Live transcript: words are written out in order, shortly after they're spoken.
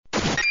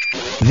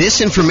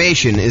This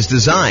information is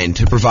designed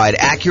to provide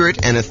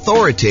accurate and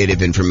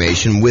authoritative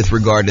information with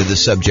regard to the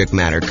subject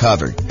matter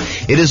covered.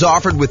 It is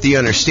offered with the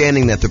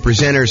understanding that the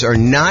presenters are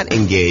not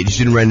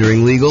engaged in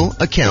rendering legal,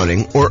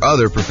 accounting, or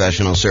other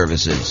professional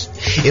services.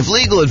 If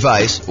legal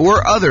advice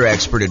or other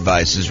expert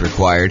advice is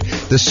required,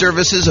 the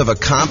services of a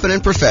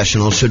competent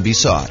professional should be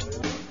sought.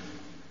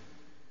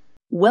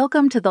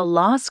 Welcome to the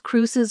Las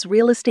Cruces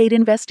Real Estate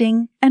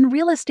Investing and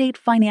Real Estate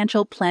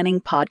Financial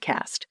Planning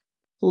Podcast.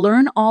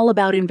 Learn all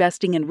about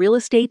investing in real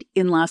estate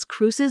in Las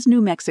Cruces, New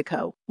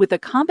Mexico, with a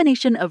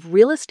combination of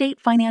real estate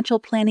financial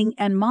planning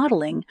and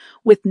modeling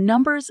with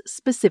numbers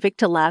specific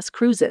to Las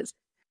Cruces,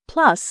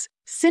 plus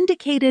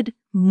syndicated,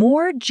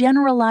 more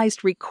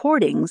generalized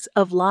recordings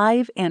of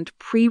live and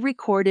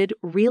pre-recorded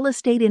real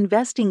estate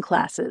investing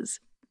classes,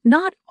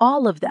 not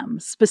all of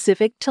them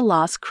specific to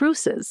Las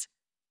Cruces.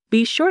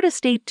 Be sure to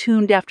stay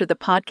tuned after the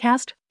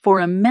podcast for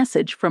a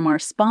message from our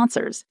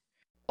sponsors.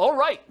 All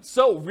right,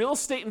 so real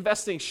estate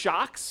investing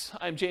shocks.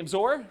 I'm James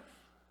Orr.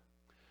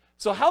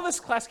 So how this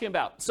class came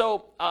about.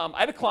 So I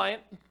had a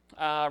client,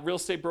 real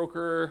estate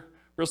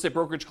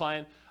brokerage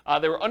client.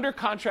 They were under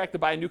contract to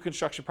buy a new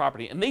construction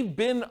property, and they've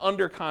been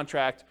under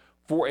contract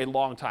for a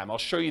long time. I'll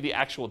show you the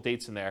actual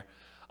dates in there.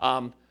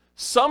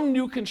 Some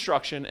new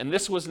construction, and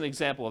this was an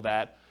example of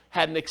that,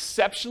 had an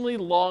exceptionally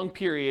long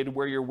period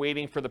where you're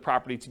waiting for the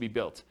property to be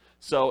built.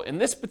 So in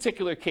this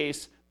particular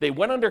case, they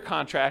went under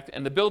contract,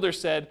 and the builder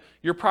said,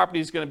 your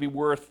property is going to be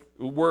worked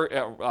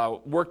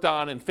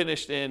on and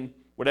finished in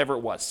whatever it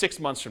was, 6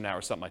 months from now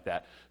or something like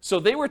that.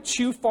 So they were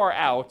too far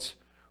out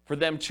for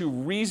them to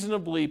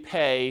reasonably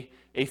pay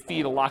a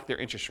fee to lock their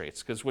interest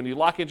rates. Because when you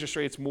lock interest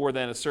rates more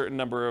than a certain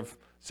number of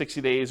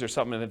 60 days or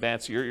something in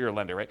advance, you're a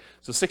lender, right?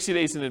 So 60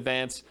 days in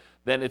advance,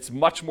 then it's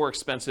much more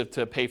expensive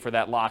to pay for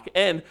that lock.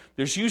 And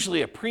there's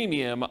usually a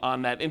premium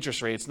on that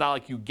interest rate. It's not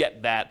like you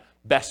get that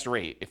best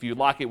rate. If you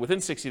lock it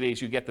within 60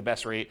 days, you get the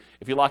best rate.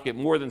 If you lock it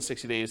more than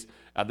 60 days,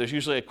 there's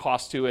usually a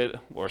cost to it,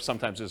 or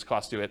sometimes there's a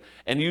cost to it,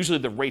 and usually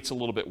the rate's a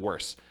little bit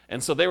worse.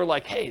 And so they were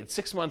like, hey, it's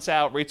 6 months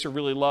out, rates are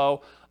really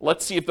low.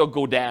 Let's see if they'll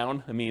go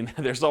down. I mean,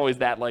 there's always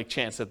that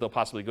chance that they'll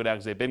possibly go down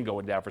because they've been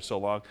going down for so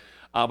long.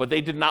 But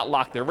they did not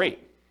lock their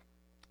rate.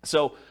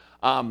 So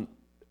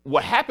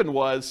what happened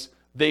was,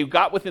 they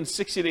got within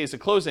 60 days of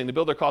closing. The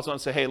builder calls on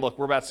and says, hey, look,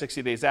 we're about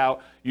 60 days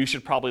out. You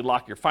should probably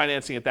lock your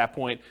financing at that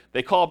point.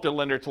 They call up their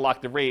lender to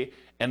lock the rate,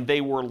 and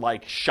they were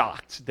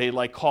shocked. They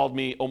called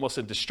me almost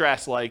in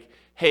distress,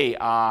 hey,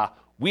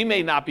 we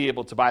may not be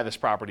able to buy this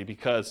property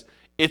because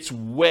it's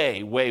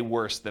way, way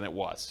worse than it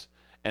was.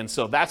 And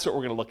so that's what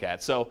we're going to look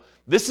at. So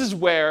this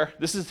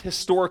is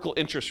historical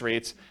interest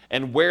rates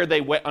and where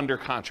they went under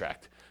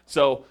contract.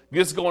 So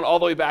this is going all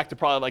the way back to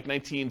probably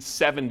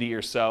 1970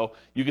 or so.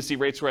 You can see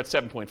rates were at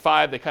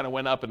 7.5. They kind of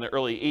went up in the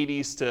early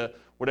 80s to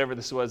whatever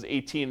this was,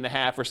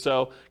 18.5 or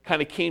so.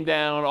 Kind of came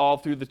down all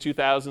through the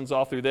 2000s,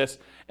 all through this.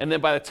 And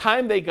then by the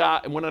time they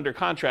went under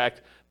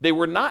contract, they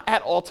were not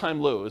at all-time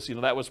lows.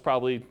 That was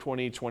probably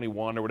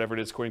 2021 or whatever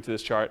it is according to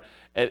this chart.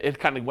 It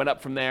kind of went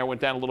up from there,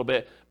 went down a little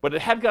bit, but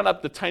it had gone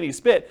up the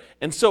tiniest bit.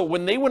 And so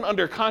when they went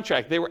under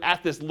contract, they were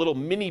at this little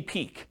mini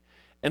peak.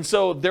 And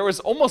so there was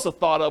almost a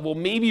thought of, well,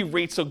 maybe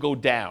rates will go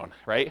down,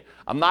 right?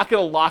 I'm not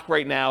going to lock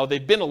right now.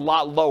 They've been a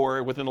lot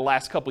lower within the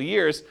last couple of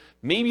years.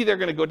 Maybe they're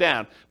going to go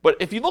down. But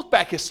if you look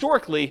back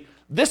historically,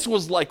 this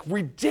was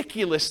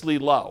ridiculously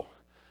low.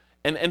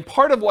 And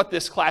part of what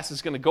this class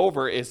is going to go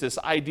over is this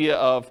idea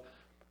of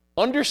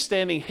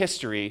understanding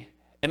history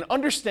and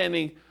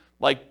understanding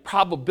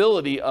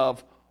probability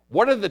of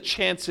what are the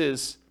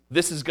chances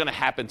this is going to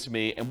happen to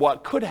me and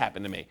what could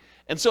happen to me.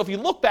 And so if you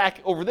look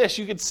back over this,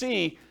 you can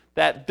see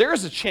that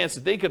there's a chance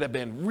that they could have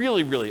been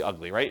really, really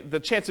ugly, right? The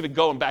chance of it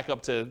going back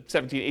up to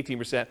 17,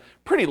 18%,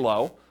 pretty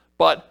low.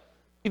 But,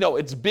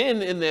 it's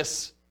been in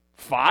this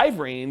 5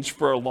 range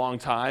for a long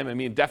time. I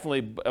mean,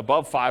 definitely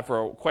above 5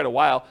 for quite a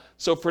while.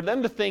 So for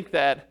them to think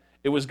that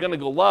it was going to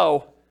go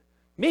low,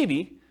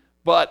 maybe,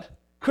 but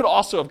could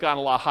also have gone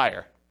a lot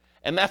higher.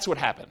 And that's what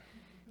happened.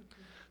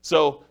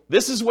 So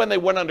this is when they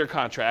went under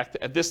contract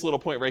at this little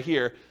point right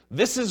here.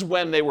 This is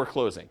when they were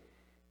closing.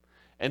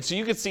 And so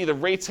you can see the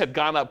rates had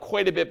gone up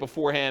quite a bit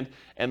beforehand,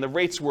 and the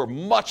rates were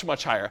much,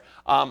 much higher.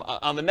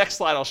 On the next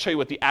slide, I'll show you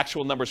what the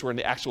actual numbers were and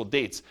the actual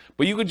dates.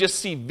 But you could just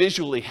see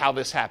visually how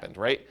this happened,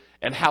 right?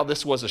 And how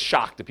this was a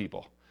shock to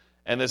people.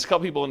 And there's a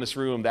couple people in this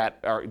room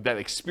that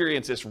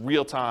experienced this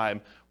real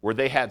time where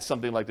they had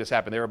something like this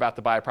happen. They were about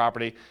to buy a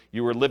property.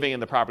 You were living in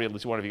the property, at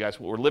least one of you guys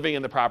were living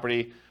in the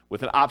property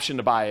with an option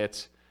to buy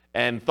it,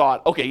 and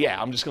thought, okay,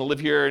 yeah, I'm just going to live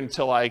here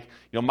until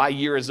my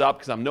year is up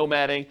because I'm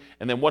nomading.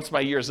 And then once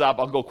my year is up,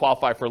 I'll go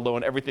qualify for a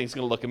loan. Everything's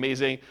going to look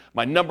amazing.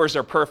 My numbers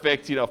are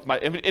perfect. If my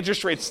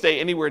interest rates stay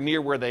anywhere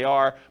near where they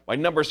are, my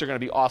numbers are going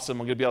to be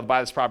awesome. I'm going to be able to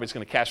buy this property. It's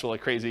going to cash flow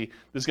like crazy.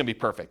 This is going to be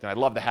perfect. And I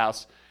love the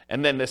house.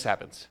 And then this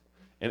happens.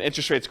 And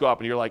interest rates go up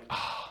and you're like,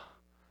 oh,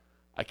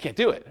 I can't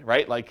do it,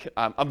 right?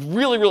 I'm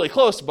really, really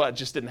close, but it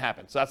just didn't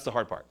happen. So that's the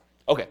hard part.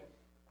 Okay.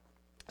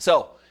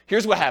 So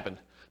here's what happened.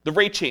 the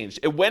rate changed.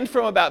 It went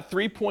from about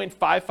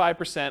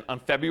 3.55% on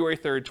February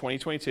 3rd,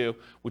 2022,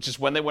 which is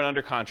when they went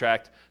under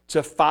contract,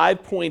 to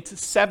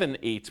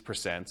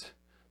 5.78%.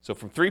 So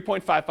from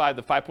 3.55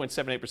 to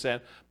 5.78%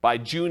 by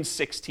June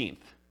 16th,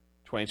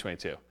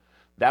 2022.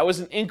 That was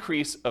an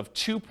increase of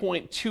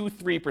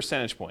 2.23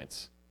 percentage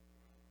points.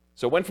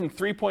 So it went from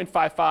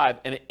 3.55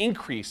 and it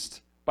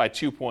increased by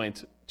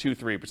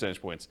 2.23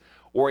 percentage points,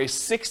 or a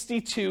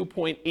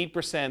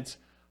 62.8%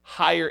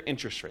 higher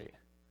interest rate.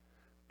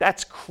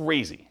 That's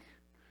crazy.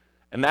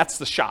 And that's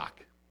the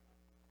shock.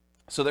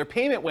 So their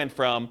payment went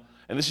from,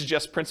 and this is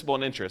just principal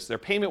and interest, their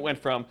payment went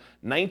from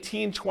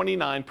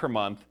 $1,929 per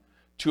month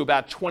to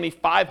about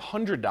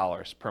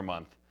 $2,500 per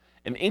month,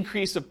 an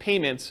increase of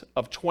payments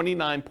of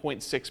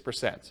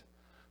 29.6%.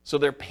 So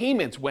their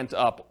payments went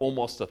up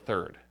almost a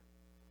third.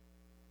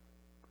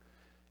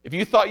 If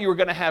you thought you were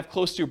going to have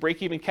close to a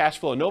break-even cash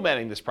flow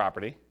nomading this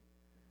property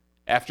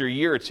after a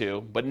year or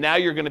two, but now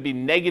you're going to be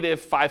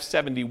negative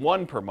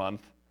 $571 per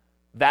month,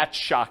 that's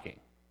shocking,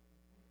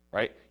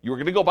 right? You were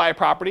going to go buy a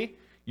property,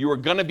 you were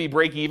going to be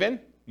break-even.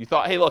 You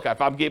thought, hey, look,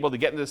 if I'm able to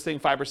get into this thing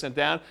 5%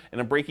 down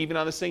and I'm break-even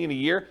on this thing in a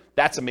year,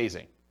 that's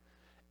amazing.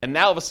 And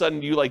now all of a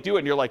sudden you do it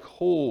and you're like,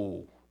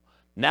 oh,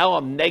 now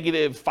I'm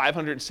negative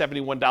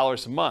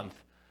 $571 a month,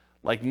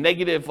 like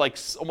negative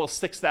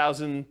almost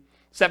 $6,000,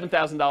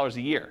 $7,000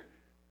 a year.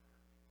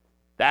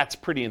 That's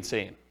pretty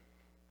insane.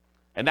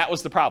 And that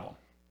was the problem.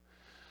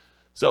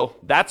 So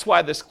that's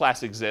why this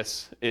class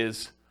exists,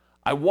 is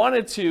I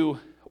wanted to,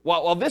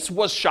 while this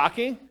was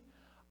shocking,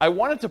 I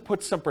wanted to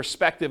put some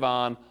perspective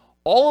on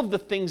all of the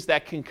things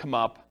that can come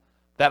up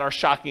that are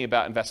shocking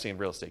about investing in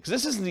real estate. Because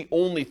this isn't the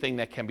only thing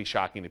that can be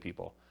shocking to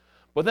people.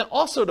 But then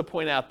also to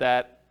point out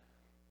that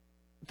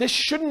this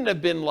shouldn't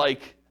have been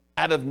like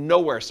out of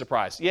nowhere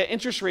surprise. Yeah,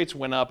 interest rates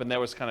went up and that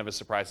was kind of a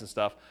surprise and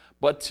stuff.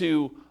 But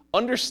to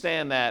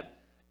understand that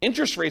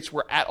interest rates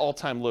were at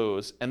all-time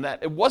lows and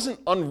that it wasn't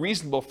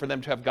unreasonable for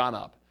them to have gone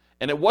up.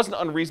 And it wasn't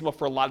unreasonable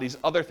for a lot of these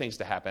other things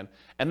to happen.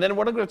 And then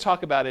what I'm going to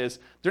talk about is,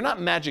 they're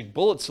not magic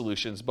bullet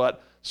solutions,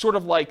 but sort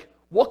of like,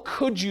 what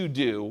could you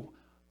do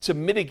to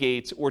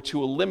mitigate or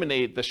to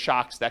eliminate the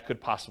shocks that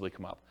could possibly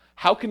come up?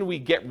 How can we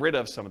get rid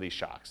of some of these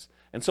shocks?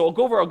 And so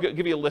I'll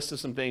give you a list of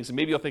some things, and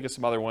maybe you'll think of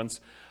some other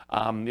ones.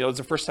 It's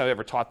the first time I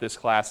ever taught this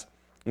class,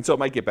 and so it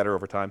might get better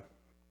over time.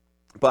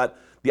 But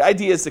the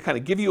idea is to kind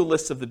of give you a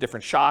list of the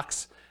different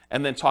shocks,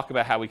 and then talk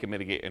about how we can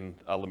mitigate and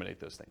eliminate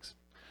those things.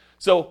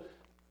 So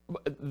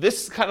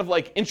this kind of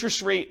like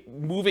interest rate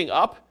moving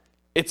up,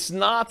 it's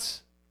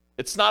not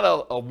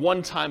a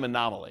one-time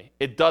anomaly.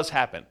 It does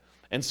happen.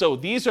 And so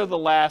these are the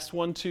last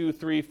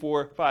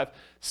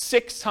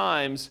 6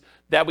 times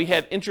that we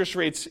had interest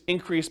rates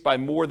increase by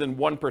more than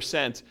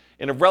 1%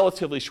 in a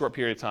relatively short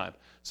period of time.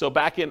 So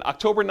back in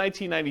October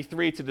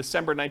 1993 to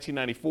December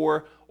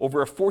 1994,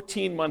 over a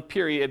 14-month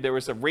period, there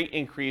was a rate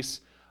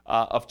increase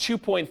of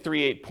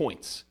 2.38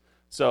 points.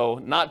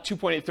 So not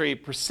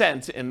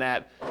 2.83% in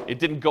that it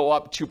didn't go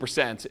up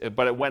 2%,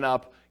 but it went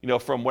up,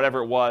 from whatever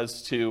it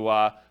was to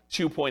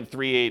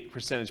 2.38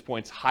 percentage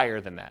points higher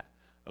than that.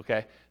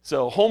 Okay,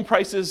 so home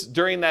prices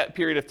during that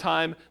period of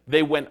time,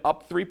 they went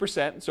up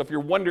 3%. So if you're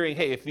wondering,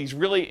 hey, if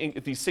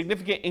these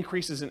significant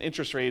increases in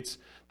interest rates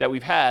that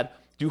we've had,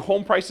 do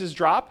home prices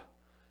drop?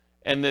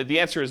 And the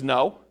answer is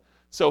no.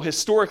 So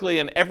historically,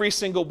 in every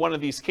single one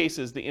of these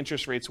cases, the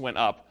interest rates went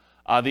up.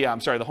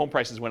 The home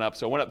prices went up.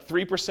 So it went up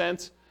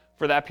 3%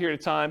 for that period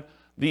of time.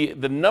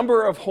 The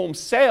number of home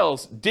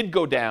sales did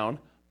go down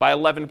by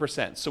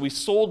 11%. So we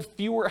sold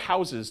fewer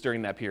houses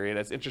during that period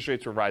as interest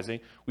rates were rising.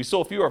 We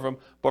sold fewer of them,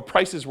 but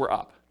prices were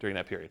up during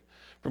that period.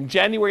 From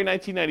January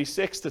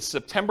 1996 to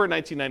September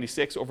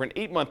 1996, over an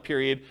 8-month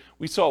period,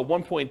 we saw a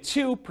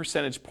 1.2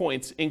 percentage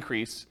points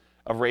increase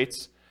of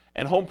rates,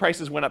 and home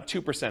prices went up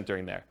 2%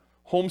 during there.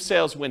 Home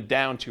sales went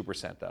down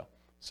 2%, though.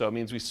 So it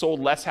means we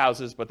sold less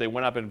houses, but they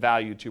went up in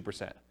value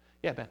 2%.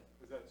 Yeah, Ben?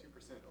 Was that 2%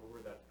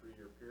 over that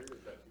 3-year period, or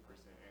is that 2%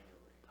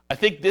 annually? I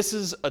think this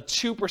is a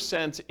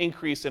 2%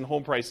 increase in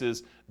home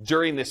prices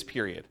during this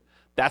period.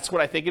 That's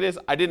what I think it is.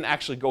 I didn't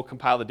actually go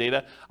compile the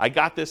data. I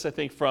got this, I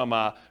think, from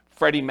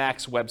Freddie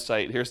Mac's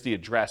website. Here's the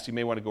address. You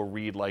may want to go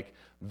read like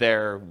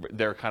their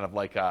kind of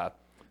like the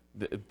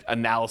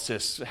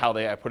analysis, how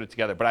they put it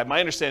together. But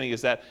my understanding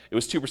is that it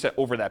was 2%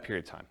 over that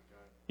period of time.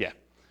 Yeah.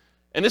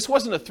 And this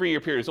wasn't a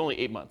 3-year period. It was only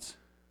 8 months.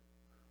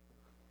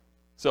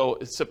 So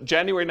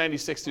January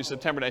 96 through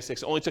September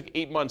 96, it only took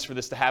 8 months for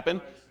this to happen.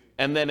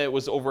 And then it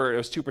was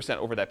 2%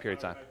 over that period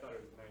of time. I thought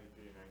it was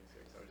 93 and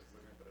 96. I was just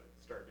looking at the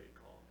start date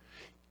column.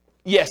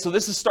 Yeah, so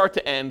this is start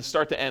to end,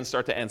 start to end,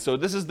 start to end. So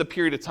this is the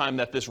period of time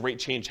that this rate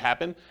change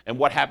happened and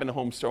what happened to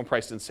home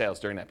prices and sales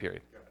during that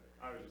period. Got it.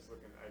 I was just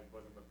looking, I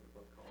wasn't looking at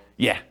both columns.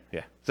 Yeah.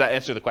 Does that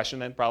answer the question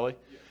then, probably?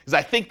 Because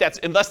I think that's,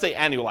 unless they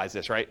annualize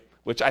this, right?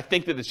 Which I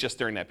think that it's just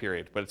during that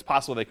period. But it's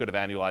possible they could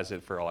have annualized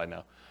it for all I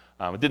know.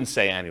 It didn't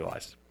say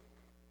annualized.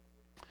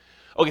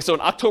 Okay, so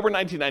in October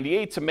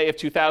 1998 to May of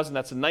 2000,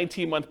 that's a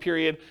 19-month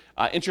period,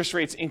 interest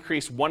rates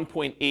increased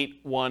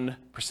 1.81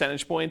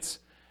 percentage points,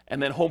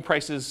 and then home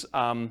prices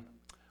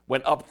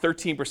went up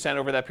 13%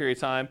 over that period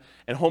of time,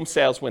 and home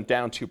sales went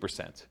down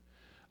 2%.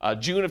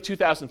 June of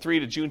 2003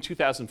 to June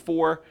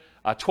 2004,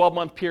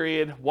 12-month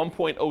period,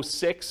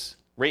 1.06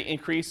 rate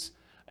increase,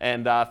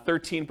 and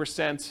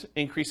 13%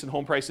 increase in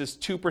home prices,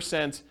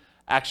 2%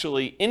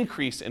 actually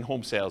increase in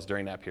home sales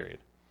during that period.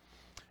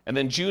 And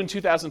then June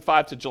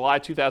 2005 to July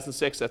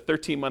 2006, a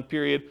 13-month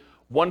period,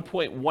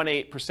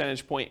 1.18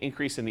 percentage point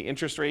increase in the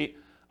interest rate.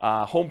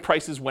 Home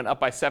prices went up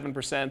by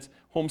 7%.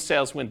 Home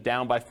sales went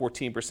down by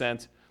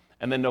 14%.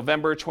 And then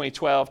November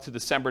 2012 to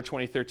December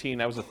 2013,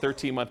 that was a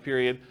 13-month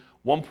period,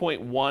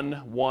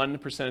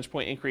 1.11 percentage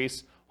point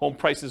increase. Home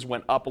prices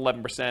went up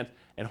 11%,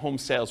 and home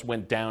sales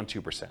went down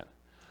 2%.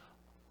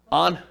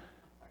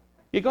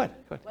 Yeah, go ahead.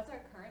 What's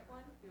our current one?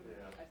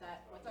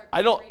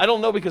 I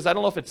don't know because I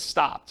don't know if it's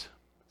stopped.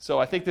 So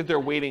I think that they're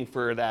waiting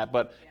for that,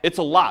 but it's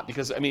a lot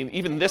because, I mean,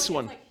 even this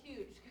one. It's like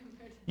huge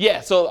compared to.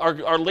 Yeah, so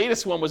our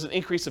latest one was an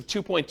increase of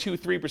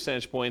 2.23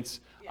 percentage points,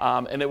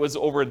 and it was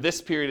over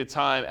this period of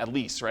time at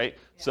least, right?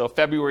 Yeah. So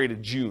February to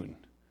June.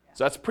 Yeah.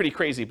 So that's pretty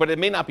crazy, but it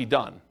may not be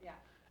done. Yeah.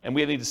 And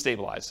we need to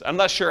stabilize. I'm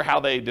not sure how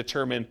they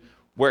determine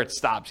where it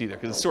stops either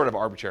because it's sort of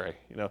arbitrary,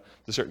 to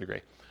a certain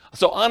degree.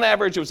 So on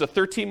average, it was a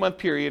 13-month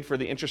period for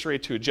the interest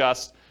rate to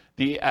adjust.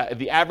 The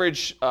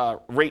average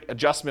rate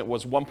adjustment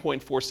was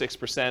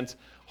 1.46%.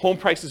 Home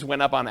prices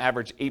went up on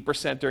average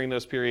 8% during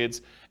those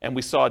periods, and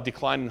we saw a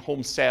decline in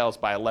home sales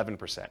by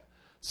 11%.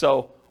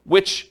 So,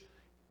 which,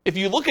 if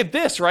you look at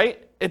this,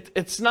 right,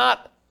 it's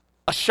not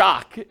a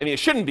shock. I mean, it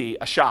shouldn't be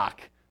a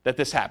shock that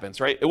this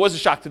happens, right? It was a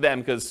shock to them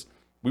because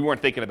we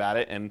weren't thinking about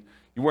it, and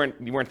you weren't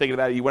thinking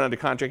about it. You went under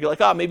contract. You're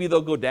like, oh, maybe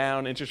they'll go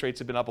down. Interest rates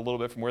have been up a little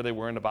bit from where they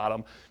were in the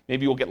bottom.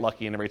 Maybe we'll get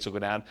lucky and the rates will go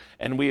down.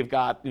 And we have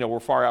got, we're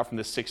far out from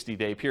this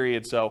 60-day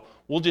period, so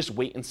we'll just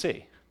wait and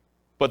see.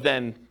 But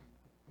then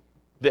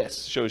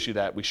this shows you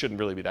that we shouldn't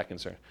really be that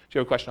concerned. Do you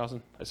have a question,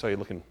 Austin? I saw you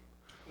looking.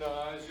 No,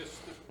 I was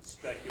just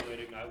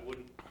speculating.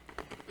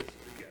 This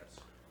is a guess.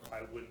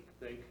 I wouldn't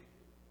think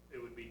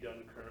it would be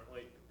done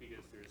currently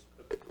because there's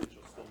a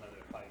potential still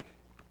another hike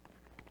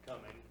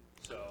coming.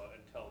 So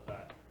until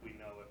that, we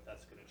know if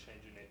that's going to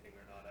change anything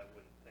or not. I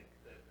wouldn't think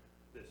that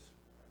this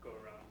go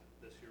around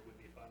this year would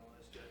be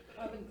finalized yet.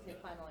 I wouldn't say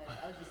finalized.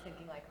 I was just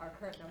thinking like our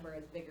current number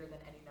is bigger than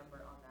any number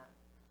on that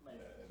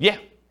list. Yeah.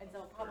 And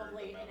so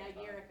probably in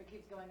a year, if it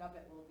keeps going up,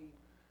 it will be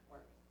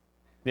worse.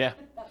 Yeah.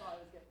 That's all I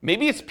was getting.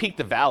 Maybe it's peak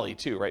to valley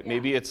too, right? Yeah.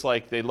 Maybe it's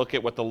like they look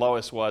at what the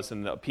lowest was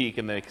and the peak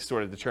and they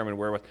sort of determine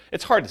where it was.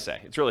 It's hard to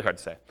say. It's really hard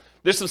to say.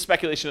 There's some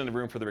speculation in the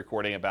room for the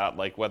recording about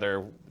like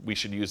whether we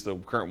should use the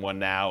current one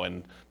now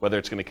and whether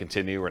it's going to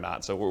continue or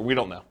not. So we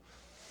don't know.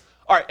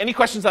 All right, any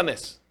questions on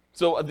this?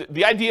 So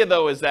the idea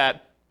though is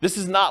that this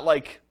is not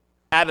like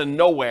out of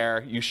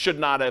nowhere. You should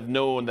not have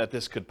known that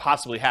this could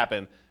possibly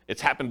happen.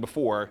 It's happened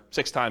before,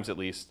 6 times at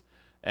least,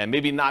 and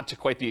maybe not to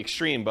quite the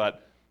extreme,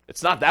 but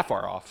it's not that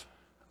far off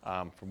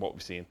from what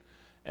we've seen.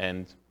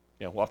 And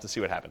we'll have to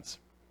see what happens.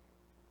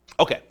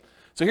 Okay,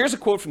 so here's a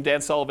quote from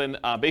Dan Sullivan.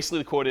 Basically,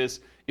 the quote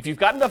is: "If you've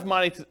got enough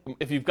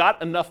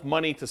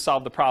money to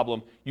solve the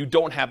problem, you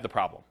don't have the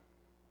problem."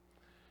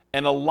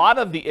 And a lot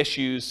of the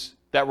issues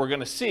that we're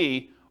going to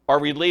see are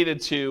related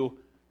to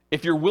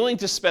if you're willing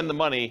to spend the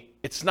money,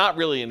 it's not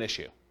really an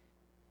issue,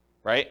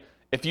 right?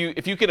 If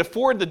you can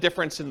afford the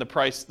difference in the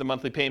price, the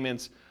monthly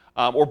payments,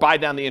 or buy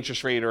down the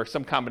interest rate or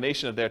some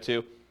combination of their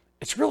two,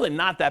 it's really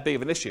not that big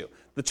of an issue.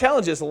 The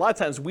challenge is a lot of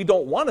times we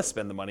don't want to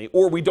spend the money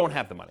or we don't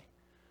have the money.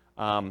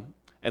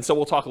 And so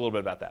we'll talk a little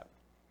bit about that.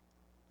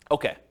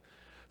 Okay,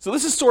 so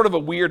this is sort of a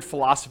weird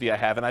philosophy I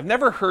have, and I've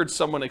never heard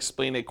someone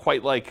explain it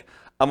quite like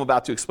I'm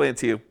about to explain it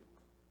to you.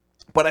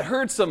 But I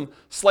heard some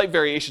slight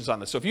variations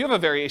on this. So if you have a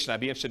variation, I'd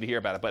be interested to hear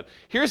about it. But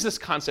here's this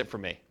concept for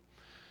me.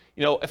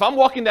 If I'm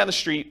walking down the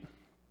street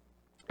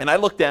and I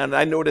look down and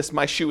I notice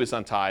my shoe is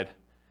untied,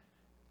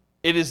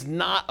 it is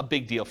not a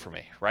big deal for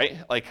me, right?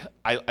 Like,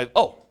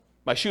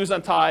 my shoe is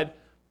untied.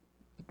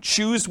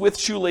 Shoes with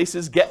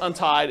shoelaces get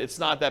untied. It's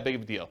not that big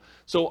of a deal.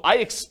 So I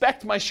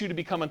expect my shoe to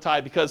become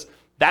untied because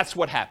that's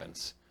what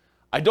happens.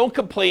 I don't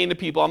complain to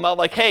people. I'm not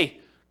like, hey,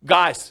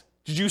 guys,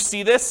 did you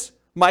see this?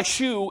 My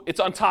shoe, it's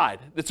untied.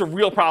 It's a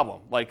real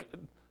problem. Like,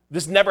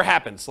 this never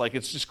happens. Like,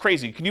 it's just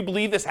crazy. Can you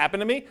believe this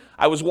happened to me?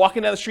 I was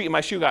walking down the street and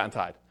my shoe got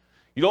untied.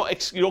 You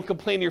don't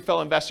complain to your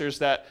fellow investors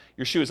that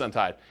your shoe is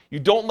untied. You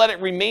don't let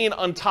it remain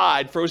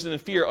untied, frozen in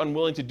fear,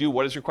 unwilling to do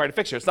what is required to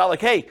fix it. It's not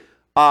like, hey,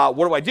 what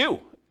do I do?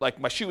 Like,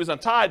 my shoe is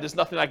untied. There's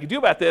nothing I can do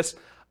about this.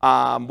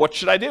 What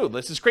should I do?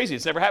 This is crazy.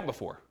 It's never happened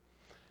before.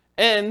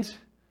 And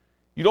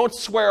you don't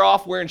swear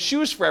off wearing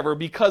shoes forever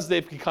because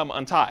they've become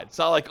untied. It's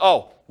not like,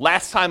 oh,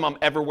 last time I'm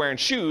ever wearing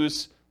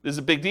shoes, this is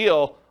a big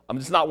deal. I'm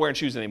just not wearing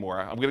shoes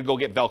anymore. I'm going to go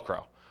get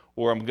Velcro.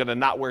 Or I'm going to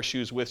not wear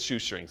shoes with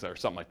shoestrings or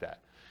something like that.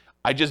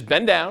 I just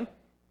bend down,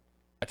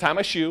 I tie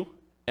my shoe,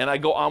 and I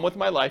go on with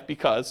my life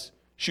because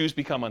shoes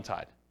become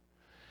untied.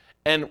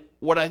 And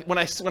when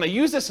I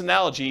use this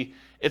analogy,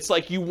 it's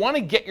like you want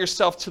to get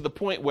yourself to the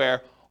point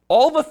where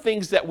all the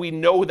things that we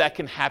know that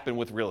can happen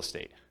with real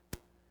estate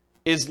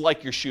is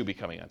like your shoe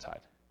becoming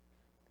untied.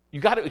 You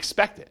got to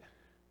expect it.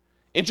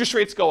 Interest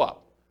rates go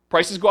up.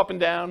 Prices go up and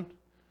down.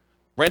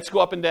 Rents go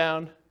up and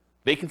down,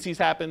 vacancies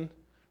happen,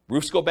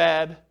 roofs go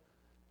bad,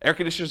 air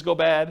conditioners go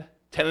bad,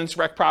 tenants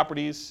wreck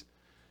properties,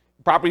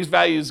 properties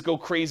values go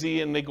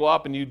crazy and they go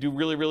up and you do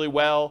really, really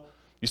well.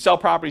 You sell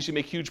properties, you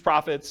make huge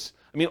profits.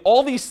 I mean,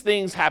 all these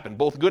things happen,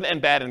 both good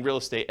and bad in real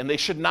estate, and they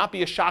should not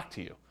be a shock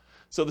to you.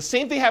 So the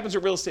same thing happens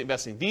with real estate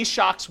investing. These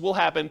shocks will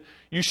happen.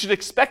 You should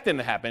expect them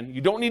to happen.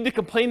 You don't need to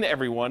complain to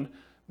everyone.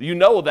 You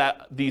know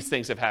that these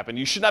things have happened.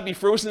 You should not be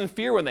frozen in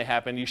fear when they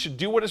happen. You should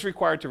do what is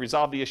required to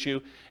resolve the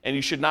issue, and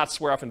you should not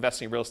swear off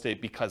investing in real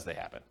estate because they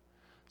happen.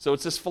 So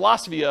it's this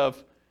philosophy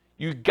of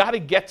you got to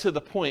get to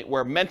the point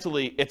where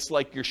mentally it's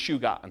like your shoe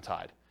got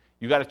untied.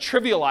 You got to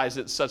trivialize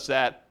it such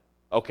that,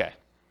 okay,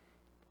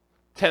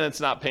 tenant's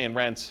not paying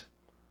rent.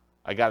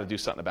 I got to do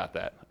something about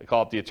that. I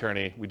call up the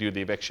attorney, we do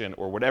the eviction,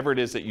 or whatever it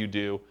is that you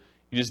do,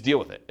 you just deal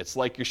with it. It's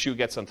like your shoe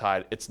gets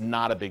untied. It's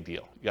not a big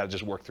deal. You got to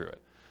just work through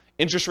it.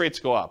 Interest rates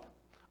go up.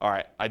 All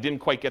right, I didn't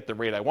quite get the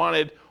rate I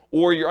wanted,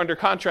 or you're under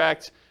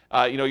contract,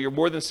 you're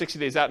more than 60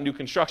 days out in new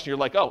construction, you're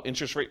like, oh,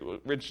 interest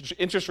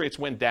rates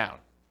went down.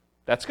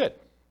 That's good.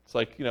 It's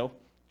like,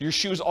 your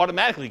shoe's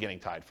automatically getting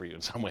tied for you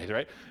in some ways,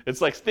 right?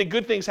 It's like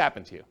good things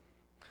happen to you.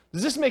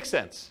 Does this make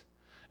sense?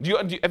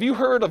 Have you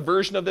heard a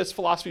version of this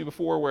philosophy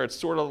before where it's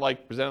sort of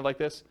like presented like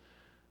this?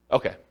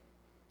 Okay.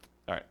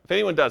 All right. If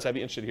anyone does, I'd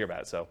be interested to hear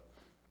about it.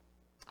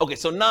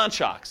 So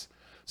non-shocks.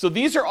 So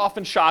these are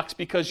often shocks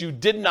because you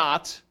did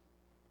not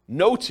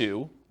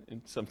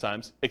and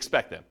sometimes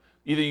expect them.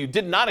 Either you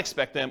did not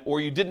expect them or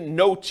you didn't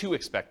know to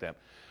expect them.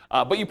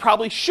 But you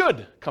probably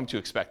should come to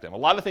expect them. A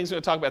lot of things we're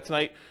going to talk about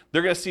tonight,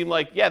 they're going to seem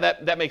like, yeah,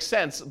 that makes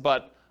sense,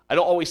 but I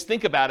don't always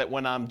think about it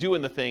when I'm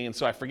doing the thing, and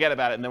so I forget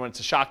about it, and then when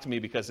it's a shock to me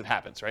because it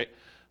happens, right?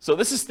 So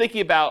this is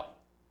thinking about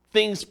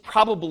things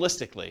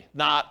probabilistically,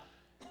 not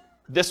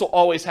this will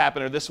always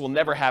happen or this will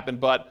never happen,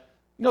 but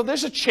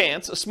there's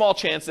a small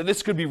chance that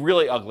this could be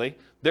really ugly.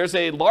 There's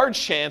a large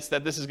chance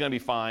that this is going to be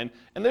fine,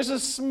 and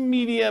there's a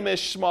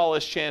medium-ish,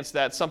 smallish chance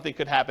that something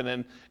could happen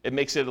and it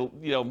makes it,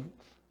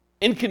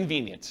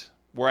 inconvenient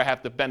where I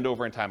have to bend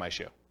over and tie my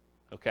shoe,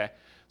 okay?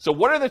 So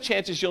what are the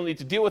chances you'll need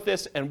to deal with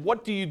this, and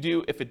what do you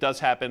do if it does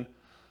happen?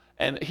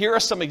 And here are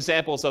some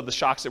examples of the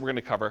shocks that we're going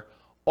to cover.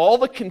 All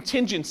the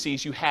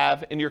contingencies you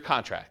have in your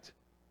contract,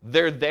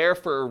 they're there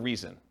for a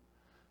reason.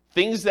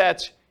 Things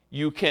that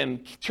you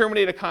can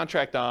terminate a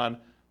contract on,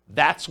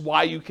 that's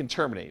why you can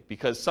terminate,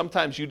 because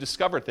sometimes you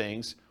discover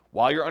things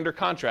while you're under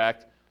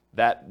contract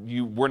that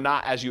you were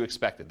not as you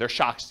expected. They're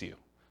shocks to you.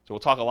 So we'll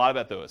talk a lot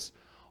about those.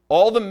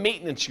 All the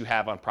maintenance you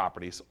have on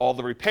properties, all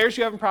the repairs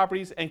you have on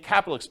properties, and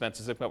capital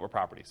expenses that come up with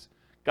properties.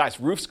 Guys,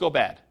 roofs go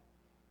bad.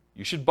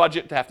 You should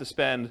budget to have to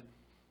spend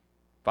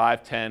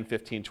 $5, $10,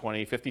 $15,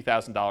 $20,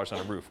 $50,000 on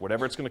a roof,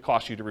 whatever it's going to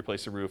cost you to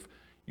replace a roof.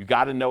 You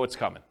got to know it's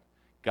coming.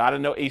 Got to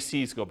know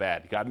ACs go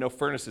bad. You got to know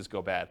furnaces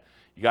go bad.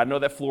 You got to know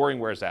that flooring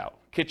wears out.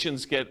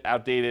 Kitchens get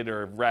outdated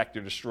or wrecked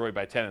or destroyed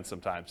by tenants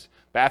sometimes.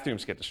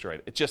 Bathrooms get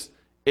destroyed.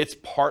 It's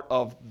part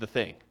of the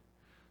thing.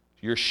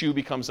 Your shoe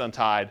becomes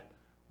untied.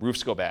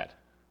 Roofs go bad,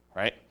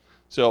 right?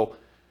 So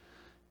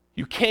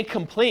you can't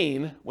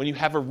complain when you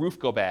have a roof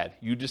go bad.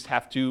 You just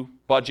have to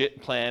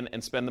budget, plan,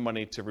 and spend the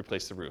money to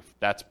replace the roof.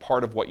 That's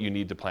part of what you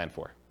need to plan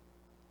for.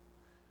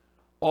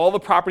 All the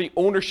property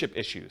ownership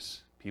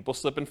issues. People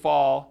slip and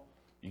fall.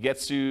 You get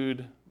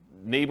sued.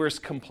 Neighbors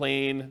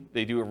complain.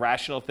 They do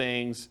irrational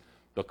things.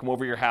 They'll come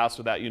over your house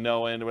without you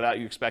knowing, without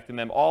you expecting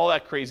them. All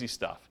that crazy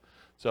stuff.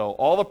 So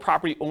all the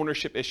property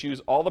ownership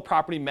issues, all the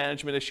property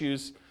management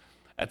issues.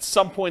 At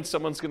some point,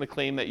 someone's going to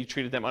claim that you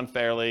treated them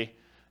unfairly.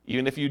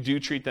 Even if you do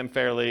treat them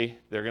fairly,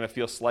 they're going to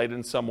feel slighted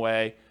in some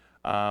way.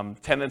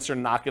 Tenants are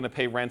not going to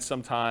pay rent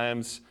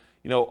sometimes.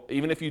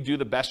 Even if you do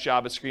the best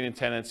job at screening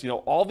tenants,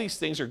 all these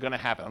things are going to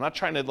happen. I'm not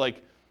trying to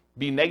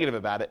be negative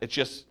about it. It's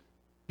just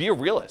be a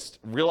realist.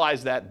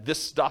 Realize that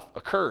this stuff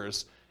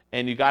occurs,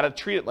 and you got to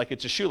treat it like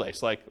it's a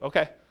shoelace. Like,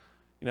 okay,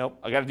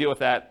 I got to deal with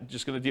that. I'm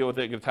just going to deal with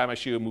it. Going to tie my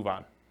shoe and move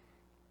on.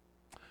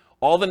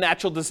 All the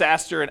natural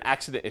disaster and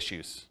accident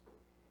issues.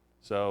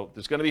 So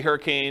there's going to be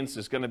hurricanes,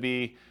 there's going to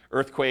be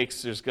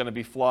earthquakes, there's going to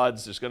be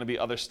floods, there's going to be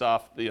other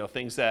stuff,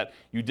 things that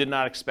you did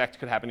not expect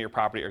could happen to your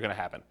property are going to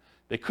happen.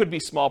 They could be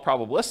small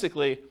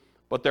probabilistically,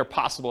 but they're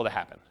possible to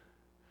happen.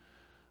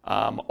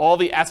 All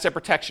the asset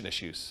protection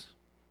issues.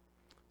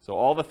 So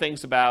all the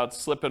things about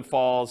slip and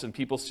falls and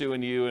people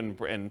suing you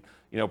and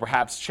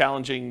perhaps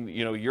challenging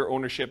your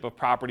ownership of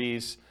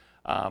properties,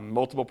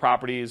 multiple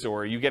properties,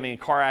 or you getting in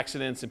car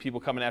accidents and people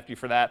coming after you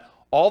for that.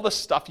 All the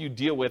stuff you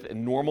deal with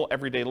in normal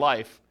everyday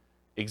life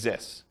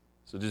exists.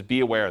 So just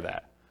be aware of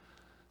that.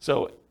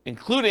 So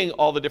including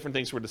all the different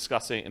things we're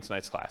discussing in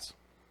tonight's class.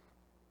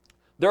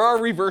 There are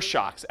reverse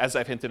shocks, as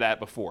I've hinted at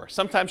before.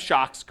 Sometimes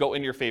shocks go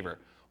in your favor.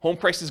 Home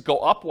prices go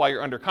up while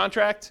you're under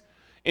contract.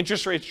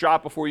 Interest rates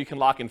drop before you can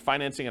lock in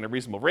financing at a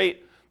reasonable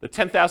rate. The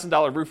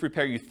 $10,000 roof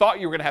repair you thought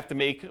you were going to have to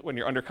make when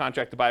you're under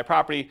contract to buy a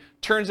property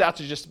turns out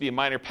to just be a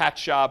minor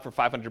patch job for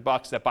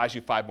 $500 that buys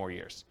you 5 more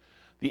years.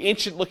 The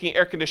ancient-looking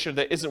air conditioner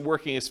that isn't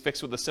working is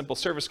fixed with a simple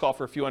service call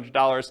for a few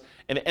 $100s,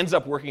 and it ends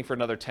up working for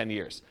another 10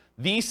 years.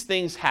 These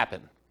things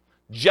happen.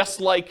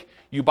 Just like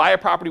you buy a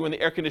property when the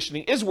air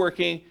conditioning is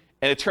working,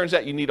 and it turns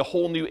out you need a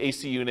whole new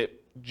AC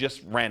unit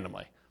just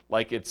randomly.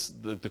 Like it's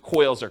the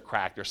coils are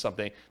cracked or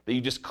something that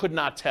you just could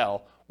not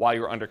tell while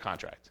you were under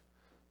contract.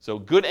 So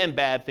good and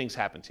bad things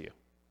happen to you.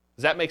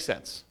 Does that make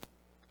sense?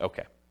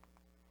 Okay.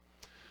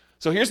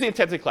 So here's the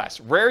intent of the class.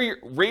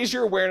 Raise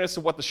your awareness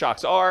of what the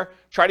shocks are.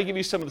 Try to give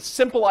you some of the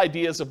simple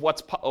ideas of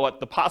what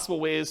the possible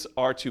ways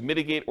are to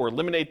mitigate or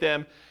eliminate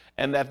them,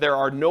 and that there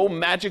are no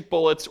magic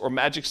bullets or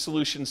magic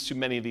solutions to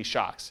many of these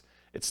shocks.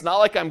 It's not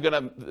like I'm going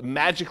to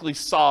magically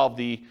solve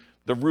the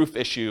roof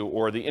issue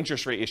or the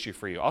interest rate issue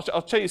for you.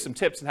 I'll tell you some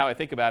tips and how I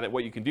think about it,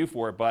 what you can do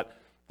for it, but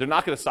they're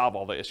not going to solve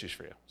all the issues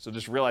for you. So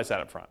just realize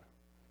that up front.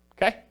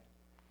 Okay?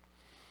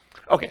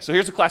 Okay, so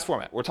here's the class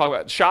format. We're talking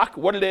about shock,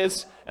 what it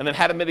is, and then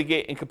how to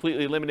mitigate and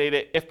completely eliminate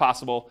it if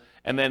possible.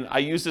 And then I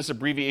use this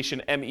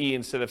abbreviation ME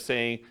instead of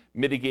saying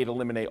mitigate,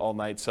 eliminate all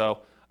night. So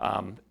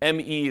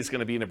ME is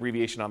going to be an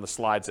abbreviation on the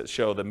slides that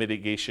show the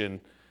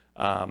mitigation,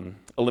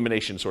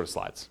 elimination sort of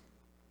slides.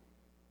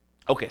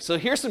 Okay, so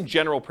here's some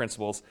general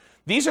principles.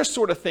 These are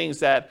sort of things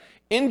that,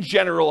 in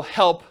general,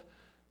 help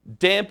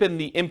dampen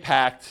the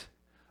impact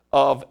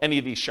of any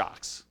of these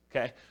shocks.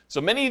 Okay,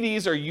 so many of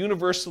these are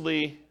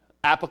universally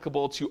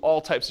applicable to all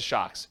types of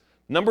shocks.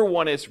 Number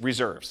one is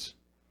reserves.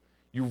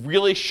 You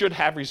really should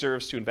have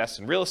reserves to invest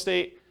in real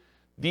estate.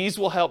 These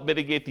will help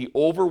mitigate the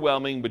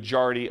overwhelming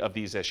majority of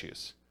these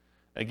issues.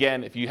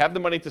 Again, if you have the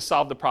money to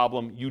solve the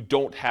problem, you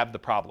don't have the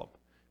problem.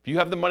 If you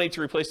have the money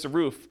to replace the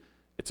roof,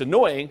 it's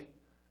annoying,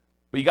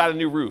 but you got a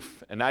new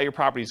roof, and now your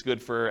property is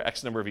good for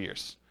X number of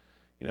years.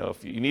 You know,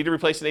 if you need to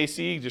replace an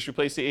AC, just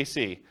replace the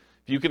AC.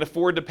 If you can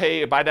afford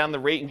to buy down the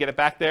rate and get it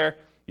back there,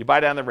 you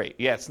buy down the rate.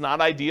 Yeah, it's not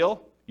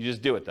ideal. You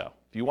just do it, though.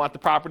 If you want the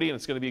property and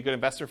it's going to be a good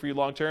investment for you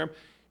long term,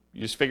 you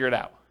just figure it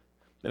out.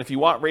 And if you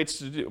want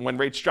rates when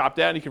rates drop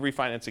down, you can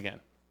refinance again.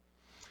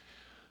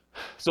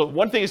 So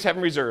one thing is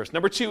having reserves.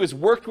 Number two is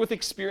worked with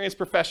experienced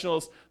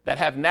professionals that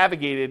have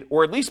navigated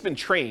or at least been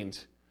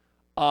trained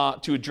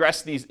to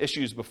address these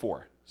issues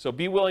before. So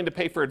be willing to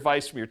pay for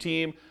advice from your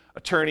team,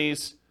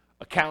 attorneys,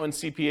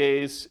 accountants,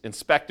 CPAs,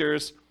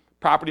 inspectors,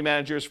 property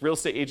managers, real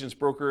estate agents,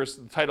 brokers,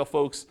 the title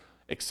folks,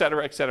 et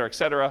cetera, et cetera, et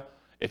cetera.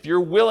 If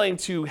you're willing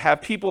to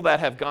have people that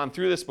have gone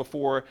through this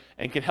before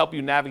and can help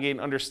you navigate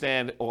and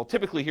understand, well,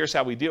 typically here's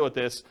how we deal with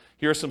this,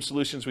 here are some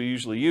solutions we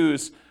usually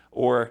use,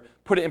 or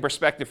put it in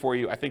perspective for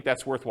you, I think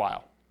that's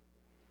worthwhile.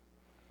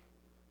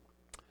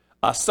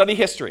 Study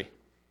history.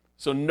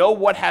 So know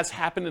what has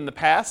happened in the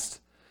past,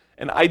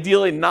 and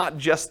ideally not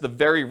just the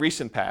very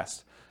recent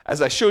past.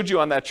 As I showed you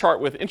on that chart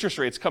with interest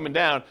rates coming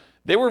down,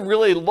 they were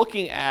really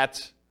looking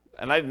at,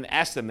 and I didn't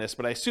ask them this,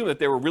 but I assume that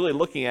they were really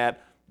looking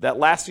at that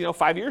last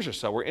 5 years or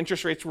so where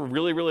interest rates were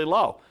really, really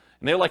low.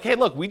 And they were like, hey,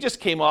 look, we just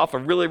came off a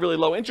really, really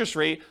low interest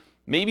rate.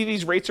 Maybe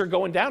these rates are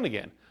going down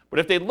again. But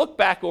if they look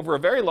back over a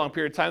very long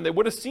period of time, they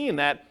would have seen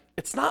that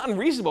it's not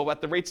unreasonable that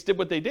the rates did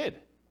what they did,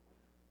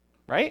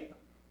 right?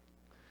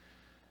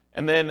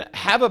 And then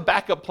have a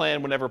backup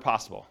plan whenever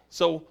possible.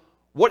 So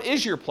what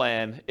is your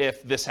plan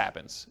if this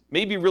happens?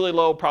 Maybe really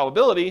low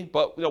probability,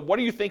 but what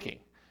are you thinking?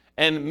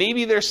 And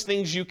maybe there's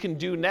things you can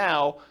do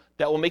now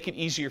that will make it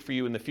easier for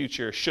you in the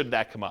future should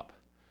that come up.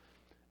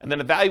 And then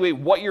evaluate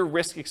what your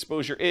risk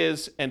exposure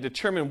is and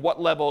determine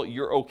what level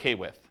you're okay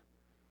with.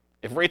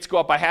 If rates go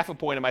up by 0.5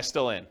 point, am I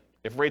still in?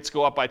 If rates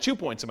go up by 2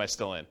 points, am I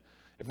still in?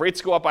 If rates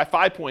go up by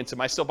 5 points,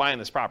 am I still buying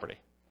this property?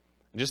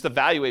 And just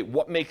evaluate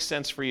what makes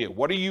sense for you.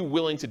 What are you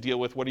willing to deal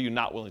with? What are you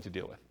not willing to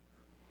deal with?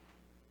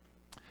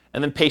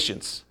 And then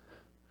patience.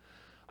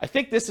 I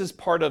think this is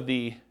part of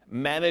the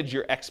manage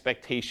your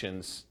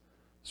expectations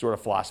sort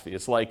of philosophy.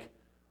 It's like,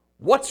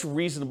 what's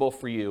reasonable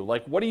for you?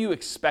 Like, what do you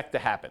expect to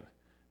happen?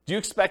 Do you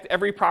expect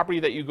every property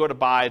that you go to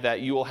buy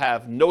that you will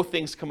have no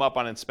things come up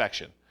on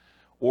inspection?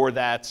 Or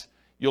that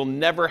you'll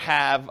never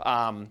have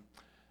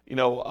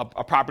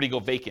a property go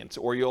vacant?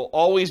 Or you'll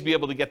always be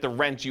able to get the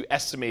rent you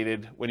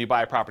estimated when you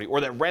buy a property?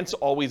 Or that rents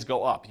always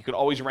go up? You could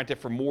always rent it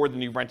for more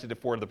than you rented it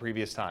for the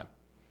previous time.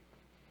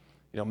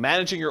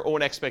 Managing your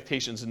own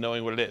expectations and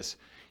knowing what it is.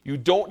 You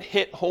don't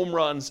hit home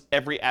runs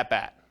every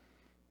at-bat.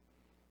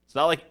 It's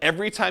not like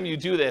every time you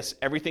do this,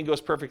 everything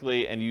goes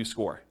perfectly and you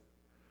score.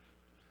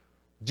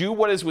 Do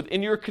what is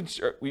within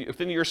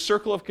your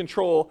circle of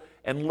control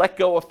and let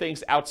go of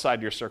things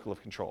outside your circle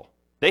of control.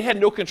 They had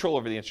no control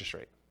over the interest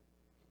rate.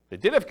 They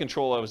did have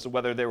control as to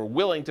whether they were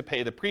willing to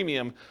pay the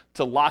premium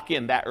to lock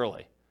in that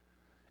early.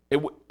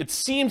 It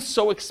seemed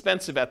so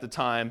expensive at the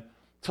time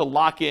to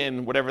lock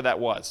in whatever that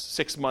was,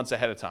 6 months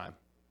ahead of time.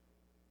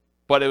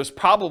 But it was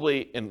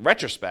probably, in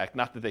retrospect,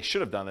 not that they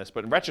should have done this,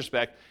 but in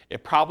retrospect,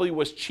 it probably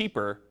was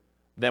cheaper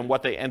than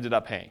what they ended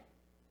up paying.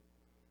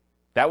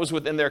 That was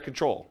within their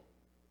control.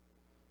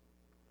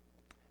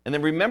 And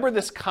then remember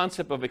this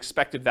concept of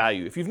expected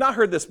value. If you've not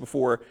heard this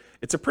before,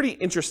 it's a pretty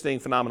interesting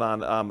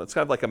phenomenon. It's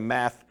kind of like a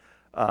math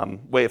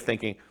way of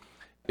thinking.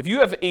 If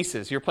you have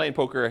aces, you're playing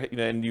poker,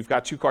 and you've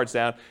got 2 cards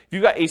down. If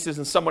you've got aces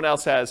and someone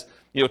else has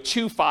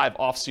 2-5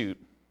 offsuit,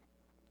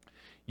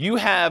 you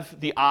have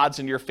the odds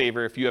in your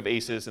favor if you have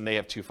aces and they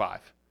have 2-5.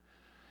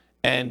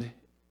 And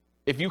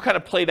if you kind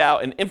of played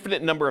out an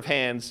infinite number of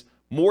hands,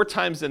 more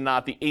times than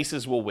not, the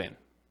aces will win.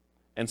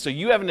 And so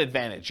you have an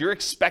advantage. Your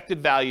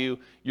expected value,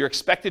 your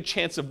expected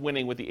chance of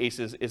winning with the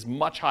aces is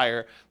much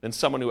higher than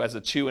someone who has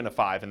a 2 and a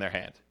 5 in their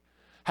hand.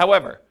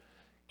 However,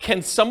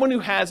 can someone who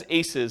has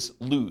aces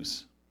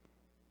lose?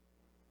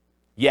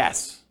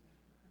 Yes.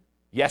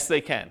 Yes,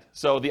 they can.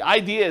 So the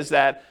idea is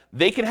that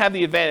they can have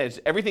the advantage.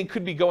 Everything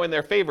could be going in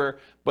their favor,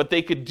 but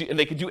they could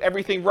do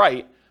everything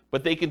right,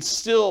 but they could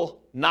still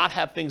not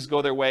have things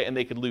go their way and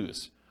they could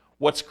lose.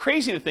 What's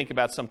crazy to think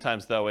about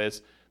sometimes, though,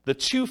 is the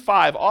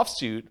 2-5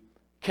 offsuit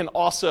can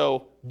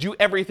also do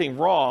everything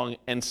wrong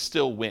and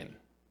still win.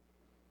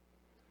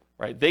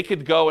 Right? They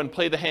could go and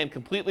play the hand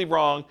completely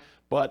wrong,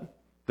 but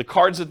the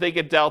cards that they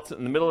get dealt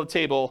in the middle of the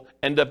table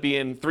end up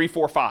being 3,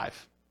 4,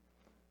 5.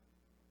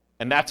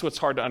 And that's what's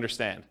hard to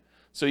understand.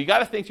 So you got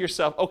to think to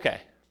yourself,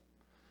 okay,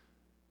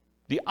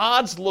 the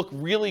odds look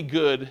really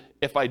good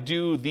if I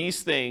do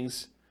these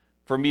things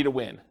for me to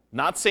win.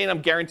 Not saying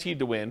I'm guaranteed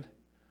to win,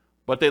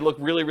 but they look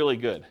really, really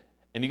good.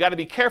 And you got to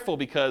be careful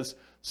because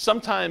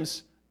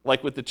sometimes,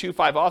 like with the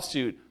 2-5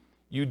 offsuit,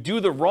 you do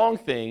the wrong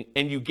thing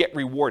and you get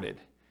rewarded.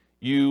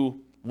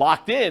 You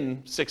locked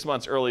in 6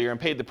 months earlier and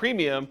paid the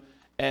premium,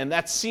 and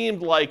that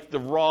seemed like the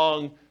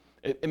wrong,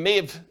 it may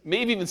have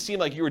even seemed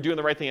like you were doing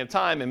the right thing at the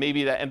time, and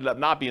maybe that ended up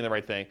not being the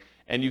right thing.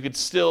 And you could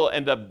still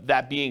end up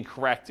that being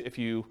correct if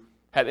you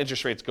had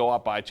interest rates go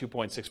up by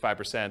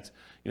 2.65%,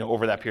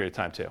 over that period of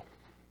time too.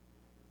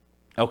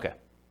 Okay.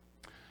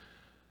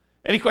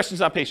 Any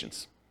questions on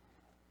patience?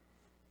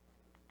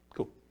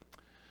 Cool.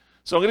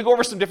 So I'm going to go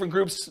over some different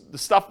groups, the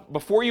stuff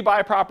before you buy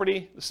a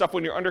property, the stuff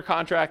when you're under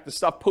contract, the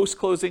stuff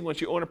post-closing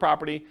once you own a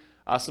property,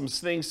 some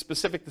things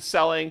specific to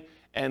selling,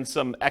 and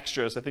some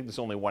extras. I think there's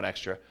only one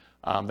extra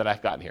that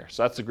I've gotten here.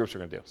 So that's the groups we're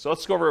going to do. So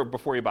let's go over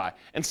before you buy.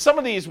 And some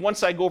of these,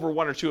 once I go over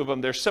one or two of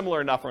them, they're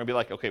similar enough, we're going to be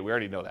like, okay, we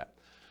already know that.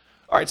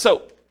 All right,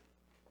 so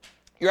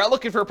you're out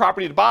looking for a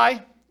property to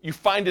buy. You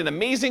find an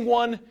amazing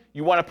one.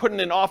 You want to put in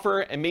an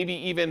offer, and maybe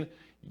even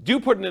do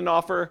put in an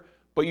offer,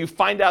 but you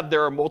find out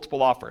there are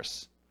multiple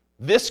offers.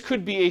 This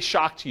could be a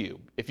shock to you.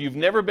 If you've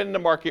never been in a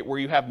market where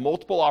you have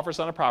multiple offers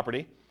on a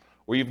property,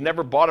 or you've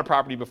never bought a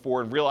property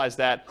before and realized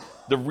that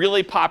the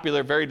really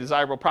popular, very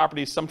desirable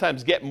properties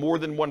sometimes get more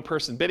than one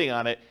person bidding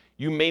on it,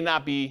 you may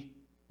not be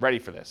ready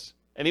for this.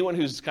 Anyone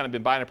who's kind of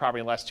been buying a property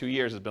in the last 2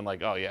 years has been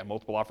like, oh yeah,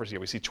 multiple offers, yeah,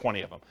 we see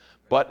 20 of them.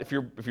 But if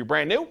you're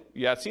brand new,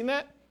 you haven't seen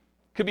that,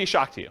 could be a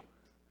shock to you.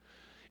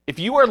 If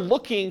you are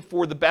looking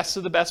for the best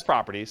of the best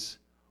properties,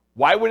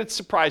 why would it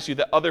surprise you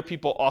that other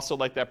people also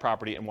like that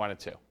property and want it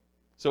too?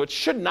 So it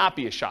should not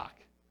be a shock.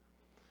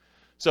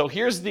 So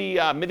here's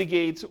the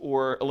mitigate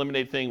or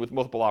eliminate thing with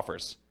multiple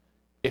offers.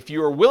 If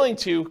you are willing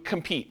to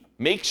compete,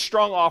 make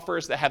strong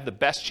offers that have the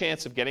best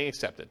chance of getting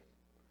accepted.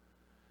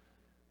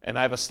 And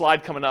I have a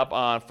slide coming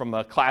up from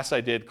a class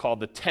I did called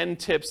the 10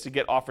 tips to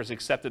get offers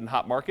accepted in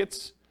hot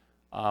markets.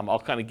 I'll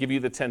kind of give you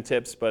the 10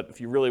 tips, but if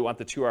you really want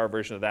the 2-hour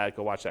version of that,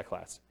 go watch that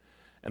class.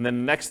 And then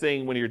the next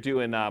thing when you're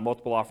doing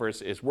multiple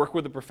offers is work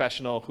with a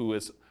professional who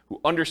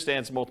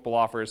understands multiple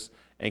offers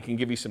and can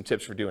give you some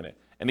tips for doing it.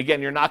 And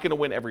again, you're not going to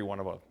win every one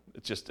of them.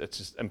 It's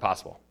just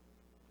impossible.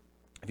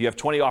 If you have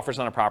 20 offers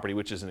on a property,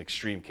 which is an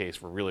extreme case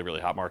for really,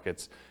 really hot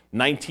markets,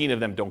 19 of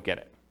them don't get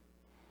it.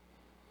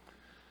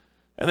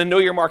 And then know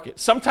your market.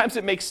 Sometimes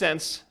it makes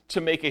sense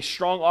to make a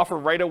strong offer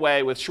right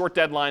away with short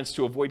deadlines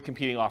to avoid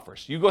competing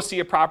offers. You go see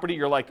a property,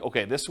 you're like,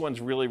 okay, this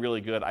one's really,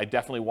 really good. I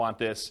definitely want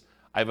this.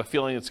 I have a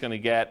feeling it's going to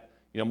get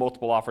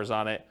multiple offers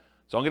on it.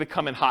 So I'm going to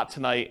come in hot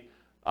tonight,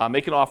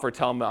 make an offer,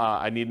 tell them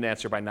I need an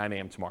answer by 9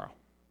 a.m. tomorrow.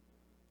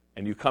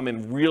 And you come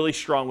in really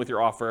strong with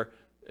your offer.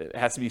 It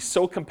has to be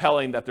so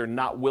compelling that they're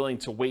not willing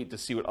to wait to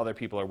see what other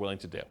people are willing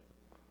to do.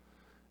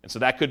 And so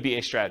that could be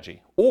a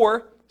strategy.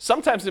 Or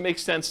sometimes it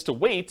makes sense to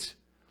wait,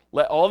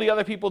 let all the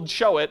other people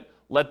show it,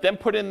 let them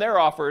put in their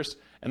offers,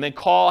 and then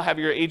have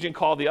your agent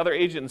call the other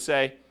agent and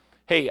say,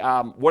 hey,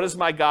 what does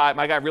my guy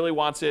really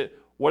wants it,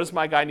 what does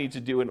my guy need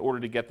to do in order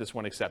to get this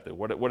one accepted?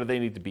 What do they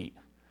need to beat?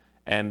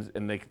 And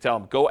they can tell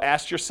them, go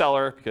ask your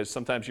seller, because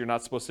sometimes you're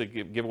not supposed to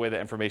give away that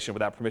information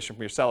without permission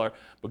from your seller,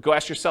 but go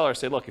ask your seller,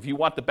 say, look, if you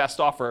want the best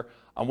offer,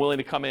 I'm willing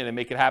to come in and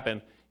make it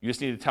happen. You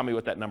just need to tell me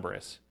what that number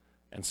is.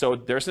 And so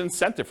there's an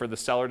incentive for the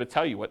seller to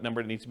tell you what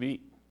number it needs to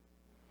beat.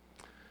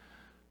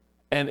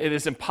 And it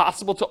is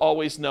impossible to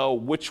always know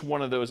which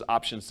one of those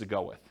options to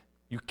go with.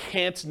 You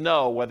can't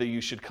know whether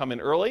you should come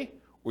in early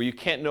or you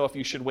can't know if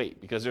you should wait,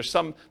 because there's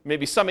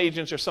maybe some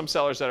agents or some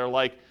sellers that are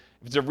like,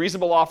 if it's a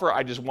reasonable offer,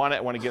 I just want it,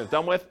 I want to get it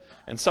done with.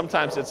 And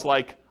sometimes it's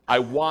like, I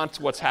want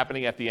what's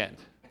happening at the end.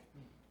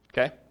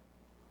 Okay?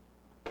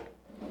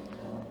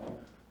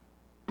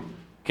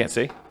 Can't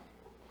see?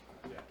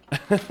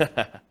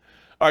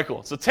 All right,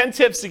 cool. So 10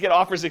 tips to get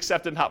offers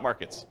accepted in hot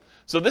markets.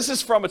 So this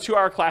is from a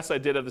 2-hour class I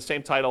did of the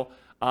same title.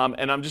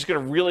 And I'm just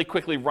going to really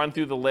quickly run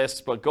through the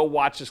list, but go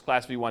watch this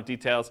class if you want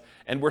details.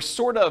 And we're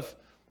sort of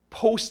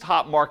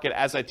post-hot market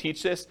as I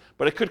teach this,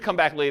 but it could come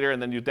back later,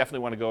 and then you definitely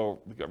want to go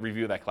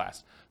review that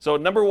class. So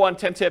number 1,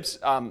 10 tips,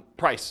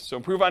 price. So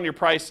improve on your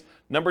price.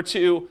 Number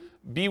 2,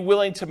 be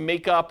willing to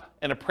make up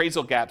an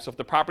appraisal gap. So if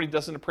the property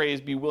doesn't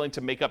appraise, be willing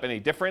to make up any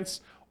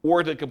difference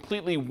or to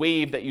completely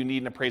waive that you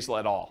need an appraisal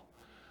at all.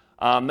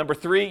 Number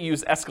 3,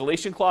 use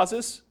escalation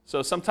clauses.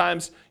 So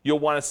sometimes you'll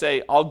want to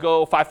say, I'll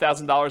go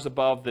 $5,000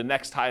 above the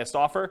next highest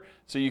offer.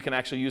 So you can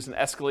actually use an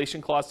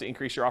escalation clause to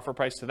increase your offer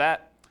price to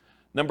that.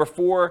 Number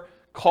 4,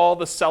 call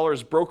the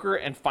seller's broker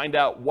and find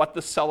out what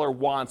the seller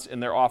wants in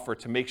their offer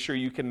to make sure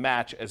you can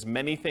match as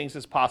many things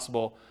as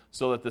possible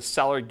so that the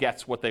seller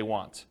gets what they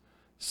want.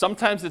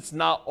 Sometimes it's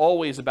not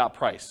always about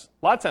price.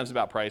 A lot of times it's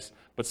about price,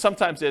 but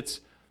sometimes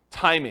it's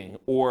timing,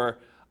 or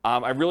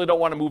I really don't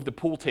want to move the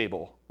pool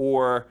table,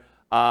 or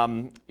I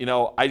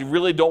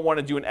really don't want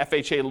to do an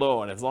FHA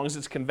loan. As long as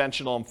it's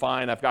conventional, I'm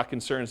fine. I've got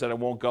concerns that it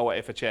won't go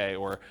FHA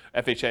or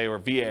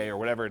VA or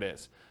whatever it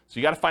is. So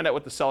you got to find out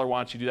what the seller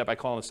wants. You do that by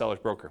calling the seller's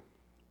broker.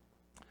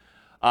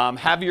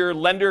 Have your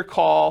lender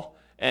call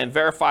and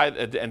verify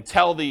and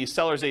tell the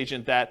seller's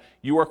agent that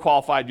you are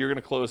qualified, you're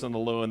going to close on the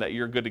loan, that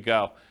you're good to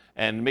go.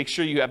 And make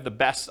sure you have the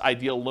best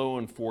ideal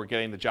loan for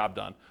getting the job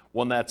done,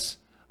 one that's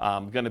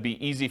going to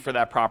be easy for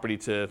that property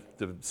to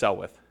sell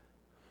with.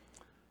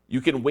 You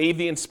can waive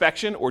the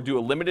inspection or do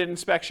a limited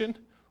inspection,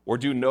 or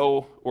do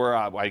no, or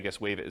I guess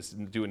waive it is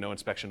do a no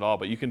inspection at all,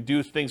 but you can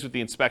do things with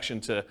the inspection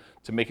to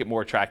make it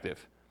more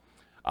attractive.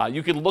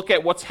 You can look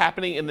at what's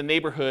happening in the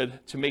neighborhood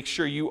to make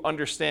sure you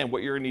understand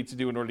what you're going to need to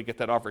do in order to get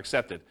that offer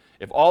accepted.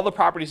 If all the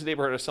properties in the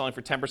neighborhood are selling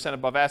for 10%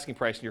 above asking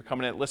price and you're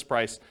coming in at list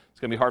price, it's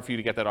going to be hard for you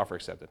to get that offer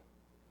accepted.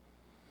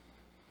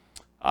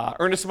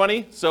 Earnest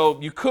money. So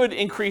you could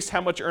increase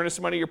how much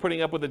earnest money you're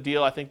putting up with a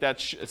deal. I think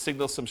that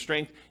signals some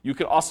strength. You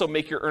could also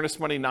make your earnest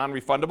money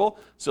non-refundable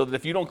so that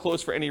if you don't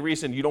close for any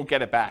reason, you don't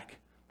get it back.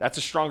 That's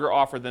a stronger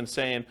offer than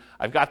saying,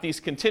 I've got these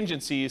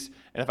contingencies,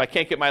 and if I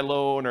can't get my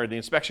loan or the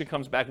inspection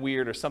comes back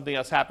weird or something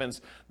else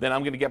happens, then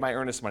I'm going to get my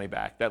earnest money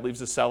back. That leaves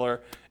the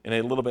seller in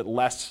a little bit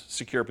less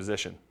secure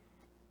position.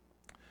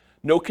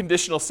 No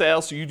conditional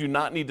sale, so you do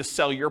not need to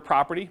sell your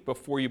property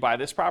before you buy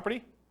this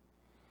property.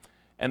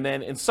 And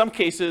then in some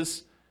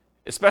cases,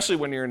 especially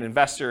when you're an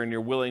investor and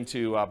you're willing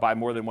to buy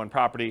more than one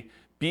property,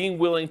 being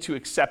willing to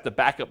accept a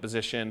backup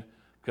position,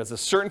 because a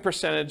certain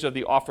percentage of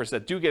the offers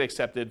that do get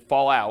accepted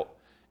fall out.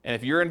 And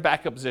if you're in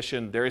backup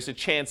position, there is a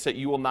chance that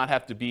you will not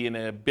have to be in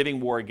a bidding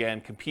war again,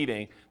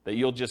 competing, that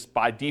you'll just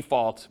by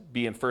default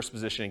be in first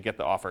position and get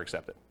the offer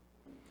accepted.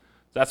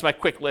 So that's my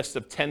quick list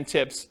of 10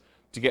 tips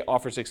to get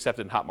offers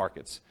accepted in hot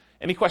markets.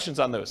 Any questions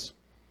on those?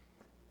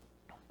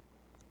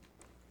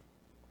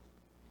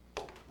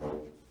 All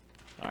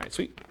right,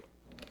 sweet.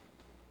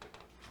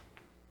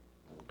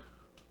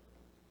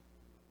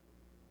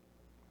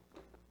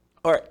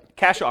 All right,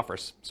 cash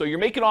offers. So you're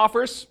making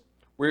offers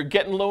where you're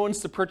getting loans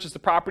to purchase the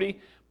property,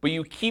 but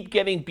you keep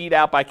getting beat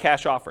out by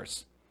cash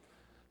offers.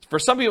 For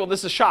some people, this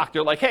is a shock.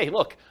 They're like, hey,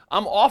 look,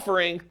 I'm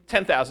offering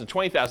 $10,000,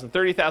 $20,000,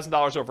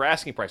 $30,000 over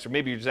asking price, or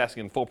maybe you're just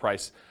asking full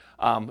price.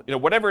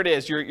 Whatever it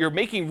is, you're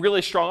making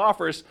really strong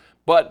offers,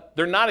 but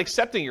they're not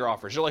accepting your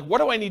offers. You're like,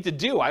 what do I need to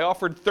do? I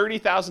offered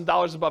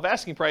 $30,000 above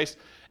asking price,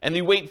 and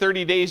you wait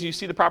 30 days and you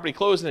see the property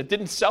close and it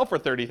didn't sell for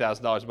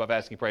 $30,000 above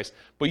asking price,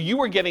 but you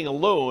were getting a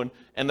loan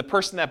and the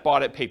person that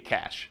bought it paid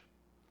cash.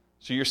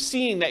 So you're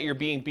seeing that you're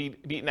being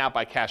beaten out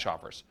by cash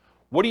offers.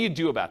 What do you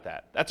do about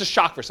that? That's a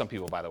shock for some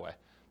people, by the way.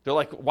 They're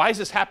like, why is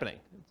this happening?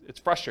 It's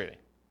frustrating.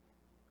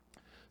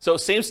 So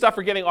same stuff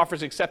for getting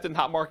offers accepted in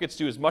hot markets.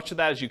 Do as much of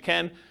that as you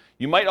can.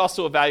 You might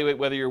also evaluate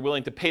whether you're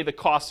willing to pay the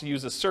cost to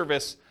use a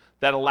service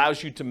that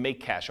allows you to make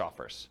cash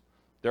offers.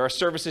 There are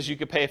services you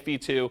could pay a fee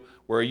to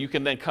where you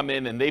can then come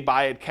in and they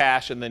buy it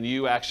cash and then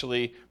you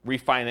actually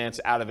refinance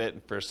out of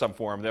it for some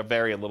form. They'll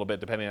vary a little bit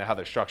depending on how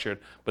they're structured,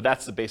 but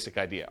that's the basic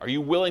idea. Are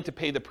you willing to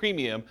pay the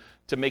premium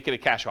to make it a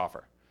cash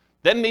offer?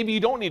 Then maybe you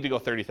don't need to go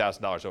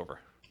 $30,000 over.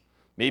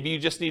 Maybe you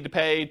just need to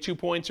pay 2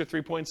 points or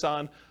 3 points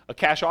on a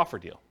cash offer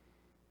deal.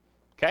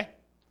 Okay?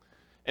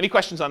 Any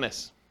questions on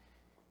this?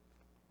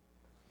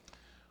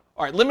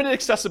 All right, limited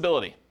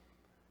accessibility.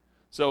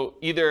 So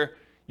either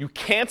you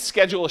can't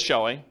schedule a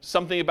showing,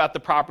 something about the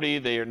property,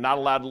 they're not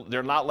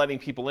letting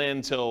people in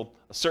until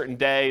a certain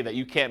day that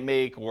you can't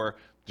make, or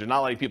they're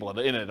not letting people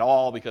in at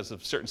all because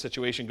of a certain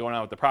situation going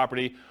on with the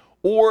property,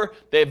 or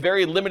they have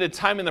very limited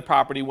time in the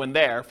property when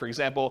there. For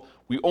example,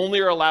 we only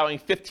are allowing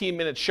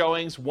 15-minute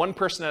showings, one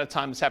person at a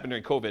time. This happened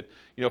during COVID.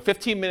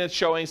 15-minute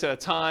showings at a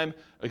time.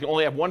 We can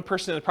only have one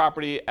person in the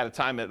property at a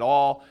time at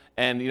all.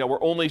 And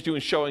we're only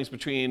doing showings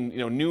between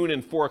noon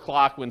and 4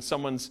 o'clock when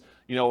someone's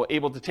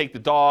able to take the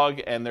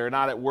dog and they're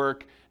not at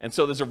work. And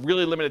so there's a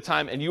really limited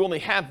time, and you only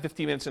have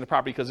 15 minutes in the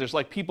property because there's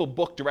like people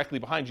booked directly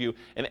behind you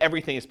and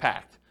everything is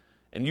packed.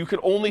 And you can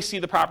only see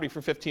the property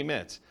for 15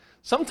 minutes.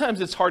 Sometimes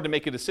it's hard to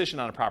make a decision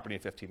on a property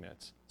in 15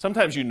 minutes.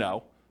 Sometimes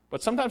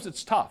but sometimes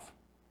it's tough.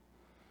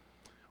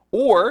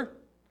 Or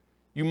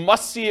you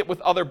must see it with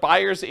other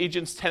buyers,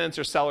 agents, tenants,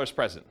 or sellers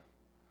present.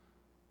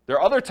 There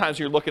are other times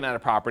you're looking at a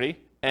property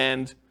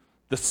and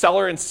the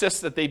seller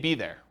insists that they be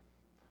there.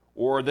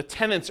 Or the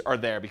tenants are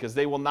there because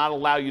they will not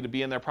allow you to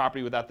be in their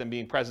property without them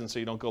being present, so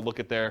you don't go look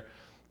at their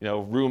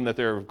room that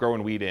they're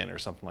growing weed in or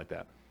something like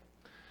that.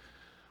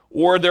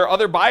 Or there are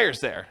other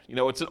buyers there.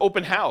 It's an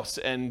open house,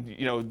 and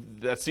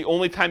that's the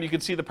only time you can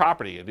see the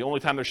property, the only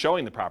time they're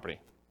showing the property.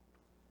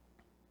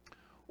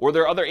 Or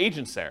there are other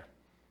agents there.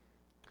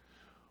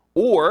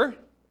 Or,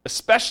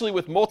 especially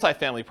with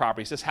multifamily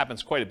properties, this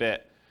happens quite a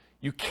bit,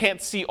 you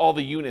can't see all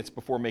the units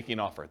before making an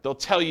offer. They'll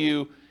tell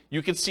you,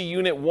 you can see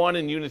unit 1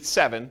 and unit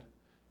 7.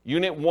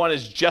 Unit 1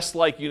 is just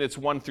like units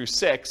 1 through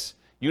 6.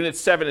 Unit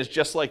 7 is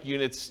just like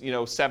units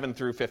 7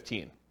 through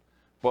 15.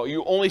 But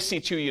you only see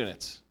 2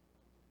 units.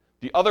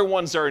 The other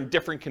ones are in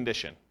different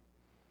condition.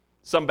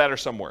 Some better,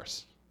 some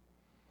worse.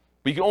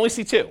 But you can only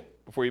see 2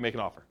 before you make an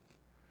offer.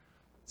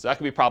 So that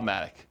can be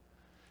problematic.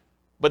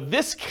 But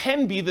this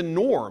can be the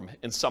norm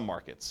in some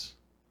markets.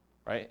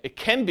 Right? It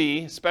can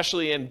be,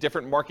 especially in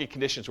different market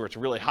conditions where it's a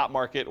really hot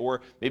market,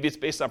 or maybe it's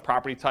based on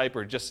property type,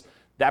 or just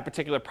that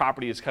particular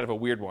property is kind of a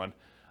weird one.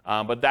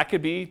 But that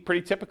could be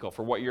pretty typical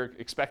for what you're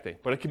expecting.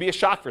 But it could be a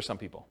shock for some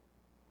people.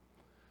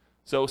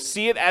 So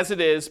see it as it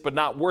is, but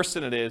not worse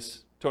than it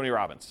is, Tony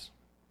Robbins.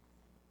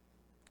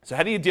 So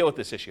how do you deal with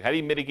this issue? How do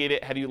you mitigate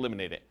it? How do you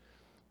eliminate it?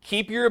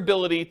 Keep your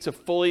ability to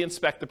fully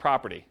inspect the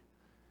property.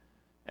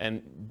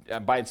 And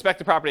by inspect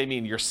the property, I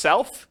mean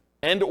yourself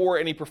and or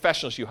any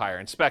professionals you hire,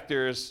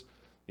 inspectors,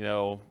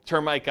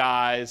 termite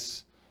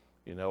guys,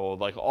 radon,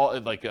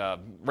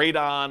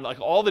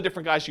 like all the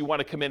different guys you want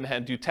to come in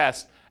and do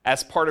tests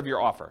as part of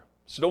your offer.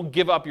 So don't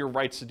give up your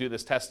rights to do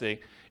this testing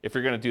if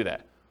you're going to do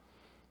that.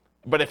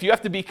 But if you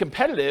have to be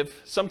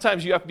competitive,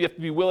 sometimes you have to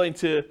be willing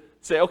to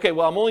say, okay,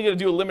 well, I'm only going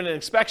to do a limited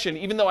inspection,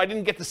 even though I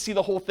didn't get to see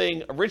the whole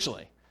thing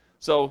originally.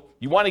 So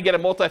you want to get a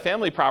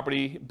multifamily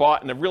property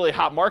bought in a really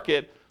hot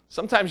market.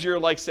 Sometimes you're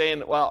like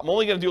saying, well, I'm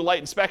only going to do a light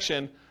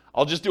inspection.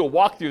 I'll just do a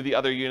walkthrough of the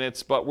other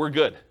units, but we're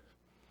good.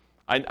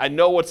 I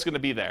know what's going to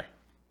be there.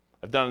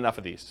 I've done enough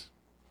of these.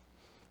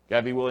 You got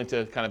to be willing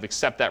to kind of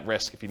accept that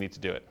risk if you need to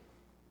do it.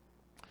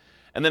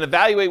 And then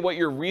evaluate what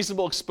your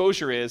reasonable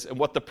exposure is and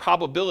what the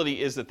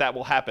probability is that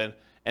will happen,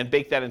 and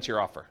bake that into your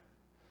offer.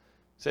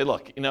 Say,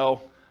 look,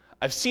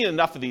 I've seen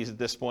enough of these at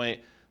this point.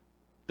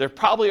 There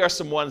probably are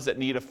some ones that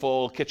need a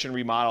full kitchen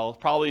remodel,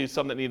 probably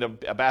some that need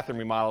a bathroom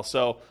remodel.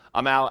 So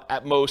I'm out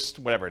at most,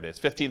 whatever it is,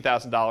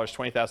 $15,000,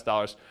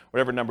 $20,000,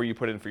 whatever number you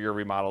put in for your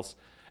remodels.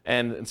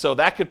 And so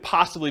that could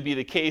possibly be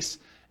the case.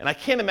 And I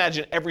can't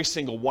imagine every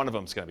single one of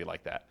them is going to be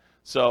like that.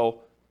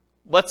 So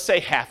let's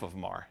say half of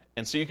them are.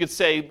 And so you could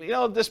say,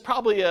 there's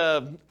probably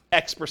a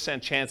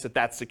X% chance that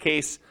that's the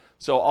case.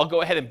 So I'll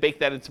go ahead and bake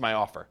that into my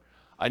offer.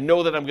 I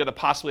know that I'm going to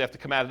possibly have to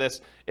come out of this.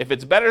 If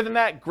it's better than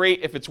that, great.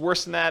 If it's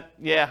worse than that,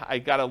 yeah, I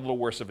got a little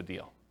worse of a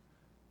deal.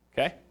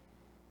 Okay?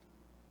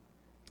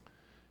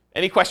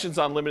 Any questions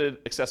on limited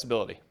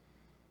accessibility?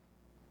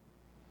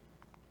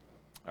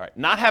 All right,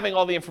 not having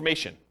all the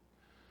information.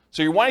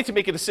 So you're wanting to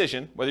make a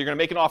decision, whether you're going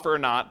to make an offer or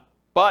not,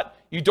 but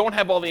you don't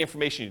have all the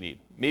information you need.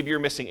 Maybe you're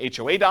missing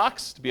HOA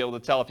docs to be able to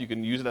tell if you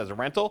can use it as a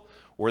rental,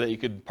 or that you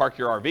could park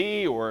your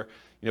RV, or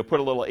put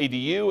a little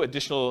ADU,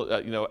 additional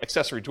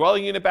accessory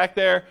dwelling unit back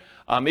there.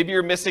 Maybe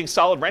you're missing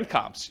solid rent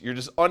comps. You're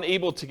just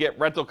unable to get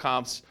rental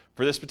comps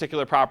for this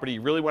particular property.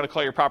 You really want to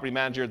call your property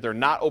manager. They're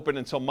not open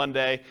until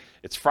Monday.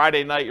 It's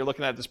Friday night. You're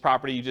looking at this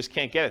property. You just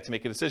can't get it to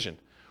make a decision.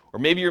 Or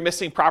maybe you're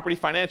missing property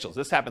financials.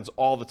 This happens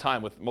all the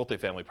time with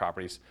multifamily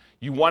properties.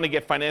 You want to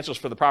get financials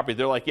for the property.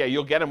 They're like, yeah,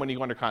 you'll get them when you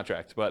go under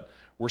contract, but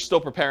we're still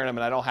preparing them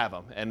and I don't have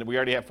them. And we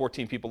already have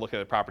 14 people looking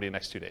at the property in the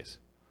next 2 days.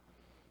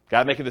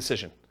 Got to make a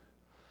decision.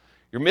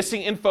 You're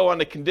missing info on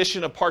the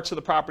condition of parts of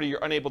the property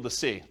you're unable to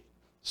see.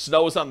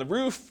 Snow is on the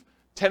roof,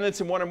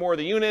 tenants in one or more of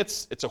the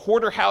units. It's a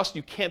hoarder house.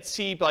 You can't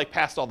see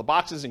past all the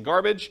boxes and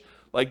garbage.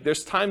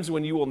 There's times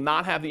when you will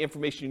not have the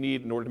information you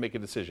need in order to make a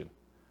decision.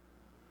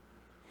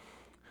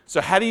 So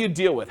how do you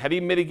deal with, how do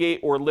you mitigate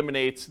or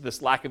eliminate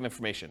this lack of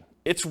information?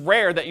 It's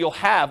rare that you'll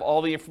have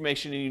all the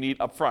information you need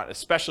up front,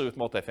 especially with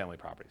multifamily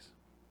properties.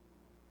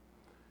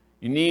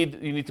 You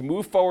need to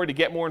move forward to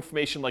get more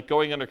information, like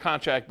going under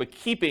contract, but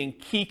keeping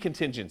key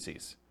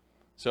contingencies.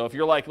 So if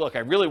you're like, look, I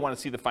really want to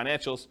see the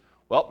financials,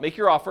 well, make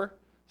your offer,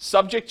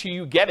 subject to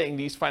you getting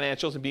these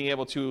financials and being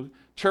able to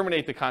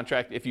terminate the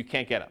contract if you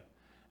can't get them.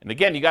 And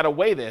again, you got to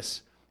weigh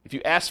this. If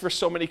you ask for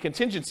so many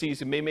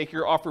contingencies, it may make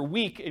your offer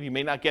weak and you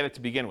may not get it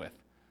to begin with.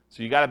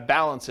 So you got to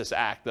balance this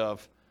act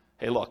of,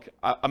 hey, look,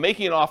 I'm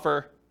making an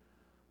offer.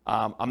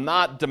 I'm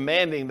not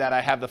demanding that I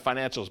have the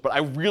financials, but I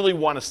really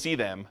want to see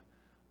them.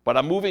 But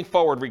I'm moving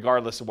forward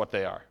regardless of what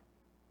they are.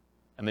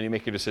 And then you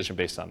make your decision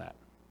based on that.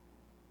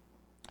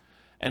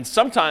 And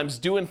sometimes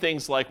doing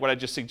things like what I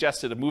just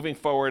suggested of moving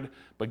forward,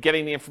 but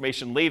getting the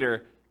information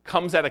later,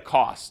 comes at a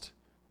cost.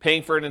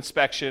 Paying for an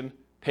inspection,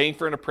 paying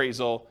for an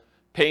appraisal,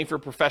 paying for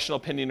professional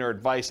opinion or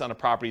advice on a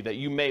property that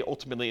you may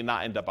ultimately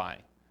not end up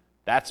buying.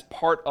 That's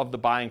part of the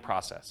buying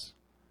process.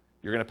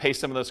 You're going to pay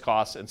some of those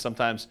costs, and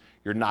sometimes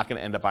you're not going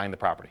to end up buying the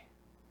property.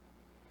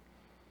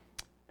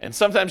 And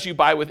sometimes you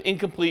buy with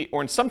incomplete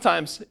or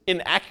sometimes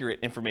inaccurate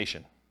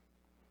information.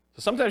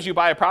 So sometimes you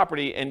buy a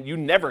property and you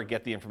never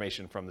get the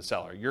information from the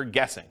seller. You're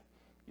guessing.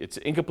 It's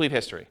incomplete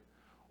history.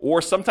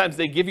 Or sometimes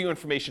they give you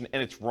information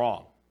and it's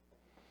wrong.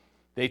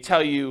 They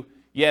tell you,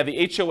 yeah,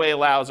 the HOA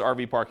allows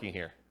RV parking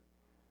here.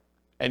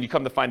 and you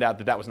come to find out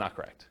that that was not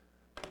correct.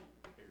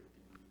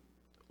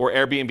 Or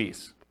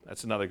Airbnbs.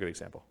 That's another good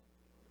example.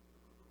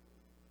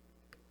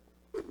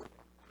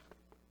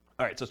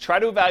 All right, so try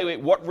to evaluate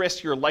what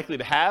risk you're likely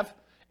to have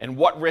and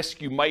what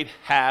risk you might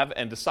have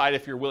and decide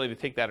if you're willing to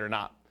take that or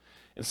not.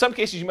 In some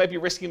cases, you might be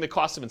risking the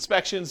cost of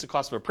inspections, the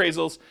cost of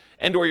appraisals,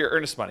 and or your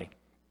earnest money.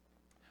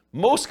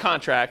 Most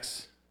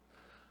contracts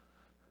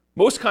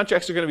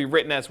are going to be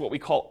written as what we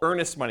call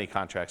earnest money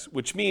contracts,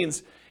 which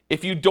means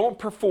if you don't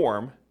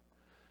perform,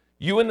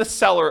 you and the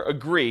seller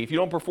agree, if you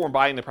don't perform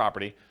buying the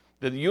property,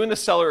 that you and the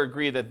seller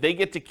agree that they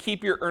get to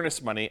keep your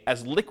earnest money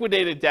as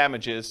liquidated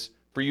damages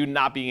for you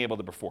not being able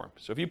to perform.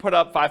 So if you put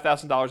up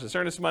 $5,000 as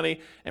earnest money,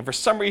 and for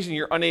some reason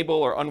you're unable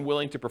or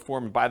unwilling to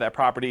perform and buy that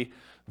property,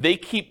 they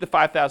keep the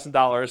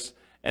 $5,000,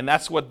 and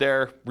that's what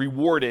their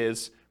reward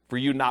is for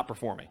you not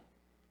performing.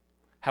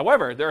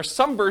 However, there are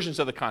some versions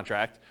of the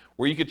contract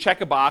where you could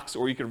check a box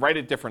or you could write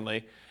it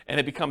differently, and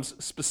it becomes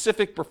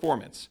specific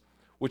performance,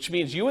 which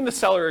means you and the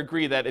seller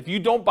agree that if you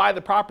don't buy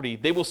the property,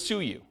 they will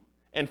sue you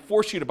and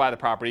force you to buy the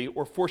property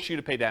or force you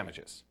to pay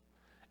damages.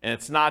 And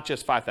it's not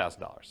just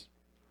 $5,000.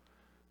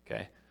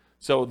 Okay?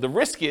 So the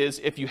risk is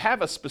if you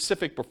have a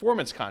specific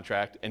performance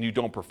contract and you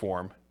don't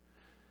perform,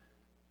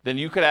 then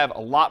you could have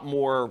a lot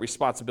more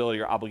responsibility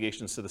or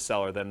obligations to the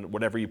seller than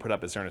whatever you put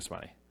up as earnest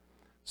money.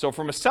 So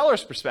from a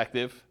seller's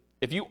perspective,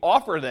 if you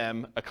offer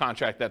them a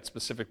contract that's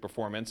specific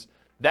performance,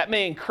 that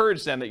may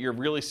encourage them that you're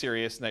really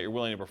serious and that you're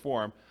willing to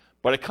perform,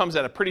 but it comes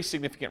at a pretty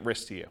significant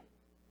risk to you.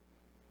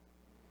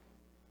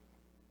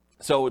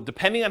 So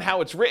depending on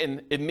how it's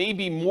written, it may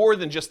be more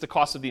than just the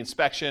cost of the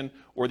inspection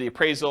or the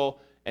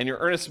appraisal and your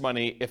earnest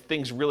money if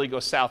things really go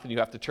south and you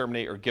have to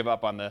terminate or give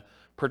up on the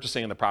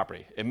purchasing of the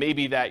property. It may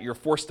be that you're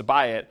forced to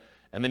buy it,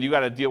 and then you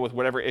got to deal with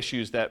whatever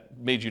issues that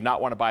made you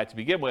not want to buy it to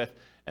begin with,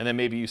 and then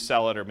maybe you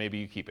sell it or maybe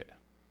you keep it.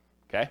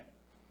 Okay?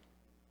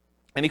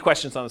 Any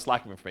questions on this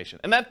lack of information?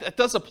 And that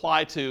does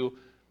apply to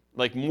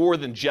like more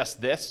than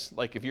just this.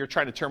 Like if you're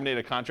trying to terminate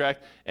a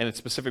contract and it's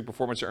specific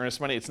performance or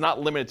earnest money, it's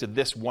not limited to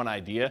this one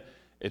idea.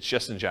 It's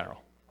just in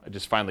general. I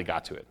just finally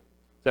got to it.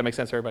 Does that make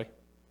sense, everybody?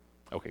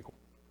 Okay, cool.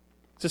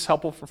 Is this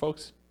helpful for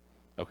folks?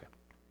 Okay.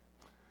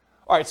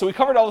 All right, so we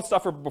covered all the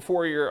stuff for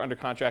before you're under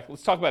contract.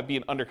 Let's talk about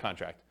being under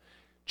contract.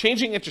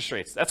 Changing interest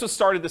rates. That's what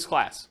started this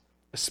class,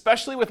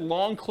 especially with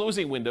long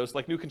closing windows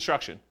like new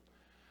construction.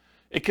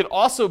 It could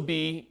also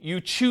be you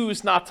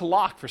choose not to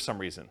lock for some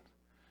reason.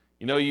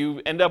 You know,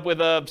 you end up with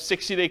a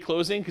 60-day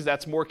closing because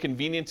that's more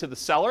convenient to the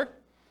seller.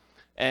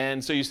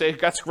 And so you say,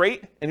 that's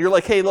great. And you're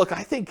like, hey, look,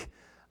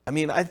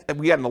 we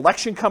got an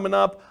election coming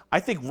up.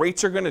 I think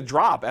rates are going to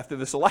drop after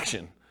this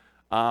election.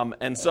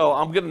 And so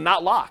I'm going to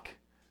not lock.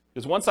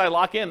 Because once I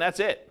lock in,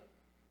 that's it.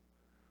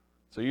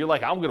 So you're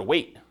like, I'm going to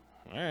wait.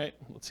 All right,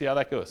 let's see how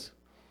that goes.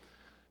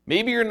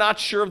 Maybe you're not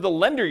sure of the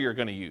lender you're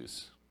going to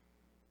use.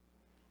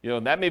 You know,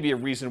 that may be a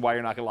reason why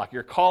you're not going to lock.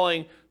 You're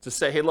calling to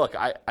say, hey, look,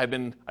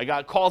 I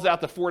got calls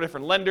out to 4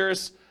 different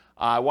lenders.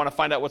 I want to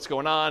find out what's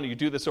going on. You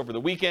do this over the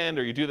weekend,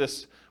 or you do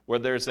this where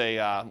there's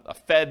a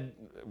Fed,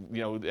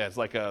 you know, as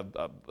like a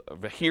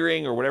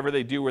hearing or whatever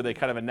they do where they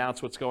kind of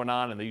announce what's going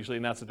on, and they usually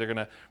announce that they're going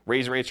to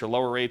raise rates or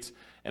lower rates,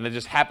 and it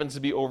just happens to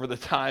be over the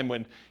time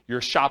when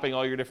you're shopping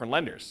all your different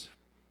lenders.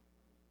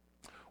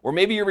 Or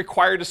maybe you're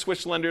required to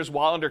switch lenders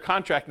while under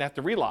contract and have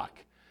to relock.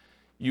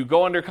 You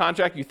go under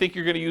contract, you think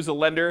you're going to use a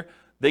lender,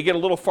 they get a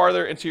little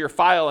farther into your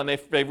file and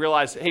they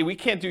realize, hey, we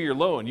can't do your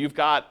loan. You've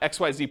got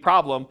XYZ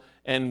problem,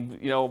 and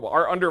you know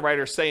our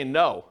underwriter's saying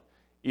no,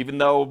 even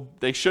though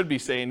they should be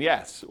saying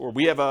yes. Or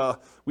we have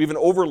an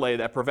overlay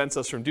that prevents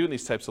us from doing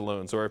these types of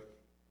loans. Or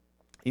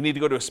you need to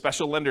go to a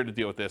special lender to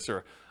deal with this.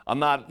 Or I'm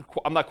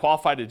not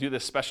qualified to do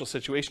this special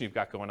situation you've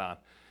got going on.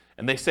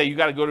 And they say you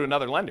got to go to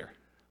another lender.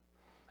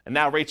 And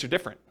now rates are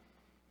different.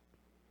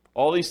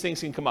 All these things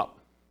can come up.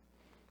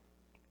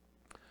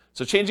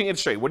 So changing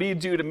interest rate, what do you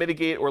do to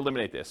mitigate or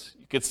eliminate this?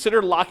 You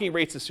consider locking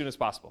rates as soon as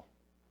possible.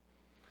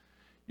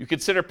 You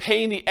consider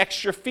paying the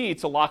extra fee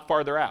to lock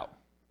farther out.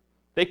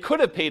 They could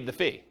have paid the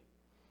fee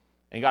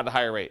and got the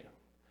higher rate.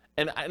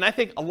 And I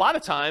think a lot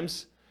of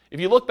times, if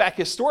you look back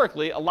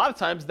historically, a lot of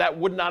times that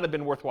would not have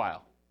been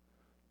worthwhile.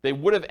 They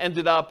would have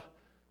ended up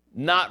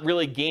not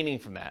really gaining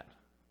from that.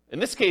 In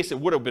this case, it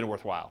would have been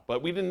worthwhile,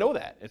 but we didn't know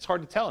that. It's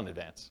hard to tell in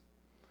advance.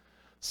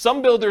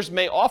 Some builders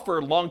may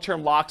offer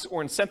long-term locks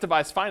or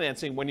incentivized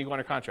financing when you go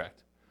under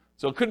contract.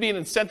 So it could be an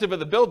incentive of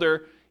the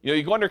builder. You know,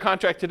 you go under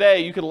contract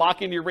today, you can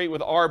lock in your rate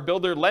with our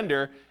builder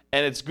lender,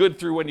 and it's good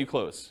through when you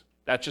close.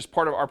 That's just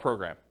part of our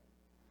program.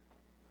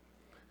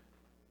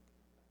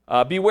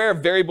 Beware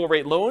of variable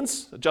rate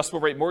loans, adjustable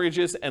rate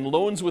mortgages, and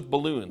loans with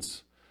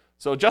balloons.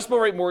 So adjustable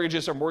rate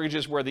mortgages are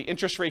mortgages where the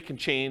interest rate can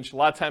change. A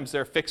lot of times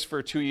they're fixed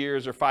for 2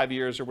 years or 5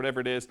 years or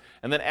whatever it is.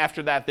 And then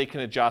after that, they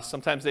can adjust.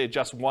 Sometimes they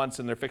adjust once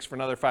and they're fixed for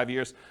another 5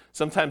 years.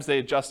 Sometimes they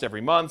adjust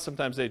every month.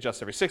 Sometimes they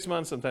adjust every 6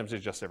 months. Sometimes they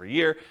adjust every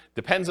year.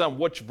 Depends on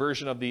which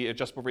version of the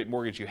adjustable rate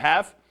mortgage you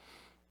have.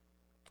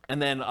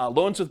 And then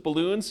loans with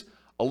balloons.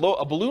 A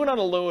balloon on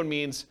a loan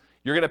means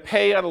you're going to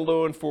pay on a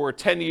loan for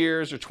 10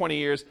 years or 20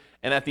 years.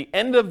 And at the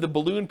end of the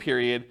balloon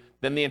period,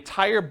 then the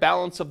entire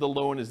balance of the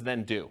loan is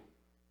then due.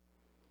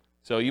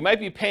 So you might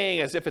be paying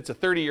as if it's a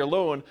 30-year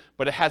loan,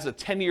 but it has a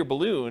 10-year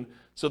balloon,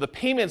 so the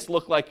payments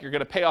look like you're going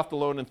to pay off the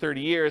loan in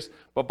 30 years,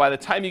 but by the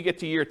time you get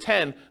to year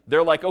 10,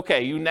 they're like,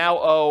 okay, you now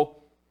owe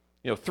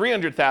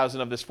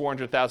 $300,000 of this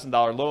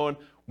 $400,000 loan.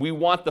 We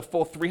want the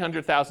full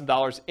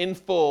 $300,000 in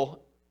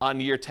full on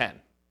year 10.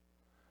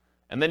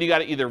 And then you got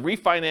to either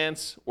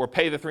refinance or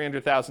pay the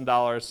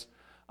 $300,000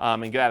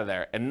 and get out of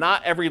there. And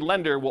not every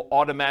lender will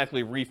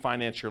automatically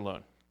refinance your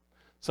loan.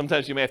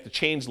 Sometimes you may have to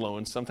change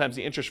loans. Sometimes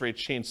the interest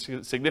rates change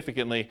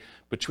significantly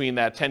between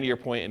that 10-year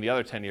point and the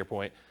other 10-year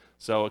point.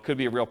 So it could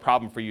be a real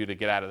problem for you to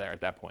get out of there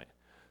at that point.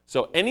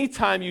 So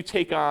anytime you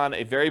take on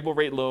a variable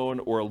rate loan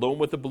or a loan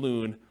with a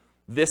balloon,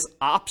 this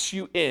opts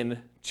you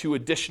in to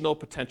additional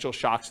potential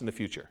shocks in the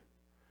future.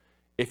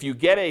 If you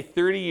get a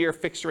 30-year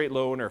fixed rate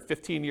loan or a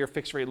 15-year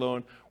fixed rate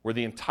loan where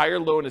the entire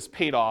loan is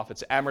paid off,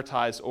 it's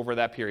amortized over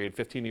that period,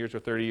 15 years or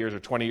 30 years or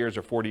 20 years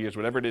or 40 years,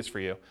 whatever it is for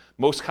you.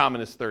 Most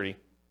common is 30.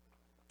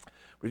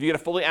 But if you get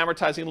a fully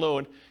amortizing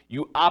loan,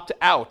 you opt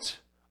out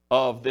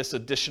of this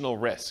additional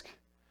risk.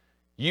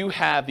 You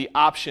have the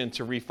option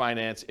to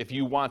refinance if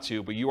you want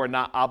to, but you are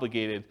not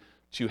obligated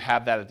to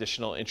have that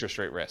additional interest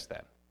rate risk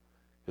then.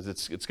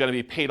 Because it's going to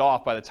be paid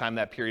off by the time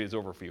that period is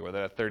over for you, whether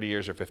that's 30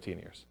 years or 15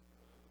 years.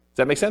 Does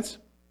that make sense?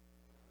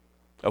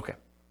 Okay.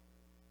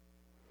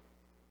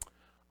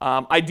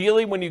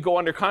 Ideally, when you go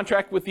under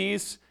contract with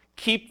these,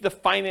 keep the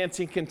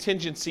financing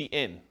contingency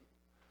in.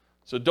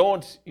 So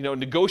don't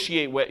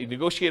negotiate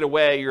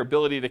away your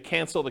ability to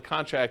cancel the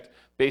contract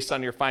based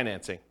on your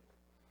financing.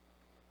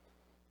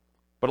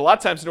 But a lot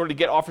of times in order to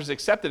get offers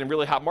accepted in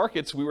really hot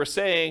markets, we were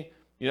saying,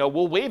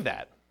 we'll waive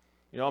that.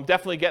 I'm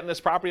definitely getting this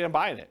property and I'm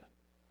buying it.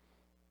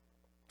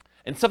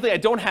 And something I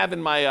don't have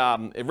in my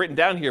written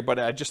down here, but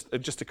it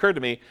just occurred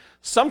to me,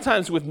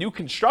 sometimes with new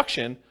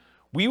construction,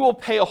 we will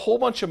pay a whole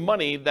bunch of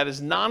money that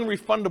is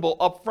non-refundable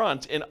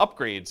upfront in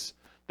upgrades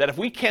that if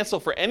we cancel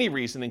for any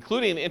reason,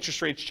 including the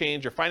interest rates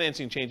change or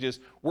financing changes,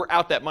 we're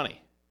out that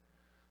money.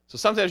 So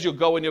sometimes you'll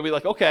go and you'll be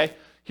like, okay,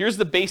 here's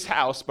the base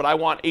house, but I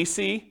want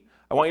AC.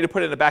 I want you to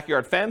put in a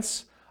backyard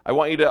fence. I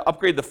want you to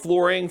upgrade the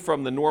flooring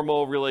from the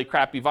normal, really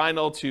crappy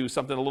vinyl to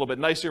something a little bit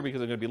nicer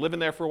because I'm going to be living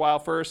there for a while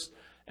first.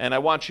 And I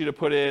want you to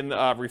put in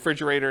a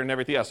refrigerator and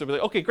everything else. So we'll be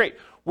like, okay, great.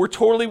 We're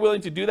totally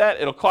willing to do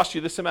that. It'll cost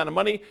you this amount of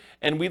money.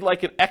 And we'd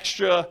like an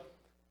extra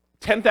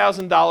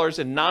 $10,000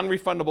 in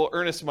non-refundable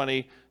earnest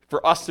money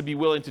for us to be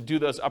willing to do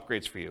those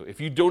upgrades for you. If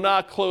you do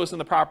not close on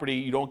the property,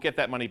 you don't get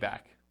that money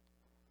back.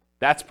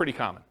 That's pretty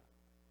common.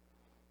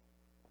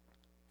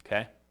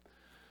 Okay?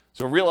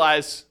 So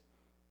realize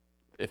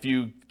if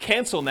you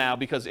cancel now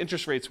because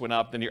interest rates went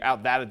up, then you're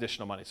out that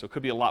additional money. So it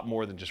could be a lot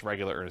more than just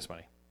regular earnest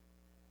money.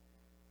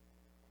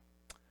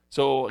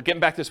 So getting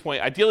back to this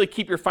point, ideally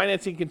keep your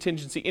financing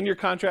contingency in your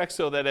contract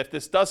so that if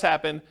this does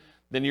happen,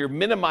 then you're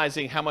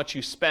minimizing how much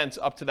you spent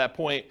up to that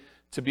point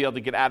to be able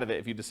to get out of it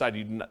if you decide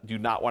you do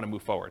not want to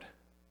move forward.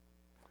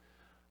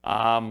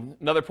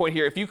 Another point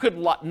here, if you could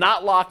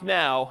not lock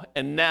now,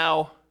 and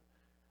now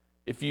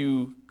if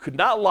you could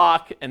not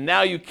lock and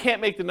now you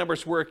can't make the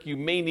numbers work, you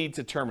may need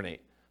to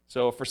terminate.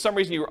 So if for some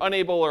reason you were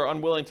unable or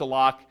unwilling to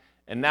lock,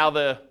 and now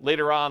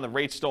later on the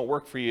rates don't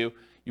work for you,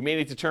 you may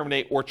need to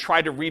terminate or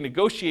try to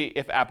renegotiate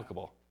if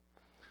applicable.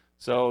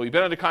 So you've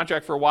been under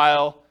contract for a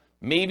while.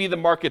 Maybe the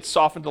market's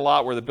softened a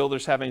lot where the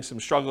builder's having some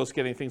struggles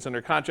getting things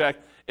under contract.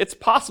 It's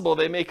possible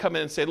they may come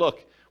in and say,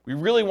 look, we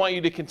really want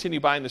you to continue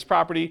buying this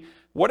property.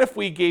 What if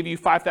we gave you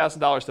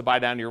 $5,000 to buy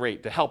down your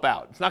rate to help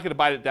out? It's not going to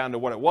buy it down to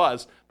what it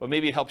was, but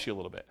maybe it helps you a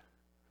little bit.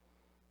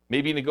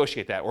 Maybe you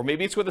negotiate that. Or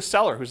maybe it's with a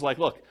seller who's like,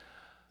 look,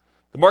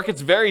 the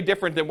market's very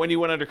different than when you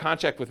went under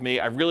contract with me.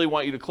 I really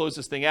want you to close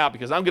this thing out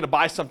because I'm going to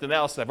buy something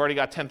else. I've already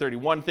got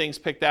 1031 things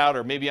picked out,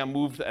 or maybe I'm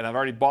moved and I've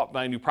already bought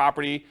my new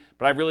property,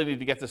 but I really need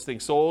to get this thing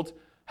sold.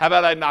 How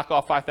about I knock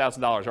off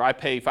 $5,000, or I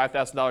pay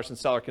 $5,000 in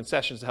seller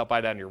concessions to help buy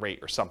down your rate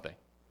or something?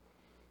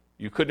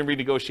 You couldn't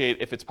renegotiate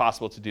if it's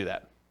possible to do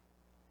that.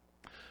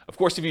 Of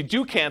course, if you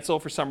do cancel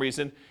for some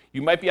reason,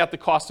 you might be at the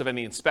cost of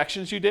any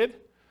inspections you did,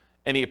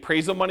 any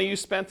appraisal money you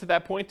spent at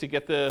that point to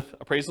get the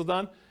appraisal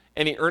done,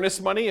 any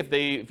earnest money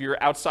if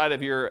you're outside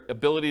of your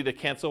ability to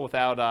cancel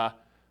without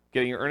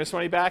getting your earnest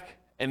money back,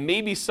 and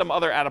maybe some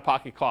other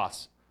out-of-pocket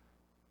costs.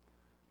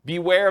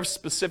 Beware of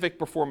specific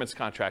performance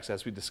contracts,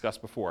 as we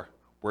discussed before,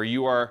 where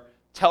you are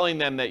telling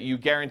them that you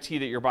guarantee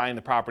that you're buying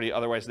the property,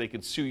 otherwise they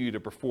can sue you to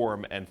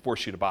perform and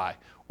force you to buy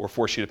or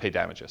force you to pay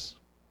damages.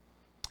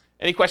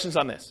 Any questions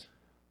on this?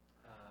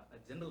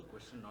 A general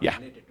question not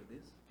related to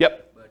this.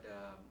 Yep. But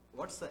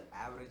what's the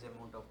average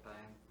amount of time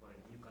for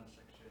a new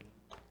construction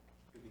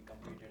to be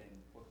completed in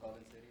Fort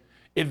Collins area?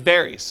 It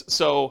varies.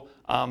 So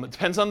it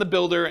depends on the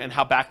builder and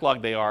how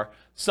backlogged they are.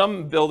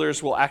 Some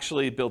builders will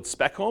actually build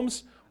spec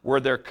homes where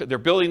they're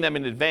building them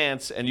in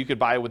advance and you could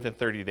buy it within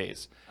 30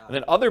 days. And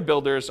then other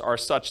builders are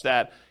such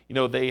that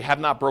they have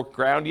not broke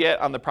ground yet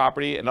on the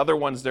property, and other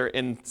ones they're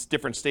in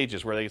different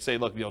stages where they say,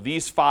 look,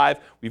 these 5,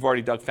 we've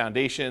already dug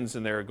foundations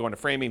and they're going to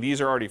framing. These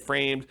are already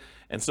framed.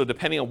 And so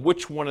depending on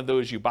which one of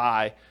those you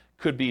buy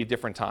could be a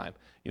different time.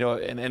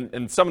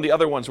 And some of the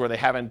other ones where they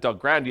haven't dug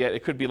ground yet,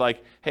 it could be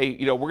like, hey,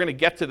 we're going to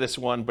get to this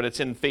one, but it's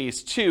in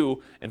phase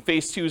 2, and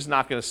phase 2 is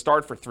not going to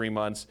start for 3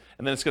 months,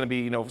 and then it's going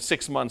to be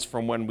 6 months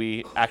from when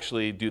we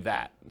actually do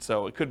that.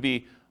 So it could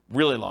be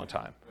really long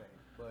time.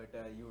 Right.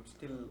 But you would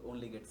still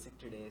only get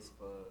 60 days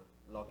for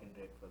lock-in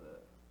rate for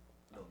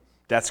the loans.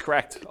 That's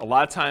correct. A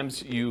lot of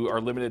times you are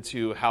limited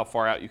to how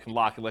far out you can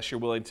lock unless you're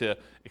willing to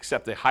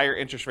accept a higher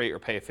interest rate or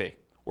pay a fee,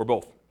 or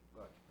both.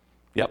 Right.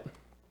 Yep.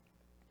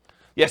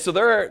 Yeah, so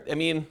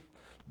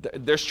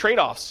there's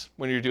trade-offs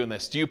when you're doing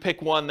this. Do you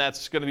pick one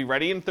that's going to be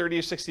ready in 30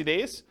 or 60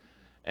 days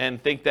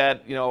and think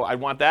that, I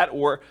want that?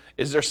 Or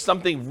is there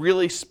something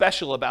really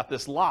special about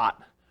this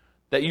lot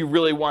that you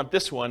really want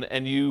this one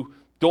and you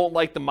don't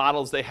like the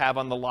models they have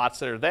on the lots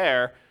that are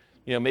there?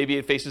 Maybe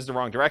it faces the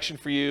wrong direction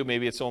for you.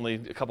 Maybe it's only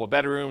a couple of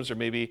bedrooms, or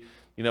maybe,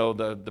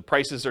 the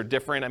prices are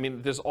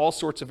different. There's all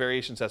sorts of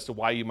variations as to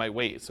why you might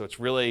wait. So it's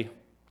really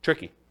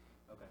tricky.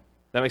 Okay.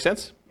 That make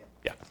sense?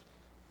 Yeah.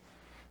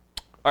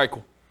 All right,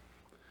 cool.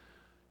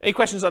 Any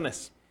questions on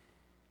this?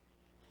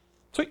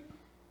 Sweet.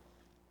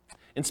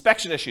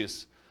 Inspection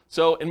issues.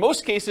 So in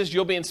most cases,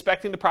 you'll be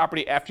inspecting the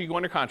property after you go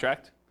under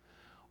contract,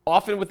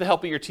 often with the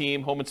help of your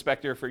team, home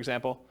inspector, for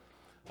example.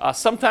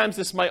 Sometimes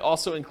this might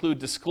also include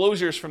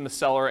disclosures from the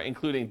seller,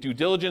 including due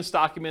diligence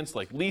documents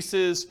like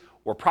leases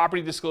or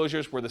property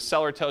disclosures where the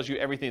seller tells you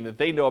everything that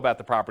they know about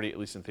the property, at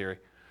least in theory.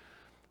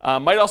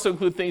 Might also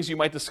include things you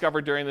might discover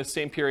during the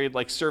same period,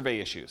 like survey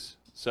issues.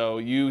 So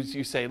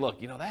you say, look,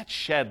 that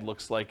shed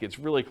looks like it's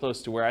really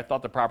close to where I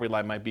thought the property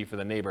line might be for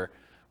the neighbor.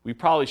 We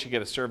probably should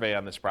get a survey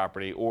on this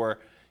property. Or,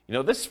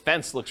 this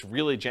fence looks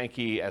really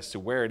janky as to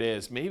where it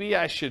is. Maybe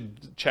I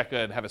should check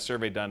and have a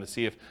survey done to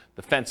see if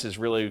the fence is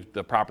really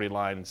the property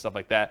line and stuff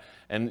like that.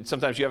 And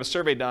sometimes you have a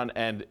survey done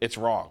and it's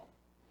wrong.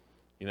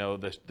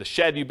 The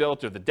shed you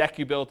built or the deck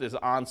you built is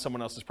on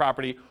someone else's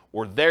property,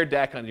 or their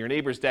deck on your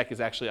neighbor's deck is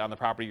actually on the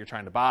property you're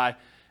trying to buy,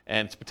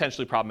 and it's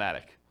potentially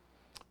problematic.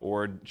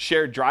 Or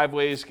shared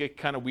driveways get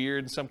kind of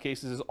weird in some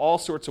cases. There's all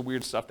sorts of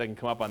weird stuff that can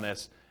come up on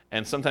this,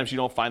 and sometimes you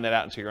don't find that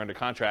out until you're under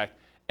contract.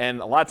 And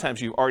a lot of times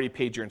you've already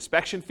paid your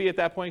inspection fee at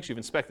that point, because you've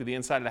inspected the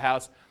inside of the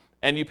house,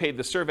 and you paid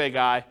the survey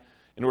guy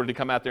in order to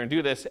come out there and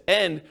do this,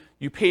 and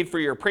you paid for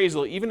your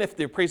appraisal, even if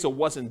the appraisal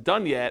wasn't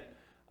done yet,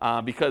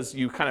 because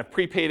you kind of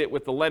prepaid it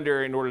with the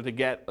lender in order to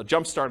get a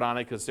jump start on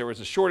it, because there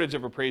was a shortage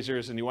of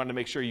appraisers and you wanted to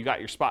make sure you got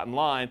your spot in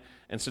line.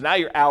 And so now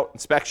you're out,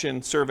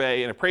 inspection,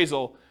 survey, and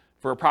appraisal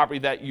for a property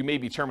that you may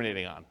be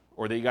terminating on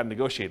or that you got to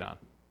negotiate on.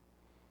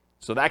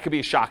 So that could be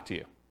a shock to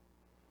you. You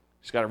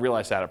just got to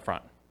realize that up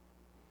front.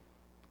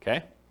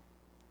 Okay?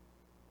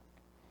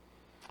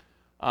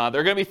 There are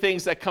going to be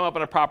things that come up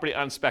on a property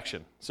on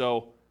inspection.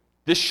 So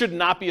this should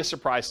not be a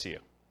surprise to you.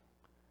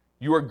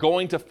 You are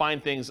going to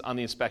find things on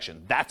the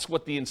inspection. That's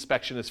what the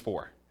inspection is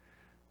for.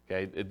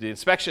 Okay? The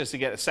inspection is to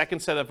get a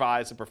second set of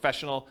eyes, a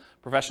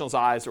professional's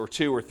eyes, or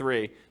 2 or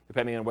 3,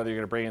 depending on whether you're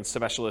going to bring in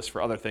specialists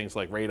for other things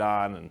like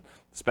radon and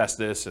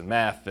asbestos and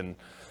meth and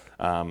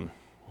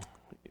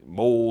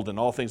mold and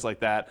all things like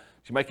that.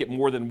 You might get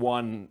more than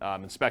one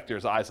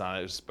inspector's eyes on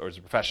it or as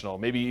a professional.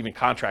 Maybe even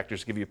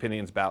contractors give you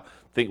opinions about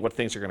what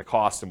things are going to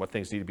cost and what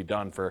things need to be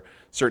done for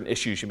certain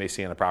issues you may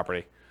see on the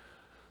property.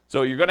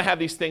 So you're going to have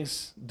these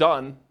things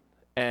done,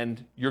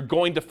 and you're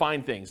going to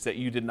find things that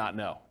you did not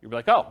know. You'll be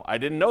like, oh, I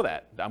didn't know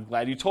that. I'm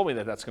glad you told me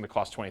that that's going to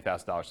cost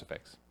 $20,000 to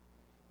fix.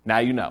 Now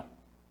you know.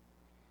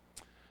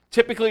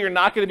 Typically, you're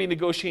not going to be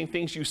negotiating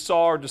things you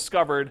saw or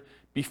discovered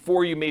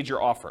before you made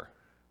your offer.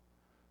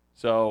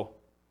 So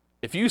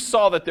if you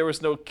saw that there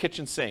was no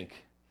kitchen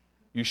sink,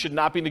 you should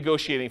not be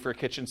negotiating for a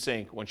kitchen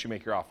sink once you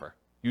make your offer.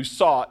 You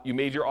saw it, you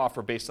made your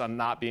offer based on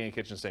not being a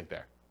kitchen sink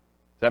there.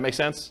 Does that make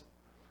sense?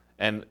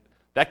 And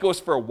that goes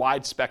for a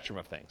wide spectrum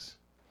of things.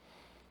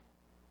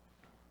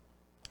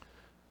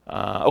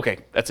 Okay,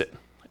 that's it.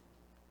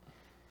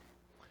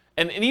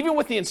 And even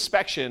with the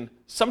inspection,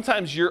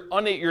 sometimes your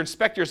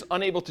inspector is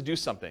unable to do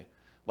something.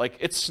 Like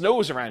it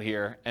snows around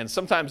here, and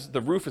sometimes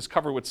the roof is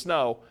covered with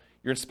snow.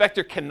 Your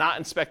inspector cannot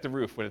inspect the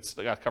roof when it's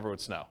got covered with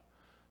snow.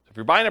 So if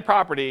you're buying a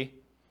property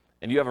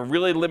and you have a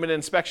really limited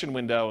inspection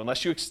window,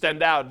 unless you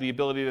extend out the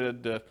ability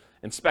to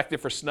inspect it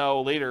for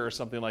snow later or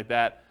something like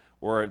that,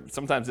 or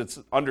sometimes it's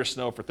under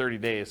snow for 30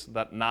 days,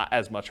 not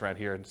as much around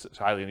here, it's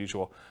highly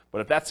unusual.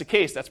 But if that's the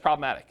case, that's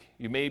problematic.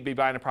 You may be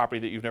buying a property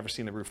that you've never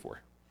seen the roof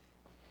for.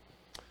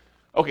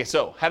 Okay,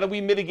 so how do we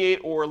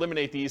mitigate or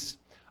eliminate these?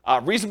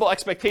 Reasonable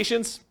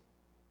expectations.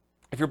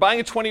 If you're buying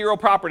a 20-year-old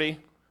property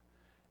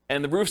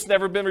and the roof's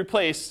never been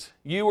replaced,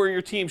 you or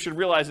your team should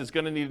realize it's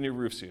going to need a new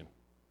roof soon.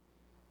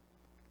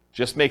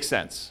 Just makes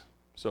sense.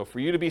 So for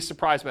you to be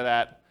surprised by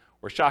that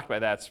or shocked by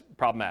that, it's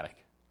problematic.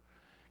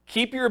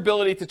 Keep your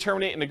ability to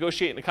terminate and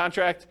negotiate in a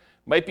contract.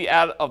 Might be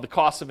out of the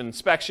cost of an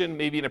inspection,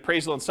 maybe an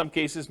appraisal in some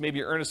cases, maybe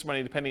your earnest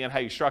money depending on how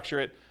you structure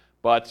it.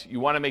 But you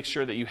want to make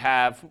sure that you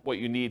have what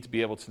you need to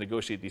be able to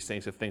negotiate these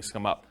things if things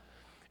come up.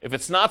 If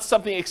it's not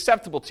something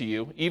acceptable to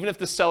you, even if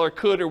the seller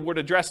could or would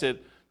address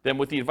it, then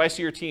with the advice of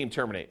your team,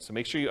 terminate. So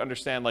make sure you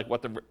understand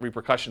what the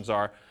repercussions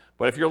are.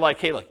 But if you're like,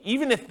 hey, look,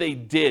 even if they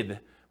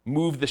did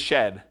move the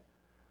shed,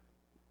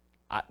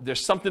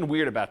 there's something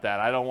weird about that.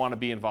 I don't want to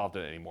be involved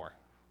in it anymore,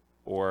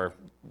 or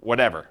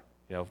whatever.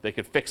 If they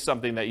could fix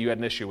something that you had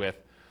an issue with,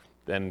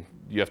 then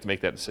you have to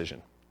make that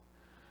decision.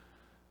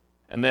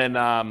 And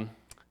then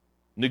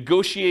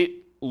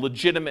negotiate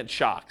legitimate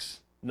shocks,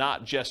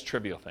 not just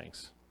trivial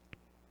things.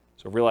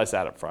 So realize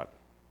that up front.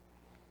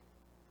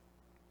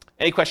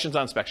 Any questions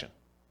on inspection?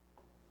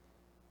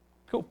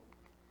 Cool.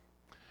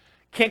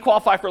 Can't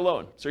qualify for a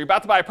loan. So you're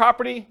about to buy a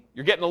property,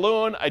 you're getting a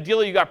loan.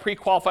 Ideally, you got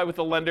pre-qualified with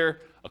a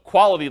lender, a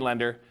quality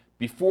lender,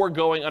 before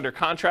going under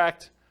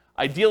contract.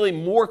 Ideally,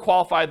 more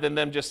qualified than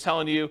them just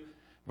telling you,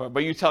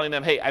 but you telling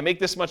them, hey, I make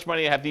this much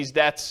money, I have these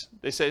debts.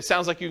 They say, it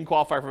sounds like you can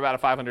qualify for about a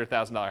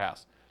 $500,000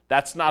 house.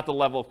 That's not the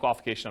level of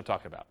qualification I'm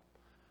talking about.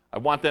 I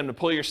want them to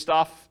pull your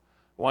stuff.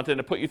 I want them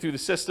to put you through the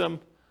system.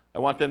 I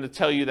want them to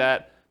tell you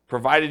that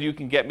provided you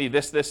can get me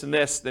this, this, and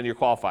this, then you're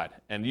qualified.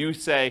 And you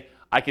say,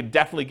 I can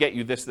definitely get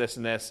you this, this,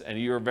 and this, and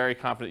you're very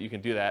confident you can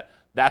do that.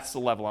 That's the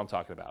level I'm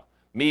talking about.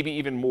 Maybe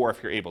even more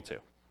if you're able to.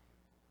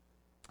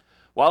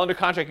 While under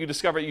contract, you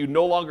discover you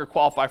no longer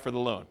qualify for the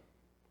loan.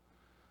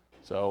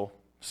 So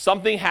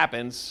something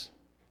happens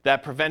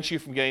that prevents you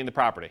from getting the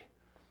property.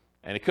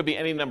 And it could be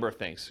any number of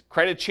things.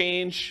 Credit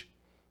change,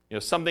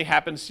 something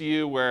happens to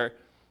you where,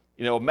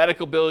 a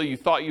medical bill you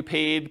thought you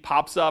paid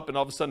pops up and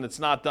all of a sudden it's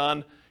not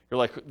done. You're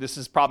like, this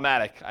is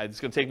problematic.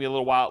 It's going to take me a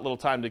little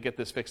time to get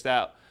this fixed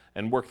out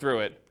and work through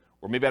it.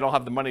 Or maybe I don't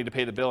have the money to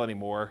pay the bill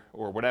anymore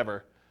or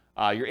whatever.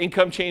 Your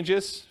income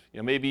changes.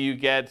 Maybe you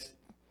get,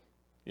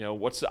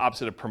 what's the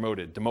opposite of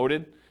promoted?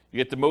 Demoted. You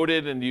get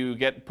demoted and you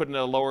get put in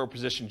a lower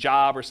position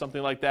job or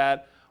something like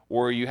that.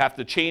 Or you have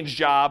to change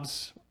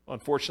jobs.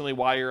 Unfortunately,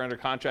 while you're under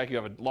contract, you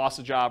have lost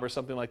a job or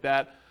something like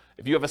that.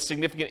 If you have a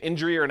significant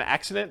injury or an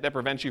accident that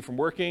prevents you from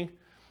working,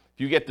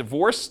 if you get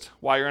divorced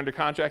while you're under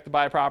contract to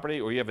buy a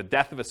property, or you have a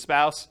death of a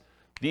spouse,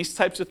 these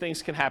types of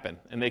things can happen,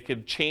 and they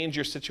could change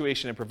your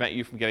situation and prevent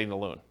you from getting the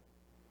loan.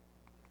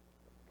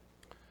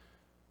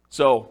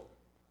 So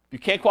if you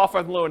can't qualify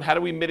for the loan, how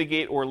do we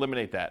mitigate or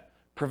eliminate that?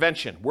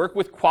 Prevention. Work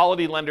with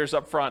quality lenders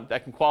up front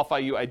that can qualify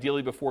you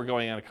ideally before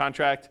going on a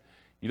contract.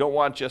 You don't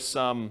want just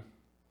some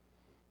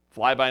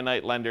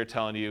fly-by-night lender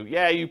telling you,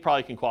 yeah, you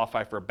probably can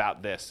qualify for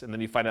about this, and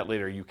then you find out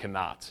later you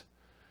cannot.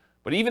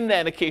 But even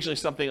then, occasionally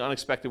something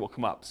unexpected will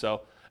come up.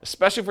 So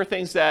especially for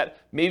things that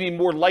may be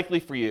more likely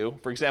for you,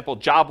 for example,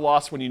 job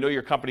loss when you know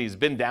your company has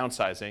been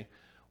downsizing,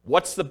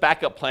 what's the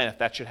backup plan if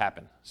that should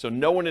happen? So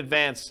know in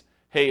advance,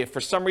 hey, if for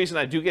some reason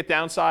I do get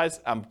downsized,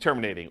 I'm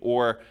terminating.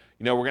 Or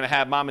we're going to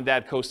have mom and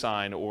dad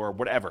co-sign or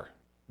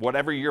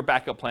whatever your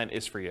backup plan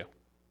is for you.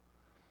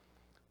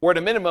 Or at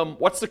a minimum,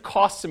 what's the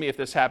cost to me if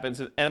this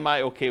happens, and am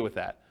I okay with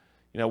that?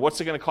 What's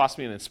it going to cost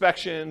me in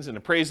inspections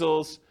and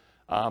appraisals?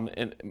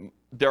 And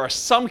there are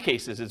some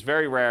cases, it's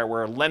very rare,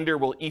 where a lender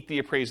will eat the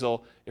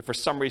appraisal if for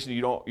some reason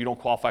you don't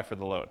qualify for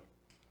the loan.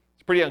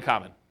 It's pretty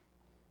uncommon,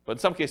 but in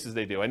some cases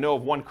they do. I know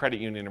of one credit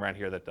union around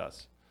here that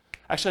does.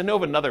 Actually, I know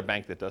of another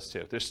bank that does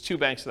too. There's 2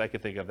 banks that I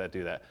could think of that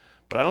do that,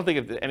 but I don't think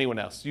of anyone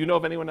else. Do you know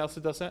of anyone else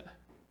that does that?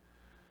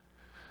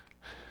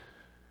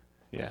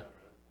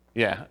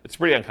 Yeah, it's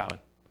pretty uncommon.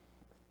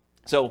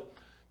 So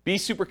be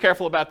super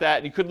careful about that,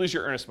 and you could lose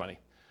your earnest money.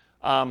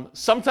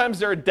 Sometimes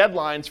there are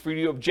deadlines for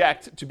you to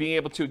object to being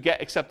able to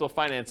get acceptable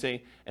financing,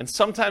 and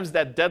sometimes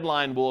that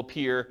deadline will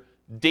appear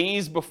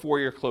days before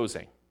your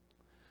closing.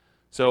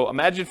 So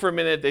imagine for a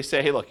minute they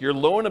say, hey, look, your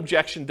loan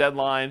objection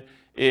deadline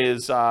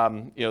is the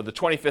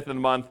 25th of the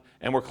month,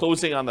 and we're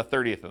closing on the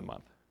 30th of the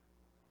month.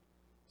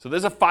 So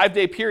there's a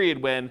 5-day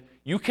period when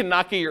you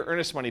cannot get your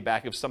earnest money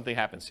back if something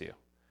happens to you.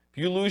 If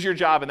you lose your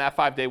job in that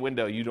 5-day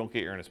window, you don't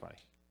get your earnest money.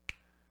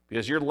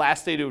 Because your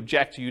last day to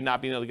object to you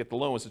not being able to get the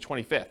loan was the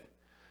 25th.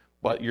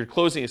 But your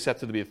closing is set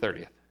to be the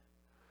 30th.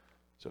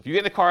 So if you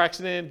get in a car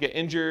accident, get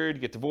injured,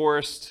 get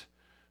divorced,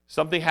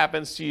 something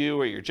happens to you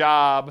or your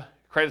job,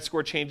 credit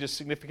score changes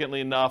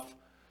significantly enough,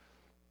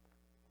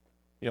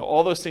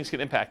 all those things can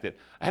impact it.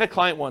 I had a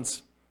client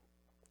once,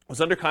 was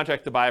under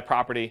contract to buy a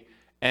property,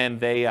 and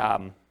they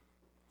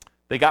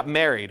got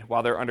married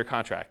while they were under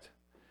contract.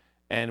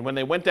 And when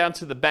they went down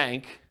to the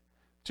bank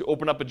to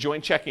open up a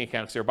joint checking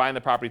account, because they were buying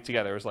the property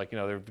together, it was like,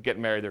 they're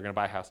getting married, they're going to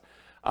buy a house.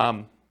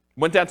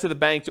 Went down to the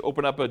bank to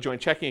open up a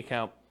joint checking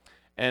account,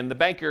 and the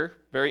banker,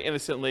 very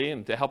innocently,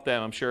 and to help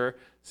them, I'm sure,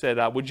 said,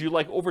 would you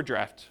like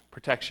overdraft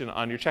protection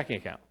on your checking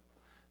account?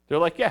 They're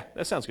like, yeah,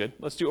 that sounds good.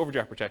 Let's do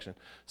overdraft protection.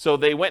 So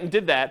they went and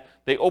did that.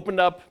 They opened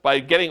up, by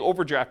getting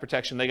overdraft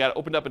protection, they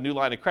opened up a new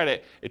line of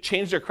credit. It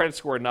changed their credit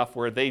score enough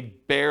where they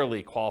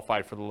barely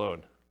qualified for the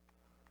loan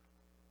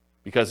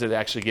because it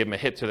actually gave them a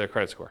hit to their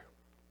credit score.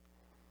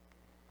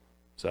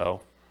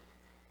 So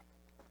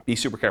be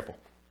super careful.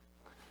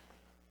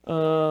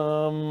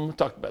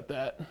 Talked about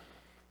that.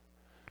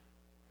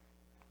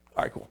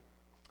 All right, cool.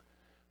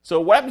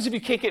 So what happens if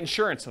you can't get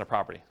insurance on a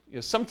property?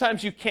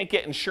 Sometimes you can't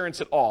get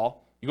insurance at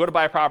all. You go to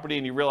buy a property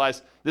and you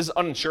realize this is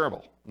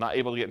uninsurable. I'm not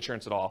able to get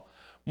insurance at all.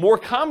 More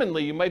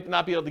commonly, you might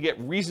not be able to get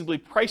reasonably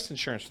priced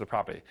insurance for the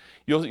property.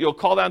 You'll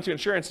call down to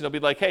insurance and they'll be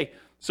like, hey,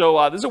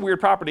 so this is a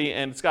weird property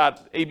and it's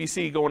got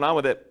ABC going on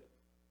with it.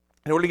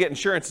 in order to get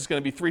insurance, it's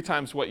going to be 3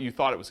 times what you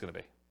thought it was going to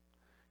be.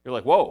 You're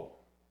like, whoa,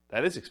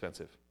 that is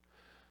expensive.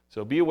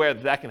 So be aware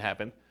that that can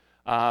happen.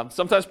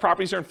 Sometimes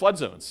properties are in flood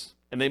zones,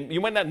 and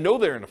you might not know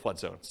they're in a flood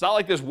zone. It's not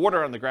like there's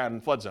water on the ground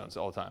in flood zones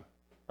all the time,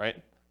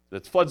 right?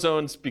 It's flood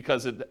zones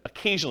because it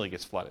occasionally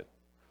gets flooded.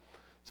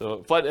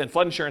 So flood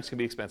insurance can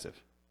be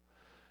expensive.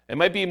 It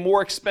might be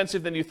more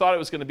expensive than you thought it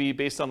was going to be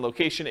based on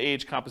location,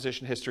 age,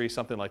 composition, history,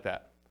 something like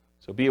that.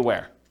 So be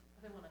aware.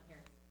 Another one on here,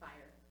 fire.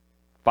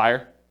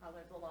 Fire?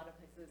 There's a lot of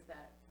places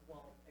that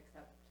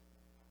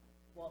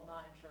will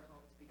not insure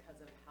homes because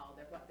of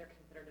what they're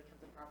considered in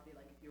terms of property.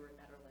 Like if you were in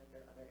Netherlands or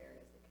other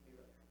areas, it can be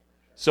really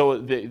hard to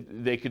insure.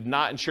 So they could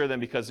not insure them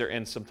because they're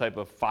in some type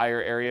of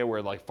fire area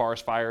where like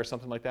forest fire or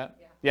something like that?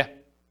 Yeah.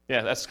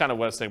 Yeah, that's kind of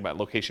what I was thinking about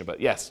location,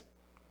 but yes.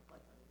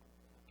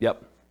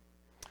 Yep.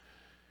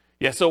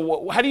 Yeah,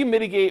 so how do you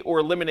mitigate or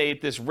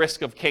eliminate this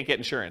risk of can't get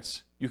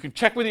insurance? You can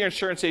check with your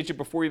insurance agent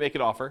before you make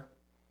an offer.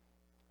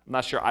 I'm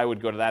not sure I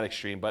would go to that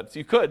extreme, but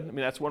you could. I mean,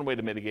 that's one way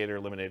to mitigate or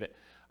eliminate it.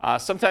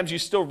 Sometimes you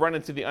still run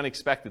into the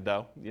unexpected,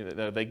 though.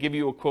 They give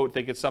you a quote,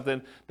 think it's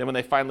something, then when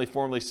they finally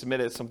formally submit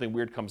it, something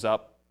weird comes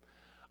up.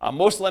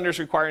 Most lenders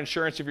require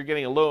insurance if you're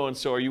getting a loan,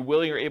 so are you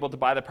willing or able to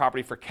buy the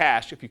property for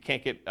cash if you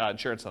can't get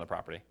insurance on the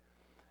property?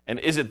 And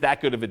is it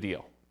that good of a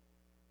deal?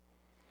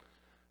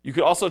 You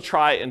could also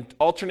try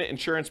alternate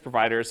insurance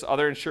providers,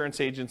 other insurance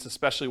agents,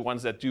 especially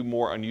ones that do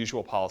more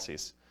unusual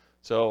policies.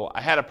 So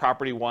I had a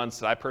property once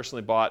that I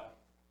personally bought,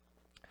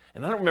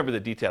 and I don't remember the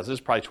details. This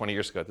was probably 20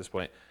 years ago at this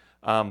point.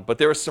 But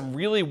there was some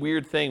really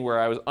weird thing where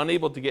I was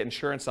unable to get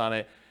insurance on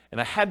it, and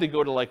I had to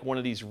go to like one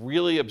of these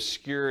really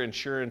obscure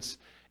insurance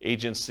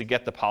agents to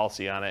get the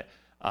policy on it.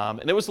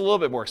 And it was a little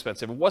bit more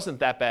expensive. It wasn't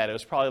that bad. It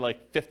was probably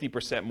like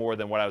 50% more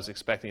than what I was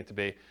expecting it to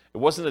be. It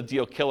wasn't a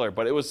deal killer,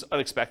 but it was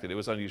unexpected. It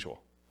was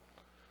unusual.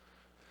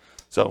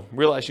 So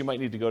realize you might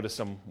need to go to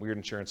some weird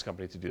insurance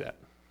company to do that.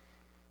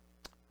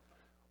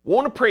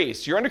 Won't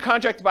appraise. You're under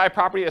contract to buy a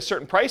property at a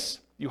certain price.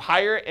 You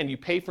hire it and you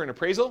pay for an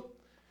appraisal.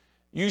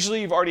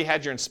 Usually you've already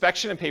had your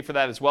inspection and pay for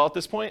that as well at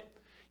this point.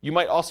 You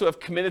might also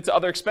have committed to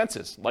other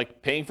expenses,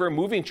 like paying for a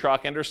moving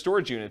truck and or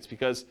storage units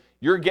because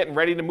you're getting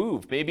ready to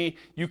move. Maybe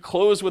you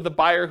close with a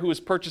buyer who is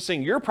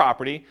purchasing your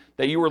property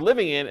that you were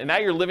living in, and now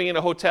you're living in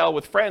a hotel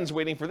with friends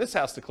waiting for this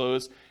house to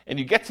close, and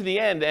you get to the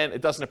end and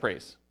it doesn't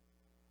appraise.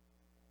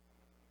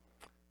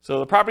 So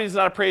the property is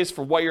not appraised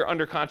for what you're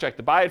under contract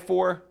to buy it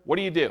for. What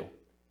do?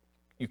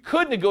 You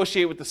could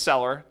negotiate with the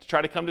seller to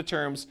try to come to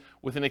terms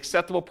with an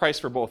acceptable price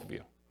for both of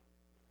you.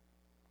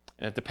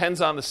 And it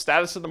depends on the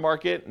status of the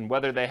market and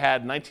whether they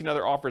had 19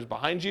 other offers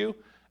behind you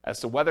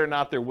as to whether or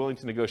not they're willing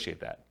to negotiate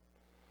that.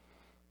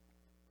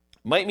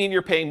 Might mean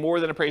you're paying more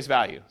than appraised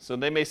value. So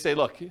they may say,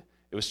 look, it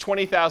was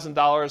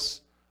 $20,000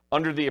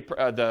 under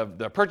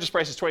the purchase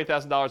price is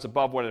 $20,000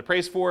 above what it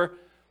appraised for.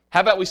 How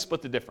about we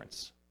split the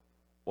difference?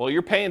 Well,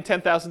 you're paying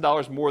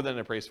 $10,000 more than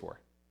it appraised for.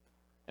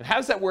 And how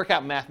does that work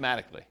out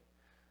mathematically,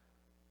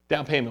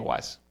 down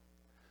payment-wise?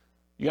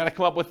 You got to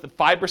come up with the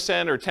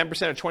 5% or 10%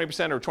 or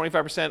 20% or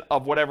 25%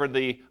 of whatever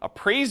the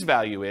appraised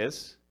value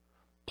is,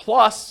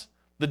 plus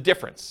the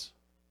difference.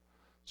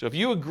 So if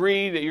you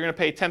agree that you're going to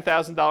pay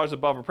 $10,000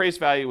 above appraised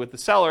value with the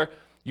seller,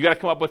 you got to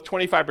come up with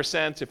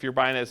 25%, if you're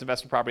buying it as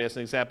investment property as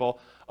an example,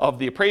 of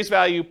the appraised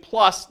value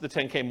plus the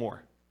 $10K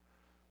more.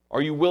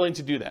 Are you willing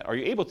to do that? Are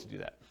you able to do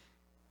that?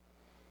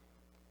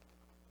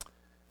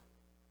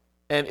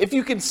 And if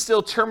you can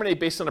still terminate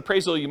based on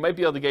appraisal, you might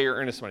be able to get your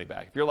earnest money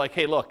back. If you're like,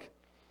 hey, look,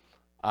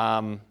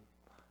 I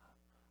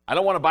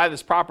don't want to buy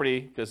this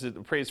property because it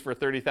appraised for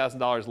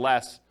 $30,000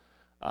 less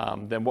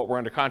than what we're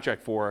under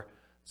contract for,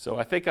 so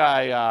I think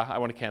I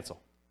want to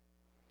cancel.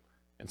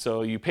 And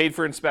so you paid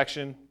for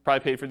inspection,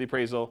 probably paid for the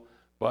appraisal,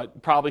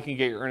 but probably can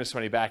get your earnest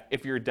money back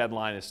if your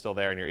deadline is still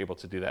there and you're able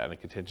to do that in a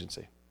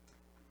contingency.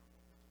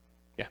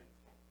 Yeah?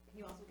 Can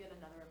you also get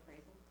another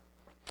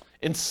appraisal?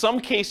 In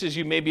some cases,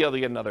 you may be able to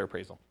get another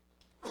appraisal.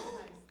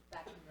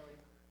 That can really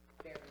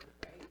vary,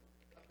 right?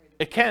 Appraisal.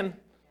 It can.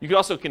 You could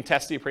also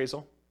contest the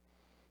appraisal.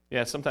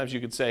 Yeah, sometimes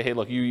you could say, hey,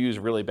 look, you use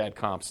really bad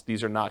comps.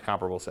 These are not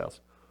comparable sales.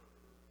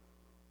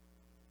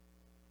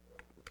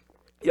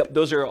 Yep,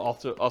 those are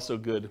also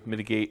good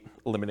mitigate,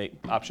 eliminate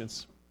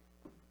options.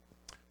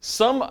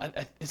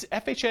 Is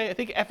FHA? I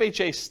think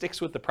FHA sticks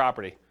with the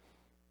property.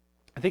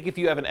 I think if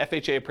you have an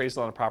FHA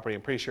appraisal on a property,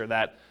 I'm pretty sure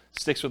that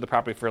sticks with the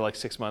property for like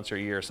 6 months or a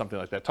year or something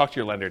like that. Talk to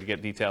your lender to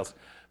get details.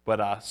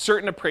 But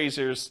certain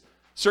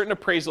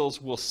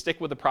appraisals will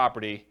stick with the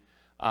property,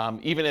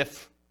 even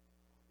if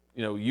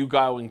you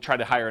go and try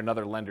to hire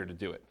another lender to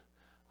do it.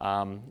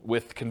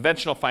 With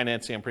conventional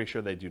financing, I'm pretty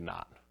sure they do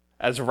not,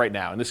 as of right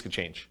now, and this could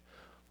change.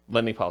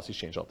 Lending policies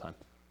change all the time.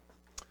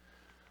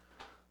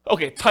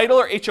 Okay, title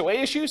or HOA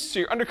issues. So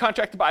you're under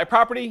contract to buy a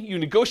property. You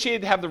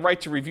negotiated to have the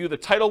right to review the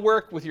title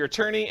work with your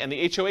attorney and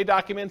the HOA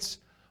documents.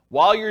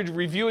 While you're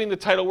reviewing the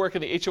title work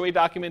and the HOA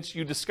documents,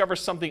 you discover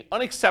something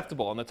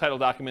unacceptable in the title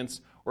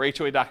documents or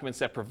HOA documents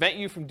that prevent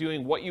you from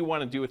doing what you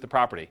want to do with the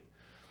property.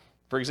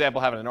 For example,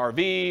 having an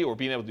RV or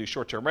being able to do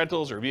short-term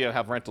rentals or being able to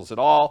have rentals at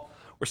all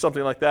or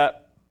something like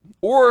that.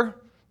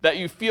 Or that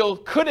you feel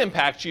could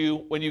impact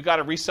you when you got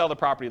to resell the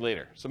property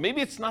later. So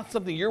maybe it's not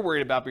something you're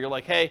worried about, but you're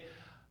like, hey,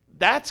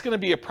 that's going to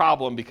be a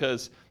problem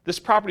because this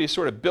property is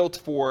sort of built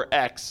for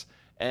X,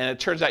 and it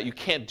turns out you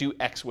can't do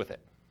X with it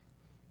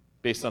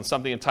based on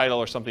something in title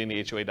or something in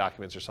the HOA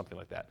documents or something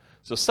like that.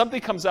 So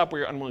something comes up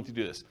where you're unwilling to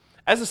do this.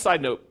 As a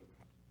side note,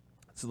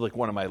 this is like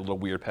one of my little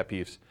weird pet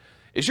peeves.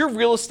 Is your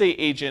real estate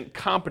agent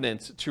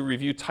competent to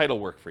review title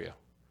work for you?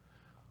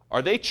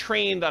 Are they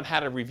trained on how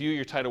to review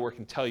your title work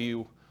and tell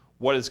you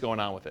what is going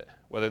on with it,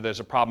 whether there's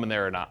a problem in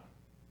there or not?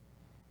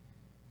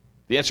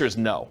 The answer is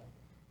no.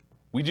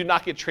 We do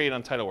not get trained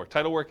on title work.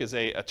 Title work is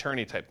an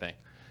attorney type thing.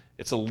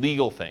 It's a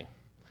legal thing.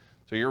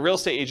 So your real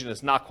estate agent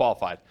is not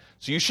qualified.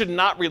 So you should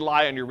not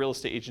rely on your real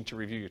estate agent to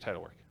review your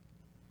title work.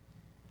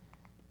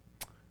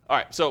 All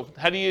right, so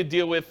how do you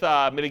deal with,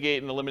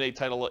 mitigate and eliminate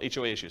title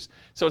HOA issues?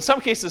 So in some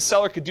cases, the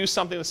seller could do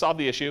something to solve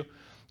the issue.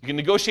 You can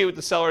negotiate with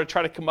the seller to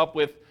try to come up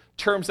with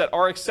terms that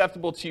are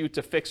acceptable to you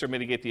to fix or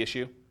mitigate the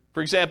issue.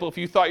 For example, if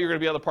you thought you were going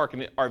to be able to park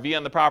an RV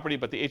on the property,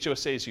 but the HOA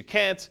says you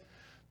can't,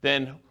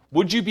 then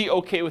would you be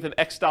okay with an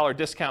X dollar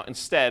discount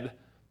instead?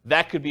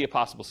 That could be a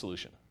possible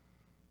solution.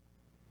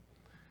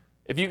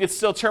 If you could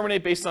still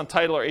terminate based on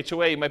title or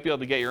HOA, you might be able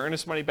to get your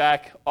earnest money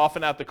back,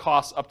 often out the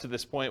costs up to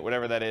this point,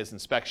 whatever that is,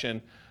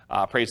 inspection,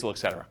 appraisal,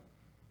 etc.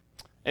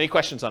 Any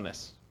questions on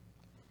this?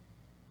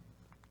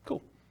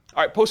 Cool.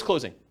 All right,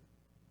 post-closing.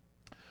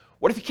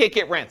 What if you can't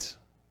get rent?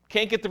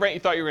 Can't get the rent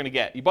you thought you were going to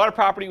get? You bought a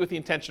property with the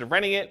intention of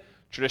renting it,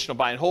 traditional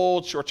buy and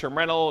hold, short-term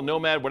rental,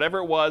 nomad, whatever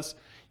it was.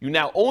 You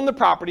now own the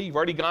property. You've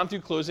already gone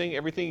through closing,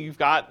 everything you've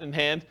got in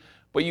hand,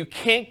 but you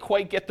can't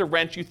quite get the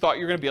rent you thought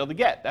you were going to be able to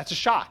get. That's a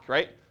shock,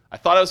 right? I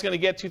thought I was going to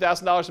get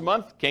 $2,000 a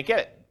month. Can't get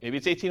it. Maybe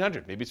it's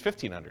 $1,800. Maybe it's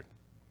 $1,500.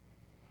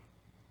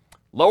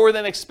 Lower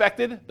than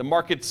expected. The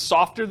market's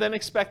softer than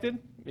expected.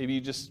 Maybe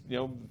you just,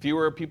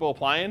 fewer people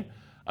applying.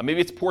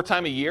 Maybe it's poor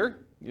time of year.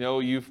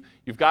 You've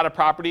got a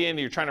property and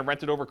you're trying to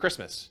rent it over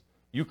Christmas.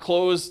 You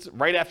closed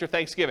right after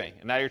Thanksgiving,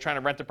 and now you're trying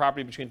to rent the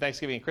property between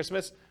Thanksgiving and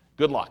Christmas.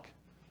 Good luck.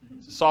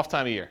 It's a soft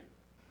time of year.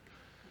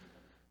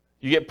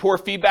 You get poor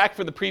feedback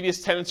from the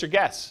previous tenants or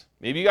guests.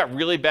 Maybe you got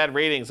really bad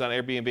ratings on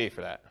Airbnb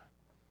for that.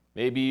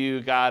 Maybe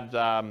you got,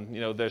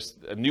 there's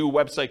a new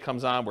website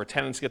comes on where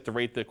tenants get to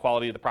rate the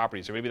quality of the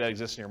properties, or maybe that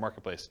exists in your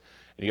marketplace,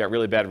 and you got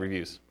really bad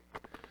reviews.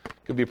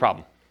 Could be a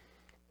problem.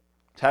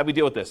 So how do we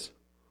deal with this?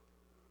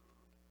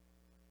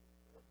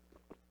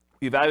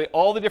 We evaluate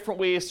all the different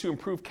ways to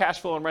improve cash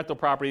flow on rental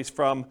properties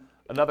from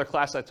another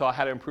class I taught,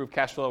 How to Improve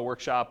Cash Flow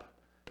Workshop,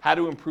 How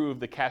to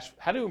Improve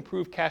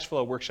Cash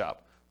Flow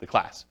Workshop, the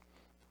class.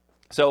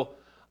 So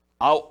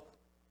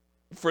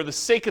for the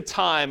sake of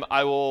time,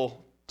 I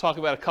will talk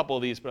about a couple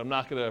of these, but I'm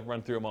not going to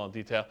run through them all in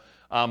detail.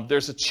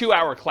 There's a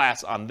 2-hour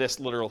class on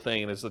this literal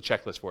thing, and there's a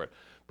checklist for it.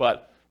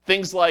 But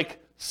things like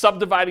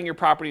subdividing your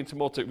property into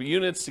multiple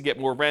units to get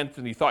more rent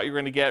than you thought you were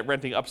going to get,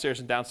 renting upstairs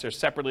and downstairs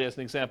separately as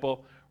an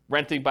example,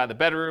 renting by the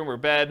bedroom or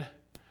bed,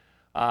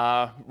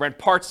 rent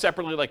parts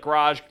separately like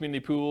garage,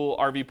 community pool,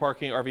 RV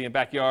parking, RV and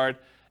backyard,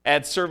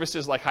 add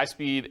services like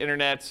high-speed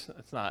internet.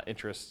 That's not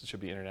interest, it should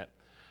be internet.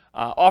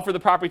 Offer the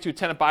property to a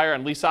tenant buyer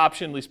on lease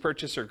option, lease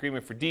purchase, or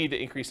agreement for deed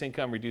to increase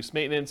income, reduce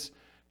maintenance,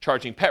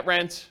 charging pet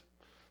rent,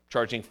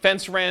 charging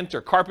fence rent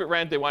or carpet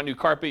rent. They want new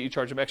carpet, you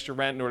charge them extra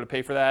rent in order to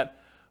pay for that,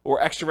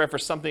 or extra rent for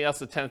something else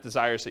the tenant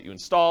desires that you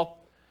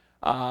install.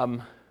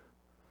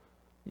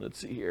 Let's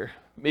see here.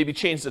 Maybe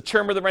change the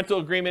term of the rental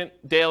agreement,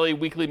 daily,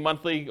 weekly,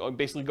 monthly, or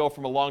basically go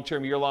from a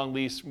long-term, year-long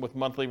lease with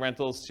monthly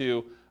rentals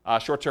to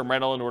short-term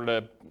rental in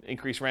order to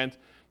increase rent.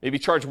 Maybe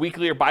charge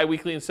weekly or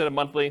bi-weekly instead of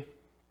monthly.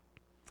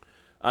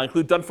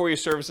 Include done-for-you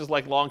services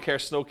like lawn care,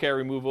 snow care,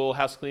 removal,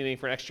 house cleaning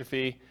for an extra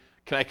fee.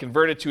 Can I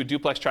convert it to a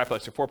duplex,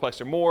 triplex, or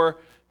fourplex or more?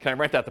 Can I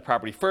rent out the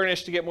property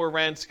furnished to get more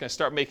rents? Can I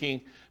start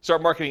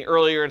marketing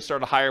earlier and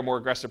start a higher, more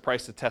aggressive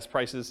price to test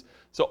prices?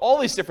 So all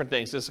these different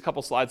things. There's a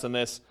couple slides on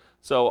this.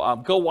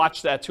 So go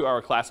watch that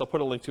 2-hour class. I'll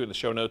put a link to it in the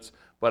show notes.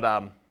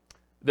 But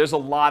there's a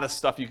lot of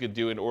stuff you could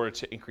do in order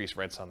to increase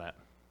rents on that.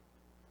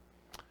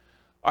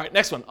 All right,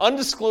 next one,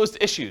 undisclosed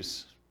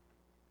issues.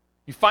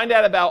 You find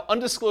out about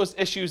undisclosed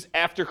issues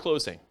after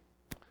closing.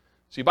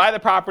 So you buy the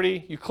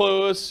property, you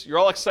close, you're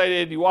all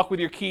excited, you walk with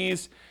your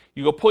keys,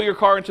 you go pull your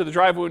car into the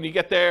driveway when you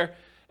get there,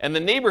 and the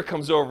neighbor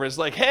comes over and is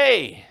like,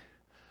 hey,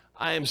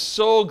 I am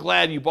so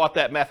glad you bought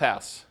that meth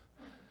house.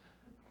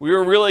 We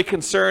were really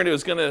concerned it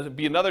was going to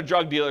be another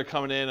drug dealer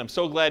coming in. I'm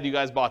so glad you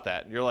guys bought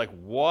that. And you're like,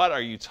 what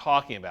are you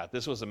talking about?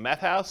 This was a meth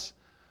house?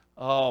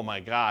 Oh my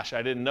gosh,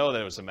 I didn't know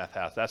that it was a meth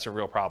house. That's a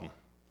real problem.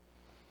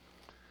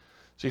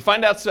 So you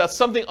find out about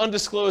something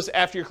undisclosed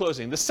after your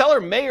closing. The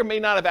seller may or may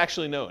not have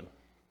actually known.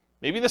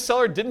 Maybe the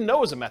seller didn't know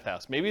it was a meth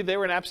house. Maybe they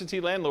were an absentee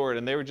landlord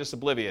and they were just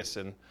oblivious,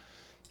 and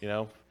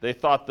they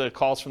thought the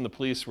calls from the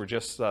police were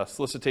just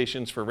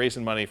solicitations for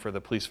raising money for the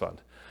police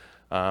fund,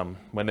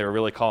 when they were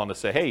really calling to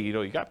say, hey,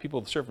 you got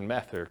people serving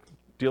meth or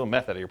dealing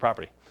meth out of your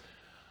property.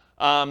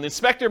 The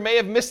inspector may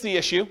have missed the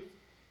issue.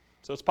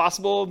 So it's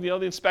possible,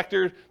 the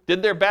inspector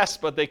did their best,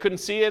 but they couldn't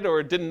see it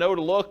or didn't know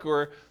to look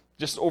or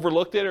just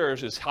overlooked it or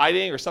was just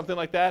hiding or something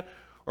like that.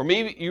 Or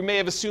maybe you may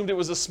have assumed it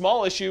was a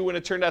small issue when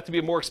it turned out to be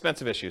a more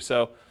expensive issue.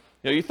 So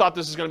you thought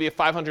this was going to be a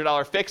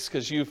 $500 fix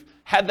because you've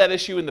had that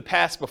issue in the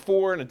past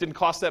before and it didn't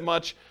cost that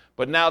much.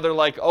 But now they're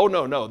like, oh,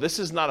 no, this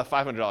is not a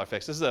 $500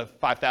 fix. This is a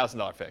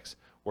 $5,000 fix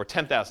or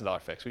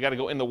 $10,000 fix. We got to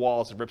go in the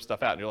walls and rip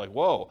stuff out. And you're like,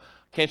 whoa,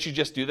 can't you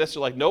just do this?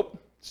 They're like,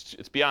 nope,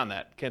 it's beyond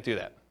that. Can't do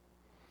that.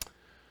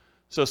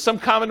 So some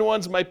common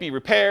ones might be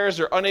repairs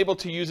or unable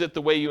to use it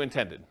the way you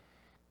intended.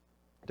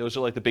 Those are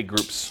like the big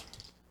groups.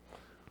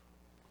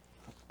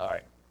 All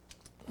right.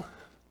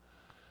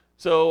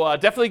 So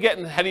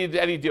definitely how do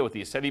you deal with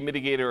these? How do you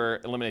mitigate or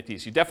eliminate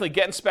these? You definitely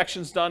get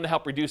inspections done to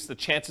help reduce the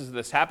chances of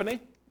this happening.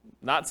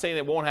 Not saying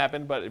it won't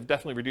happen, but it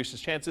definitely reduces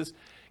chances.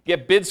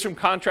 Get bids from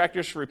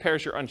contractors for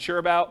repairs you're unsure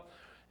about,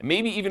 and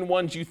maybe even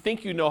ones you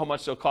think you know how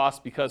much they'll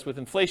cost, because with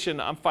inflation,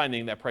 I'm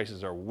finding that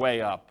prices are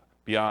way up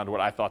beyond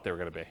what I thought they were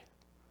going to be.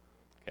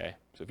 Okay,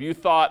 so if you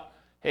thought,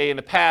 hey, in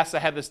the past I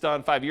had this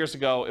done 5 years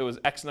ago, it was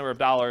X number of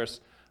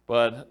dollars,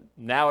 but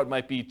now it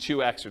might be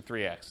 2X or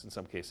 3X in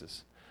some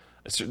cases.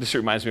 This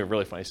reminds me of a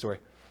really funny story.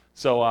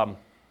 So I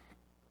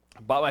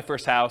bought my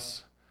first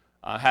house,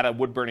 had a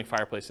wood-burning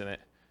fireplace in it,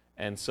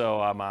 and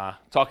so I'm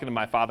talking to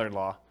my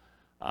father-in-law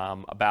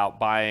about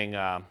buying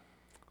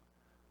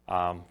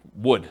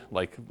wood,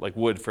 like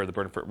wood for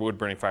the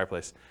wood-burning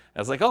fireplace. And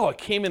I was like, oh, it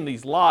came in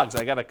these logs.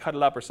 I got to cut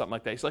it up or something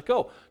like that. He's like,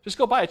 oh, just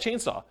go buy a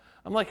chainsaw.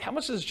 I'm like, how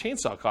much does a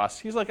chainsaw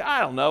cost? He's like,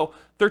 I don't know,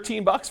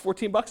 $13,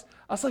 $14.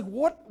 I was like,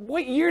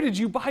 what year did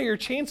you buy your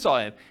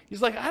chainsaw in?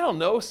 He's like, I don't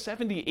know,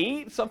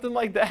 78, something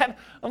like that.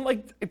 I'm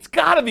like, it's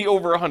got to be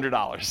over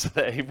 $100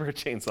 today for a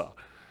chainsaw.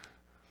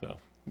 So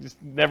you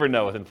just never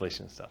know with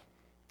inflation and stuff.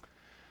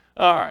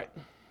 All right.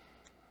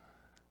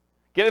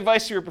 Get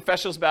advice from your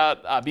professionals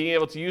about being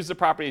able to use the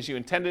property as you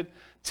intended.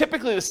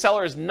 Typically, the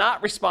seller is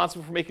not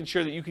responsible for making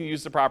sure that you can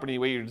use the property the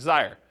way you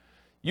desire.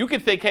 You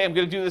could think, hey, I'm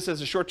going to do this as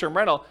a short-term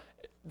rental.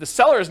 The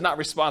seller is not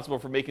responsible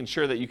for making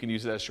sure that you can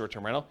use it as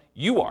short-term rental.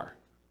 You are.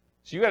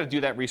 So you got to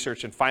do that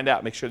research and find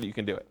out, make sure that you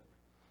can do it.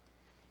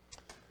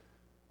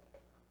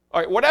 All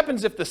right, what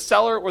happens if the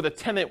seller or the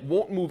tenant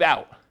won't move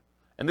out?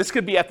 And this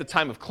could be at the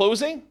time of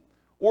closing,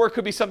 or it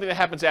could be something that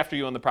happens after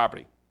you own the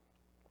property.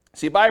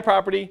 So you buy a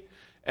property,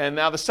 and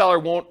now the seller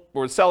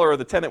or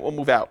the tenant won't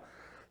move out.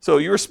 So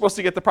you were supposed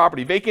to get the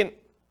property vacant.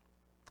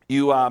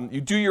 You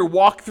do your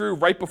walkthrough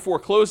right before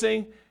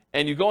closing,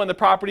 and you go in the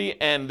property,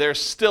 and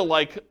there's still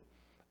like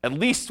at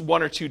least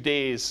 1 or 2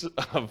 days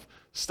of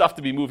stuff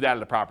to be moved out of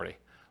the property.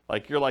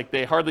 Like you're like,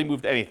 they hardly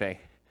moved anything.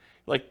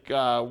 Like,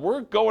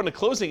 we're going to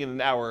closing in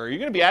an hour. Are you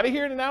going to be out of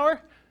here in an hour? And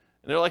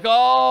they're like,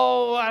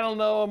 oh, I don't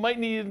know. I might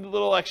need a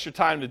little extra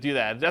time to do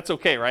that. That's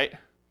okay, right?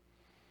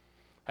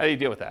 How do you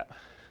deal with that?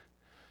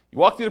 You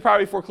walk through the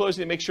property before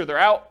closing to make sure they're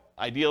out,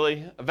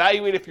 ideally.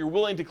 Evaluate if you're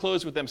willing to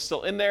close with them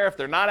still in there. If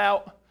they're not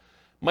out,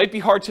 might be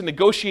hard to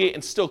negotiate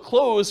and still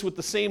close with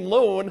the same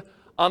loan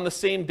on the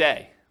same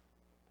day.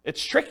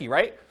 It's tricky,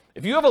 right?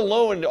 If you have a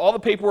loan, all the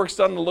paperwork's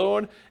done on the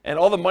loan, and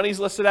all the money's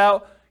listed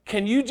out,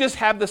 can you just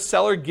have the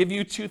seller give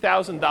you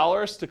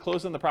 $2,000 to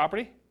close on the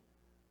property?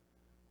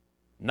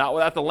 Not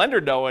without the lender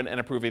knowing and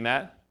approving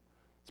that.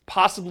 It's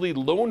possibly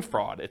loan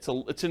fraud. It's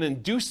an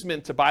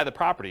inducement to buy the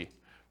property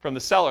from the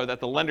seller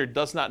that the lender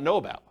does not know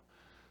about.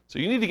 So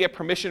you need to get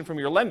permission from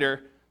your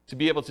lender to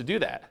be able to do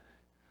that.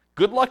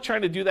 Good luck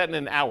trying to do that in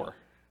an hour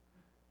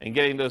and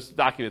getting those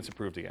documents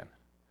approved again.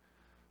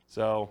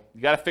 So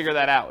you got to figure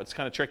that out. It's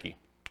kind of tricky.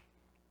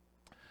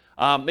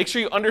 Make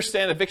sure you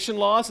understand eviction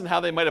laws and how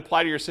they might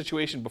apply to your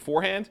situation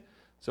beforehand.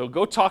 So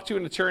go talk to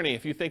an attorney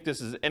if you think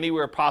this is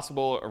anywhere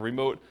possible, a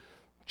remote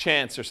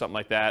chance or something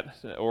like that,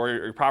 or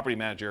your property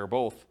manager or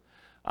both.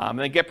 And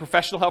then get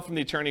professional help from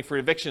the attorney for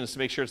evictions to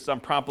make sure it's done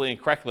promptly and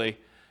correctly.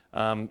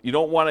 You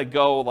don't want to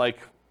go like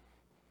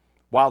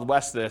Wild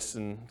West this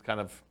and kind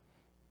of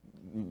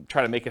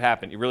try to make it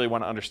happen. You really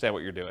want to understand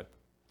what you're doing.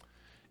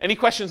 Any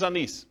questions on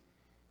these?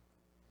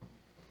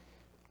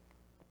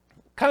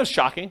 Kind of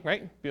shocking,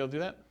 right? Be able to do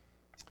that?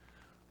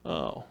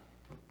 Oh.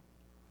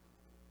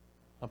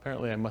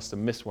 Apparently I must have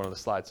missed one of the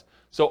slides.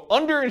 So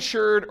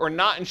underinsured or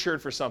not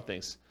insured for some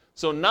things.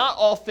 So not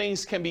all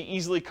things can be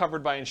easily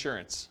covered by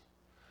insurance.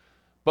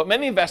 But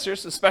many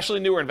investors, especially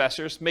newer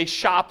investors, may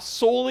shop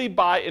solely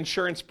by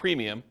insurance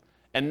premium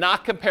and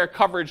not compare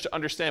coverage to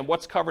understand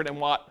what's covered and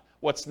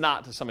what's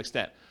not to some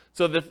extent.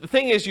 So the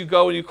thing is, you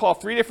go and you call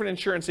 3 different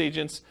insurance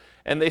agents,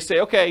 and they say,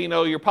 okay,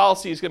 your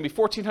policy is going to be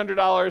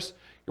 $1,400,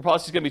 your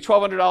policy is going to be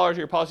 $1,200,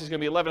 your policy is going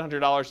to be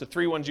 $1,100, the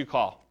 3 ones you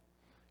call.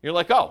 You're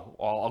like, oh,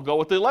 well, I'll go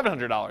with the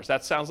 $1,100.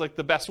 That sounds like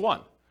the best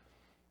one.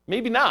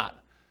 Maybe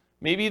not.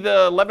 Maybe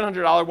the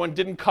 $1,100 one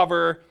didn't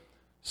cover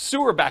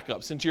sewer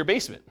backups into your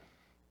basement.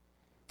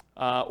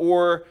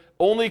 Or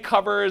only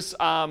covers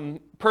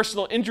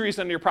personal injuries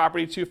on your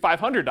property to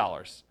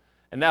 $500.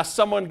 And now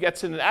someone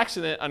gets in an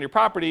accident on your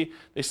property,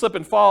 they slip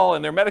and fall,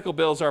 and their medical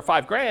bills are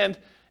 $5,000,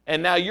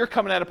 and now you're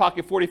coming out of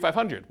pocket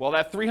 $4,500. Well,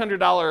 that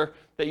 $300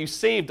 that you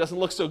saved doesn't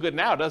look so good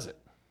now, does it?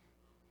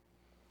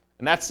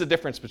 And that's the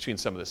difference between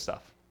some of this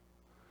stuff.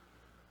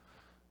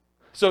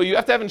 So you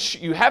have to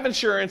have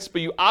insurance,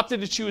 but you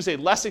opted to choose a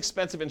less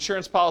expensive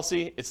insurance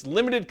policy. It's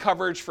limited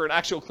coverage for an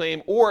actual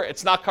claim, or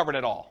it's not covered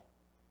at all.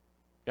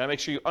 You gotta make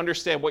sure you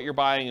understand what you're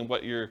buying and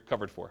what you're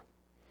covered for.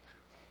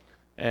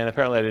 And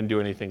apparently I didn't do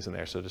any things in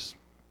there, so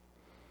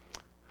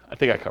I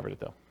think I covered it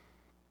though.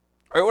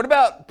 All right, what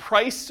about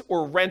price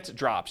or rent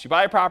drops? You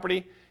buy a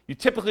property, you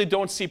typically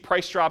don't see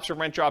price drops or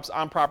rent drops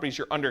on properties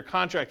you're under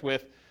contract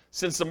with,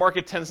 since the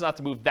market tends not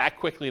to move that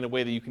quickly in a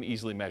way that you can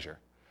easily measure.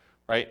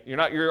 Right?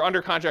 You're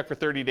under contract for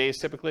 30 days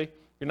typically.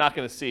 You're not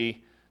going to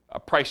see a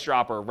price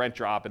drop or a rent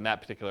drop in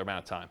that particular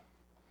amount of time.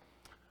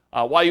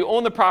 While you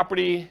own the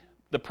property,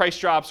 the price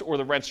drops or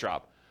the rents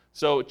drop.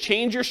 So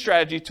change your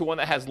strategy to one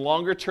that has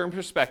longer term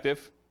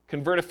perspective.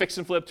 Convert a fix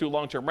and flip to a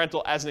long-term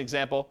rental as an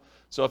example.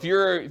 So if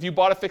you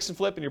bought a fix and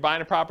flip and you're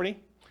buying a property,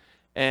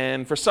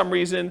 and for some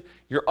reason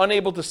you're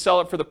unable to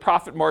sell it for the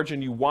profit margin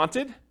you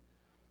wanted,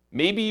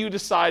 maybe you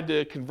decide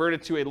to convert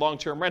it to a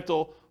long-term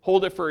rental,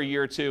 hold it for a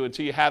year or two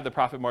until you have the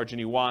profit margin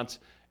you want,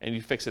 and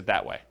you fix it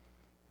that way.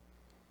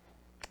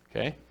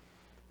 Okay?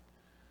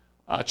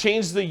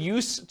 Change the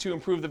use to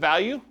improve the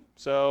value.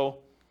 So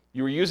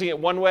you were using it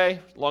one way,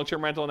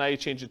 long-term rental, now you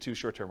change it to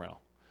short-term rental.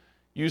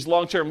 Use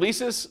long-term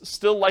leases,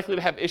 still likely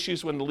to have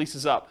issues when the lease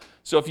is up.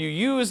 So if you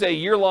use a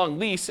year-long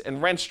lease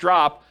and rents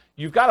drop,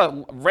 you've got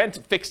a rent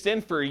fixed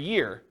in for a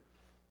year,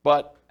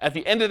 but at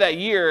the end of that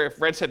year,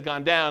 if rents had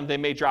gone down, they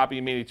may drop and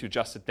you may need to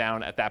adjust it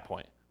down at that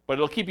point. But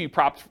it'll keep you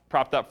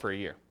propped up for a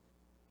year.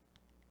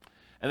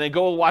 And then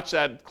go watch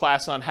that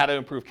class on how to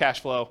improve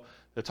cash flow.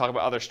 They'll talk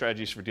about other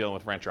strategies for dealing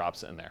with rent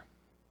drops in there.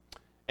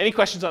 Any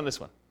questions on this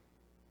one?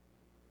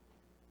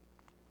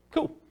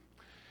 Cool.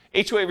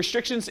 HOA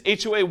restrictions.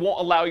 HOA won't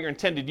allow your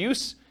intended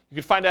use. You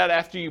can find out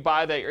after you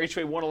buy that your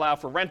HOA won't allow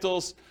for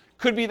rentals.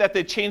 Could be that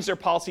they change their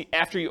policy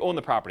after you own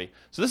the property.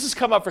 So this has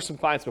come up for some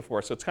clients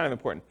before, so it's kind of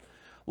important.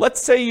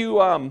 Let's say you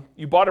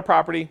bought a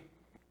property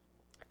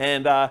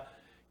and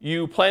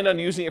you planned on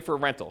using it for a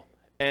rental.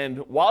 And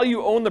while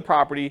you own the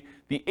property,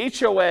 the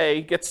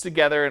HOA gets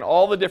together and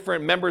all the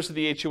different members of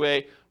the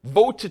HOA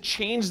vote to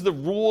change the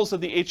rules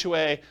of the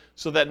HOA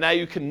so that now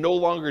you can no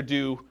longer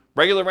do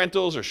regular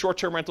rentals or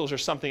short-term rentals or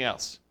something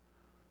else.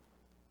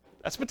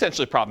 That's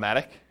potentially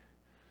problematic.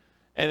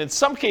 And in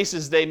some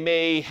cases, they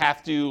may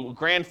have to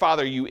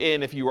grandfather you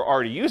in if you were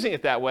already using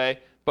it that way,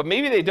 but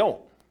maybe they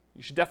don't.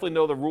 You should definitely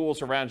know the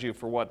rules around you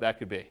for what that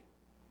could be.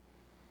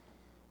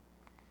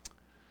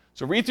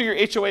 So read through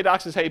your HOA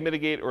docs is how you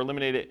mitigate or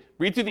eliminate it.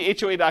 Read through the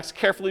HOA docs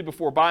carefully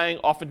before buying,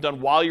 often done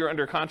while you're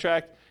under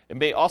contract. It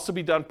may also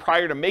be done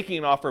prior to making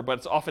an offer, but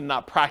it's often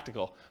not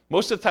practical.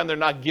 Most of the time, they're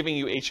not giving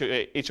you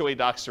HOA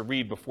docs to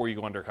read before you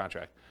go under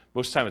contract.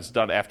 Most of the time, it's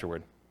done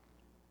afterward.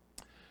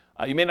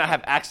 You may not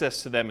have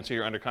access to them until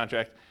you're under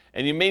contract,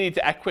 and you may need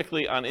to act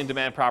quickly on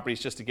in-demand properties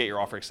just to get your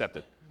offer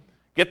accepted.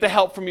 Get the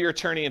help from your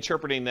attorney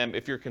interpreting them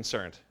if you're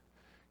concerned.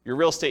 Your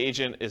real estate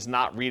agent is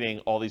not reading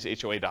all these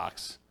HOA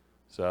docs,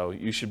 so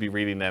you should be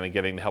reading them and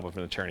getting the help of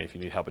an attorney if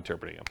you need help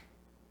interpreting them.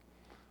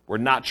 We're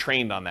not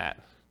trained on that.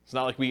 It's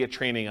not like we get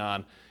training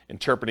on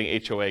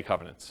interpreting HOA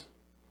covenants.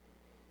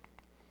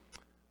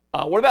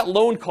 What about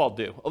loan call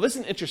due? Oh, this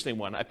is an interesting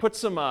one. I put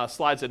some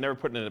slides I've never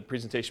put in a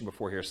presentation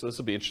before here, so this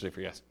will be interesting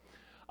for you guys.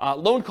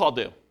 Loan call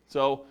due.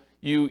 So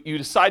you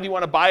decide you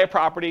want to buy a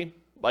property,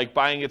 like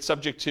buying it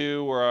subject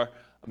to, or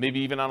maybe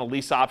even on a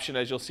lease option,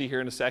 as you'll see here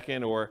in a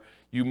second, or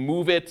you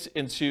move it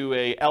into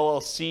a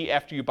LLC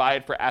after you buy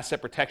it for asset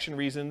protection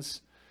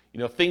reasons. You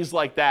know, things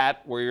like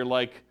that, where you're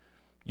like,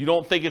 you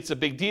don't think it's a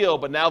big deal,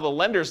 but now the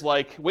lender's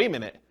like, wait a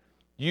minute,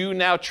 you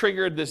now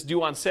triggered this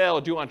due on sale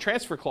or due on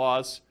transfer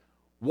clause.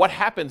 What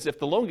happens if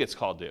the loan gets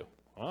called due?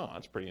 Oh,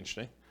 that's pretty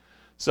interesting.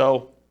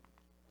 So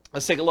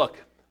let's take a look.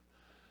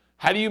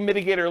 How do you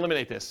mitigate or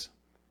eliminate this?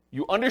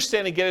 You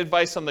understand and get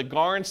advice on the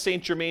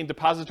Garn-St. Germain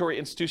Depository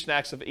Institution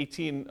Acts of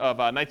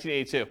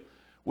 1982,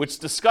 which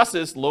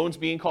discusses loans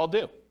being called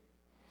due.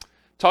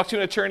 Talk to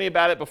an attorney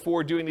about it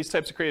before doing these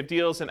types of creative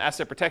deals and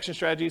asset protection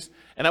strategies.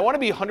 And I want to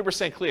be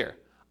 100% clear.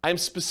 I'm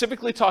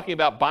specifically talking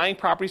about buying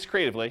properties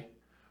creatively,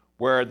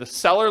 where the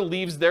seller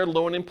leaves their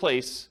loan in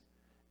place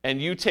and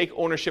you take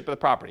ownership of the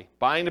property.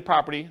 Buying the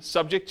property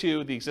subject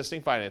to the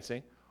existing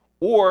financing,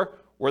 or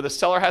where the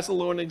seller has the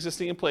loan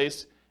existing in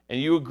place and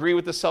you agree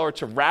with the seller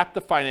to wrap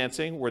the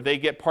financing where they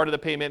get part of the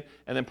payment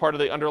and then part of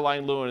the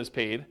underlying loan is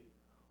paid.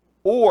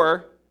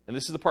 Or, and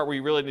this is the part where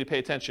you really need to pay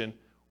attention,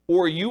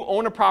 or you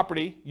own a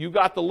property, you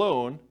got the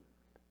loan,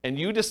 and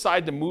you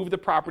decide to move the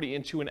property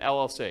into an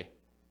LLC.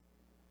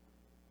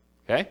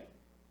 Okay?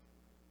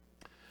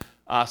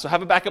 So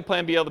have a backup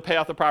plan, be able to pay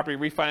off the property,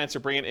 refinance, or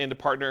bring it in to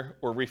partner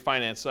or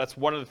refinance. So that's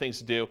one of the things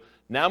to do.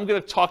 Now I'm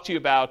going to talk to you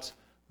about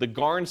the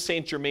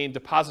Garn-St. Germain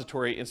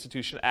Depository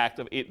Institution Act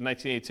of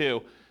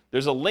 1982.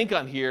 There's a link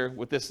on here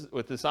with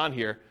this on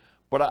here,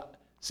 but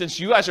since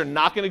you guys are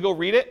not going to go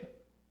read it,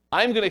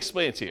 I'm going to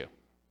explain it to you,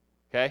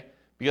 okay?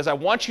 Because I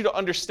want you to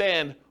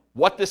understand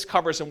what this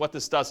covers and what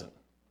this doesn't.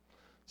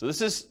 So this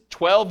is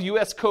 12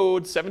 U.S.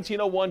 Code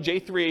 1701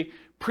 J3,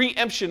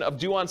 preemption of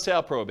due on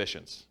sale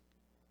prohibitions.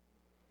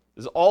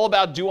 This is all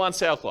about due on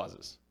sale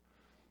clauses.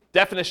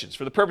 Definitions.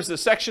 For the purposes of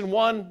Section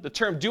 1, the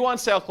term due on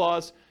sale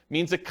clause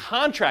means a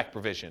contract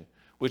provision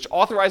which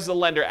authorizes the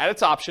lender at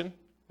its option,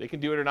 they can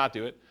do it or not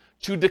do it,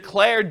 to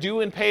declare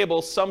due and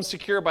payable sums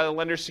secured by the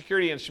lender's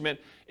security instrument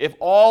if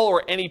all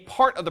or any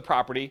part of the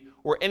property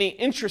or any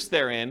interest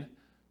therein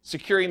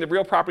securing the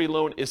real property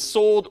loan is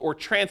sold or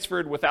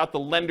transferred without the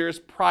lender's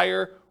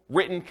prior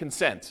written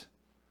consent.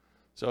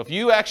 So if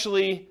you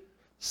actually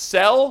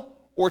sell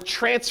or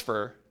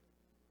transfer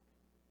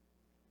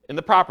in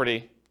the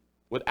property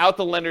without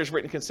the lender's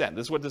written consent,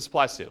 this is what this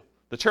applies to.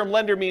 The term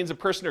lender means a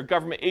person or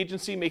government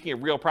agency making a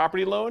real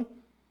property loan,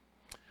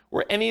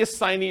 or any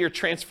assignee or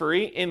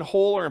transferee in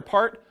whole or in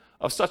part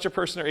of such a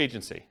person or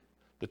agency.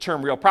 The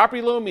term real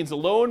property loan means a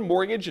loan,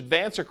 mortgage,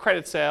 advance, or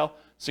credit sale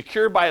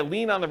secured by a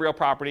lien on the real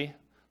property,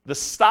 the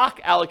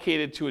stock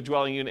allocated to a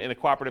dwelling unit in a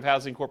cooperative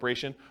housing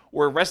corporation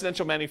or a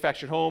residential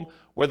manufactured home,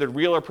 whether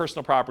real or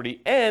personal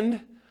property,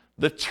 and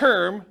the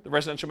term, the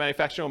residential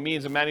manufactured home,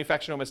 means a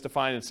manufactured home as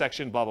defined in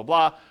section blah, blah,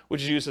 blah,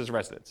 which is used as a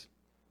residence.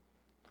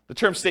 The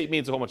term state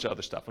means a whole bunch of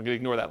other stuff. I'm going to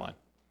ignore that line.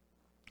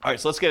 All right,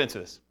 so let's get into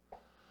this.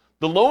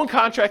 The loan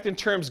contract and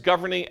terms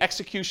governing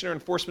execution or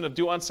enforcement of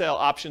due on sale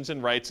options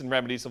and rights and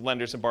remedies of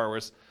lenders and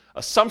borrowers,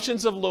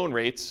 assumptions of loan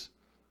rates,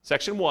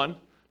 Section 1,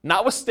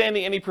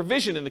 notwithstanding any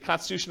provision in the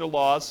constitutional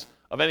laws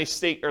of any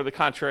state or the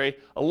contrary,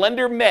 a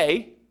lender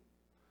may,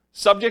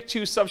 subject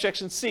to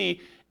subsection C,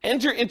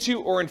 enter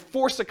into or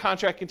enforce a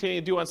contract containing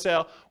a due on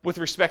sale with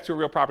respect to a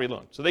real property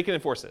loan. So they can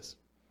enforce this.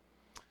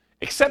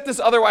 Except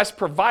as otherwise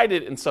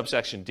provided in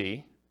subsection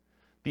D,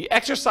 the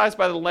exercise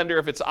by the lender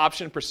of its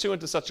option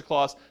pursuant to such a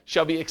clause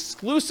shall be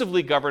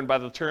exclusively governed by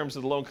the terms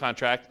of the loan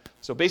contract.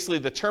 So basically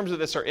the terms of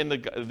this are in the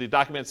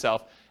document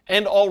itself,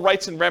 and all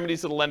rights and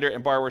remedies of the lender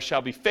and borrower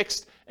shall be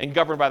fixed and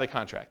governed by the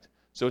contract.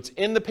 So it's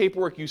in the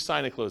paperwork you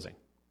sign at closing.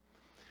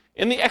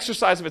 In the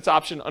exercise of its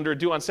option under a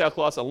due on sale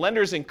clause, a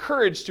lender is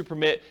encouraged to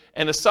permit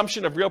an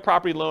assumption of real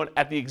property loan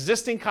at the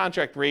existing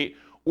contract rate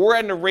or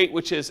at a rate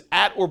which is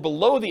at or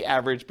below the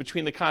average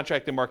between the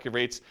contract and market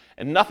rates,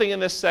 and nothing in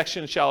this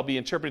section shall be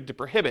interpreted to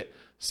prohibit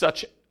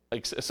such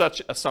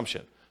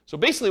assumption. So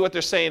basically what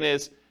they're saying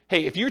is,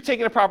 hey, if you're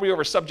taking a property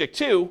over subject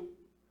to,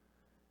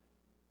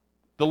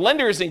 the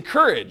lender is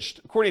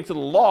encouraged, according to the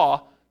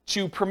law,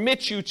 to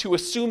permit you to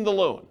assume the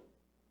loan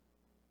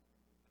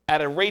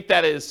at a rate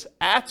that is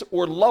at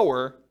or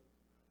lower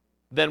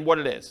than what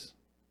it is.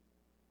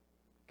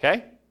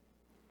 Okay?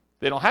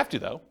 They don't have to,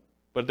 though,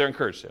 but they're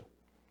encouraged to.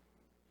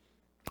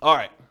 All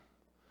right.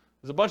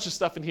 There's a bunch of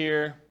stuff in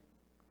here.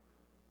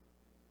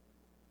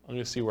 I'm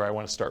going to see where I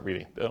want to start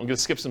reading. I'm going to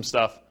skip some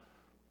stuff.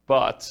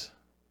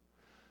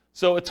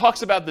 So it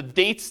talks about the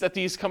dates that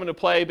these come into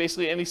play,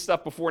 basically any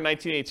stuff before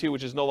 1982,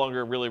 which is no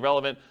longer really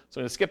relevant. So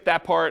I'm going to skip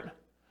that part.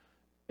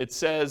 It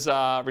says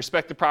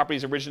respective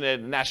properties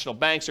originated in national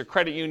banks or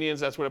credit unions.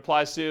 That's what it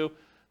applies to.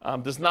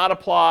 Does not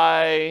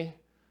apply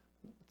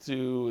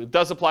to, it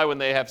does apply when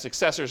they have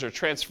successors or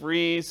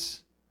transferees.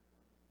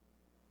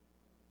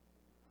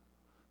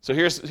 So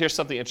here's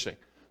something interesting.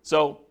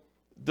 So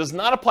does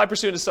not apply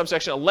pursuant to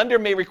subsection. A lender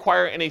may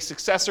require any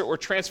successor or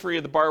transferee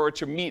of the borrower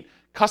to meet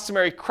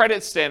customary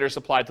credit standards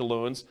applied to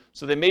loans.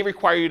 So they may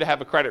require you to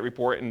have a credit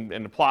report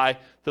and apply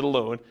to the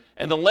loan.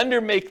 And the lender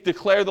may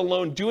declare the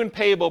loan due and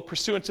payable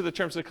pursuant to the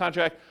terms of the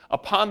contract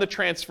upon the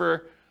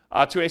transfer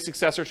to any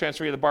successor or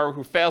transferee of the borrower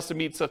who fails to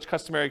meet such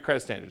customary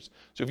credit standards.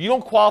 So if you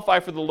don't qualify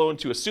for the loan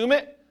to assume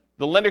it,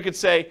 the lender could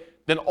say,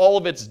 then all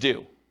of it's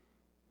due.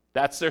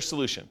 That's their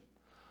solution.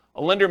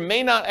 A lender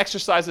may not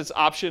exercise its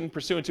option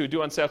pursuant to a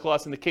due on sale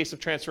clause in the case of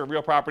transfer of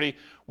real property,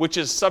 which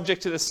is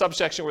subject to this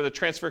subsection where the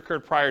transfer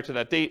occurred prior to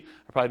that date.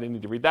 I probably didn't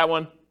need to read that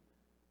one.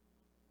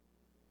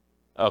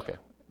 Okay,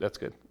 that's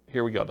good.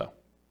 Here we go, though.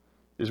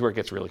 This is where it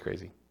gets really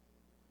crazy.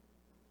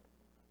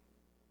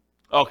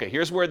 Okay,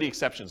 here's where the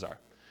exceptions are.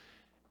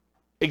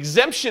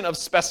 Exemption of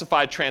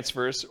specified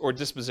transfers or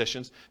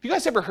dispositions. Have you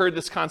guys ever heard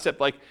this concept?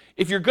 Like,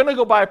 if you're going to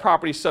go buy a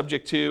property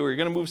subject to, or you're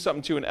going to move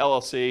something to an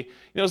LLC,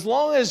 as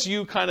long as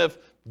you kind of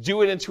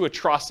do it into a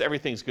trust,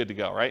 everything's good to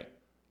go, right?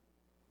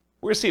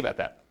 We're going to see about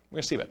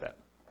that.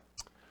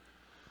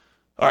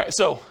 All right,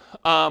 so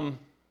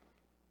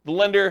the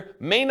lender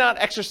may not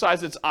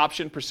exercise its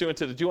option pursuant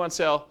to the due on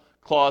sale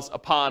clause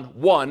upon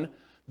 1,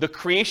 the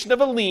creation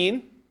of a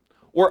lien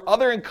or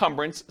other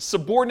encumbrance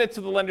subordinate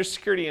to the lender's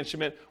security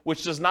instrument,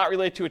 which does not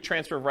relate to a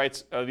transfer of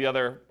rights of the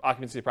other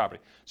occupancy of the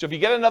property. So if you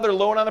get another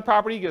loan on the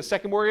property, you get a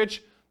second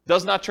mortgage,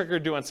 does not trigger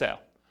due on sale.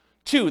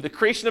 2, the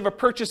creation of a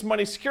purchase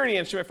money security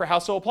instrument for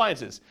household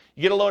appliances.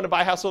 You get a loan to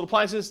buy household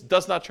appliances,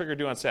 does not trigger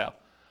due on sale.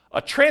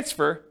 A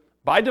transfer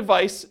by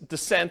device,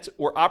 descent,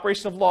 or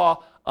operation of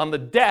law on the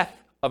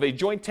death of a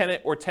joint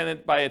tenant or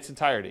tenant by its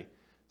entirety.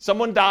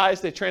 Someone dies,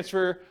 they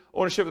transfer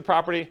ownership of the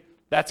property,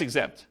 that's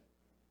exempt.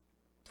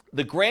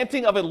 The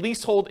granting of a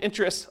leasehold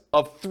interest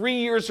of 3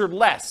 years or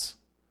less.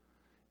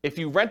 If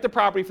you rent the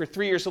property for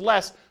 3 years or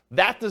less,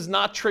 that does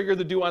not trigger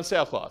the due on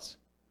sale clause.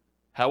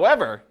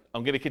 However,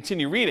 I'm going to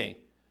continue reading.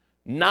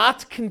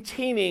 Not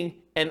containing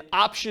an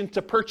option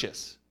to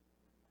purchase.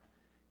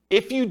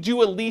 If you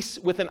do a lease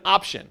with an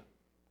option,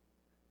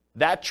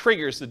 that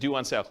triggers the due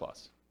on sale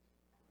clause.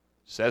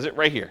 Says it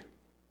right here.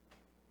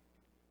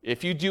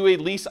 If you do a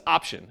lease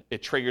option,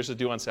 it triggers the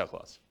due on sale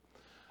clause.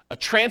 A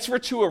transfer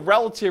to a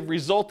relative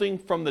resulting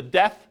from the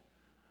death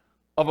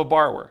of a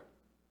borrower.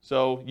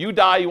 So you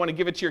die, you want to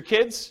give it to your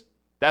kids,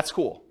 that's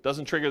cool.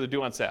 Doesn't trigger the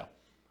due on sale.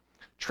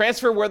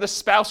 Transfer where the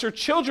spouse or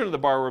children of the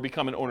borrower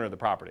become an owner of the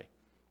property.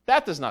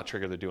 That does not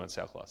trigger the due on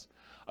sale clause.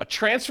 A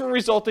transfer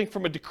resulting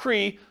from a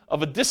decree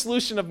of a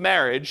dissolution of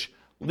marriage,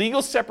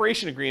 legal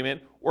separation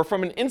agreement, or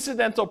from an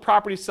incidental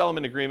property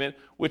settlement agreement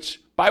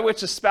by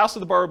which the spouse of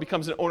the borrower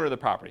becomes an owner of the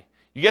property.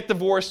 You get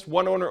divorced,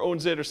 one owner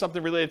owns it, or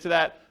something related to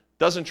that,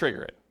 doesn't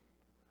trigger it.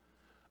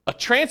 A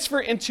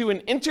transfer into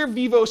an inter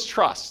vivos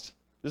trust.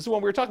 This is the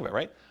one we were talking about,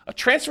 right? A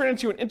transfer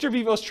into an inter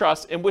vivos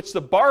trust in which the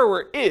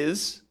borrower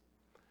is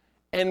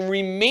and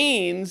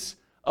remains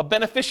a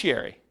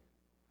beneficiary,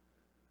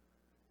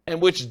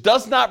 and which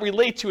does not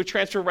relate to a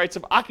transfer of rights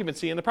of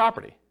occupancy in the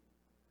property.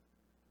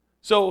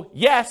 So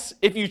yes,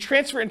 if you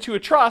transfer into a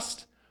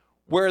trust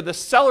where the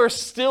seller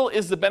still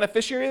is the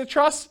beneficiary of the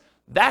trust,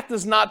 that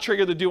does not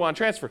trigger the due on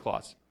transfer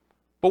clause.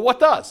 But what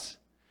does?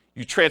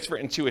 You transfer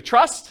into a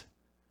trust,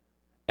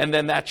 and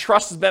then that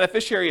trust's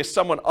beneficiary is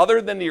someone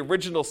other than the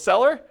original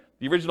seller,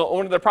 the original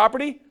owner of the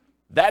property,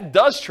 that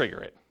does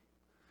trigger it.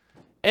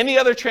 Any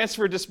other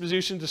transfer or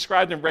disposition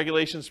described in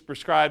regulations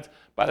prescribed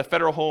by the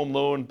Federal Home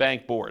Loan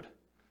Bank Board.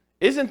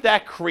 Isn't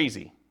that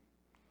crazy?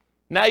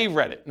 Now you've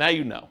read it. Now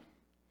you know.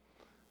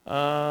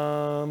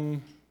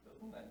 Doesn't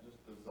that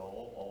just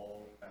dissolve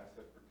all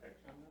asset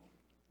protection?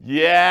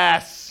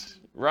 Yes,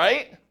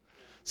 right?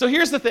 So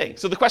here's the thing.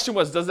 So the question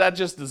was, does that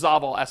just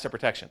dissolve all asset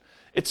protection?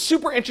 It's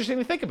super interesting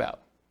to think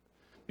about.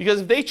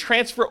 Because if they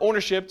transfer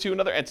ownership to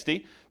another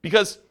entity,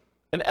 because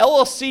an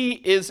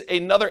LLC is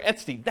another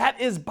entity, that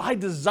is by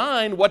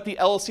design what the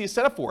LLC is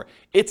set up for.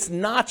 It's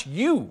not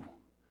you.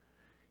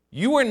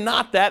 You are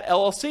not that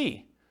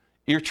LLC.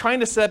 You're trying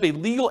to set up a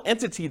legal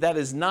entity that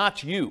is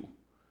not you.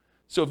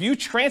 So if you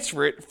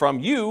transfer it from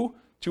you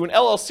to an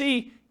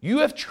LLC, you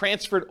have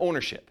transferred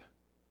ownership.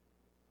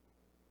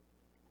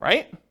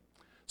 Right?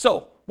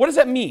 So what does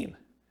that mean?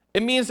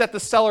 It means that the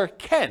seller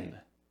can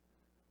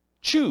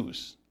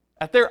choose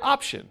at their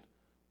option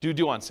do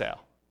due on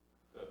sale.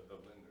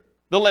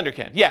 The lender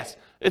can, yes.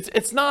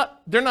 It's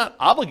not, they're not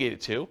obligated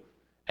to,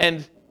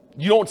 and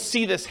you don't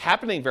see this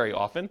happening very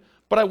often,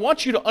 but I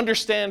want you to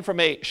understand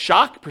from a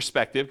shock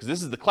perspective, because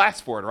this is the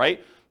class for it,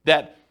 right?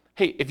 That,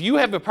 hey, if you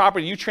have a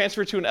property you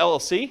transfer to an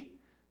LLC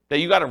that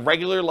you got a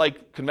regular,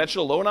 like,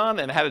 conventional loan on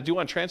and had a due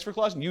on transfer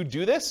clause, and you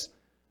do this,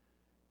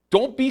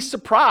 don't be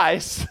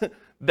surprised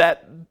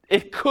that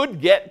it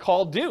could get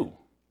called due,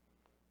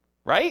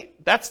 right?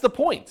 That's the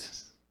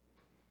point.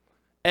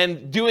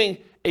 And doing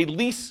a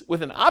lease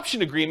with an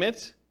option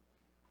agreement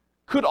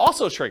could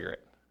also trigger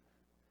it.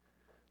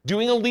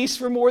 Doing a lease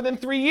for more than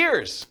 3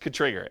 years could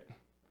trigger it.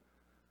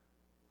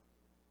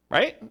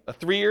 Right? A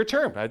 3-year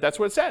term. That's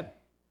what it said.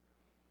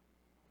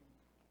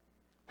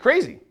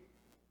 Crazy.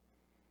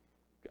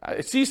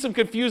 I see some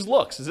confused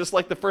looks. Is this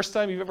like the first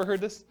time you've ever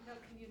heard this? No,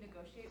 can you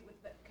negotiate with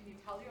the, can you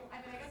tell your, I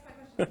mean, I guess my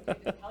question is, can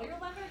you just tell your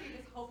lender, or do you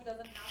just hope it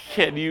doesn't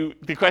happen?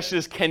 The question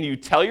is, can you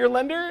tell your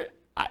lender?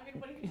 I mean,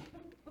 what do you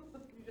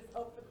just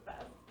hope for the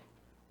best?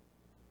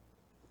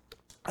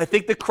 I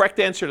think the correct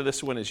answer to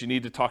this one is you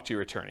need to talk to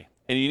your attorney.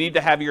 And you need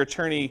to have your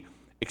attorney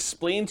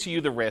explain to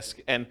you the risk.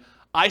 And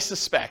I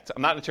suspect,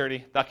 I'm not an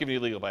attorney, not giving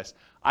you legal advice,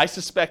 I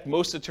suspect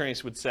most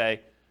attorneys would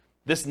say,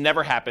 this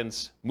never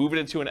happens, move it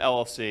into an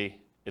LLC,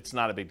 it's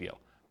not a big deal.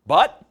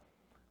 But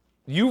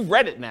you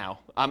read it now.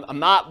 I'm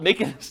not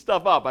making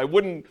stuff up. I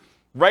wouldn't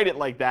write it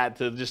like that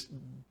to just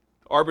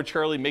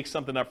arbitrarily make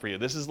something up for you.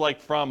 This is like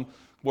from,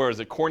 where is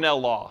it, Cornell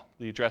Law.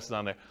 The address is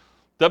on there.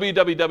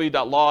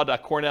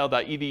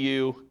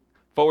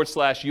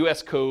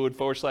 www.law.cornell.edu/US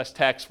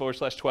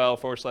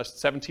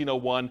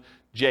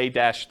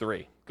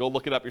code/text/12/1701J-3. Go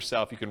look it up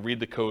yourself. You can read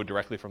the code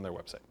directly from their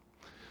website.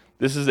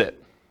 This is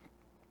it.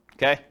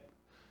 Okay?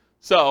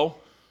 So,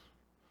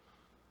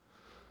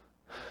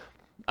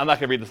 I'm not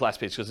going to read this last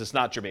page because it's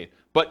not germane.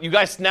 But you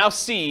guys now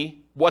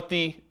see what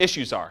the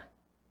issues are.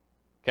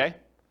 Okay?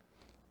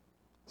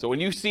 So when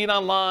you see it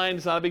online,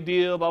 it's not a big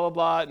deal, blah, blah,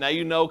 blah. Now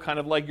you know kind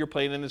of like you're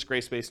playing in this gray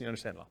space and you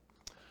understand it all.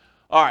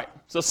 All right,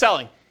 so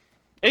selling.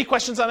 Any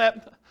questions on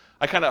that?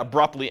 I kind of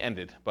abruptly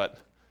ended, but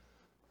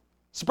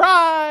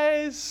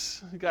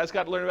surprise! You guys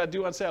got to learn about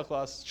due on sale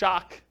clause.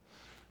 Shock.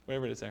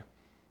 Whatever it is there.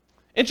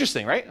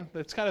 Interesting, right?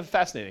 It's kind of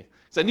fascinating.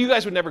 So I knew you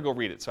guys would never go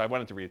read it, so I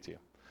wanted to read it to you.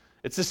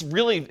 It's this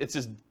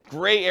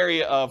gray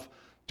area of,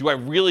 do I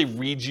really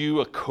read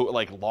you a code,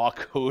 like law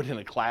code in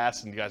a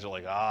class? And you guys are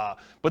like, ah.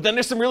 But then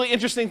there's some really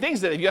interesting things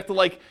that you have to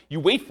like,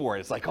 you wait for it.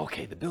 It's like,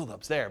 okay, the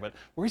build-up's there, but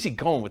where is he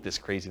going with this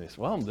craziness?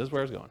 Well, this is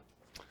where I was going.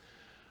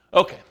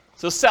 Okay,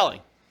 so selling.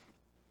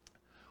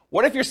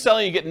 What if you're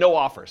selling and you get no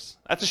offers?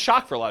 That's a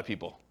shock for a lot of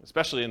people,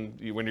 especially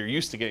when you're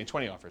used to getting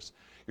 20 offers.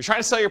 You're trying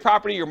to sell your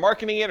property, you're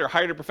marketing it or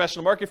hired a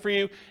professional market for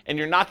you, and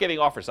you're not getting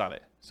offers on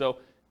it. So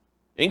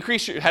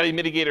how do you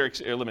mitigate or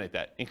eliminate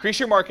that? Increase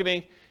your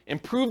marketing,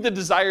 improve the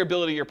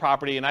desirability of your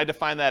property, and I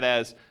define that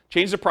as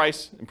change the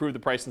price, improve the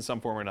price in some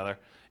form or another,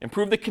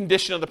 improve the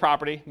condition of the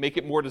property, make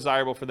it more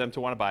desirable for them to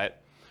want to buy it,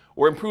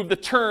 or improve the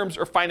terms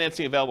or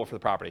financing available for the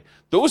property.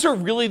 Those are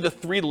really the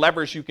three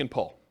levers you can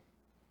pull,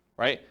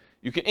 right?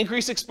 You can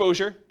increase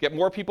exposure, get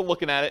more people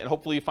looking at it, and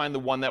hopefully you find the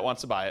one that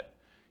wants to buy it.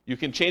 You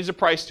can change the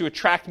price to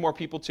attract more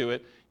people to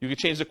it. You can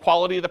change the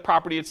quality of the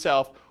property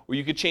itself, or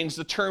you could change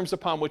the terms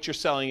upon which you're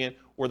selling it,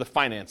 or the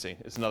financing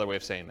is another way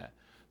of saying that.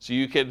 So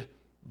you could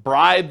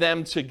bribe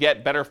them to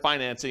get better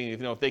financing.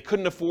 If they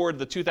couldn't afford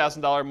the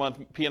 $2,000 a month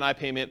P&I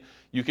payment,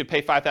 you could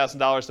pay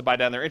 $5,000 to buy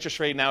down their interest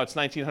rate. Now it's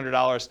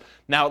 $1,900.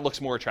 Now it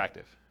looks more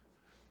attractive.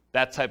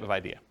 That type of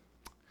idea.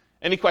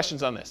 Any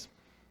questions on this?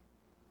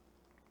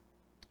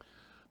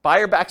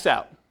 Buyer backs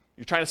out.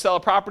 You're trying to sell a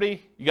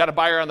property. You got a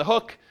buyer on the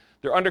hook.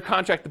 They're under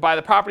contract to buy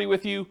the property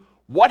with you.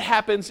 What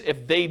happens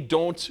if they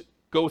don't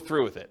go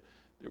through with it?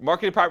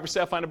 Marketed property for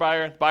sale, find a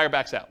buyer, the buyer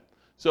backs out.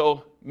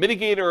 So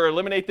mitigate or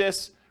eliminate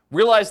this.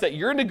 Realize that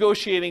your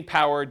negotiating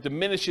power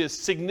diminishes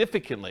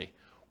significantly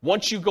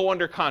once you go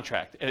under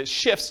contract, and it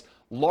shifts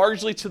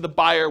largely to the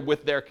buyer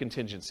with their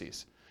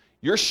contingencies.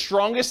 Your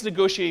strongest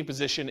negotiating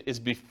position is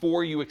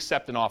before you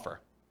accept an offer.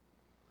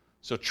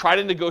 So try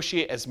to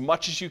negotiate as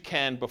much as you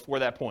can before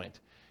that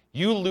point.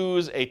 You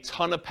lose a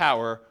ton of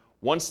power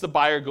once the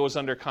buyer goes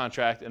under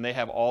contract and they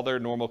have all their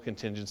normal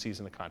contingencies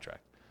in the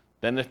contract.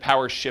 Then the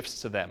power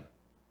shifts to them.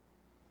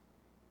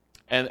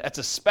 And that's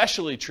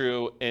especially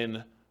true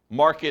in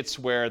markets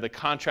where the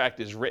contract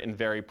is written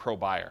very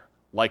pro-buyer,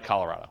 like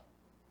Colorado,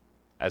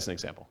 as an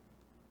example.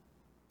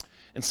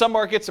 In some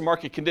markets and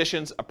market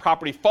conditions, a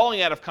property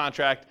falling out of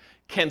contract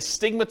can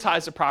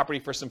stigmatize a property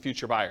for some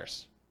future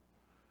buyers.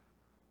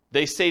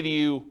 They say to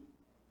you,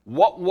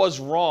 what was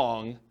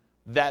wrong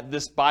that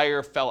this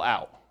buyer fell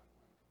out?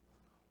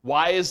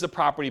 Why is the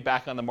property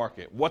back on the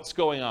market? What's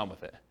going on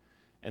with it?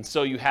 And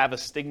so you have a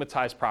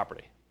stigmatized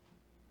property.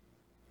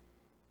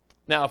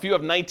 Now, if you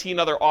have 19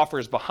 other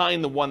offers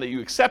behind the one that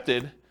you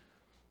accepted,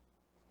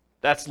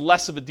 that's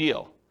less of a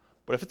deal.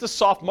 But if it's a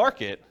soft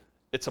market,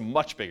 it's a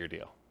much bigger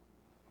deal.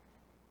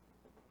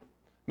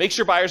 Make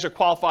sure buyers are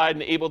qualified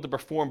and able to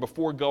perform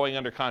before going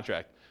under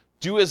contract.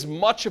 Do as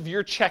much of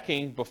your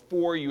checking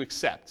before you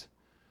accept.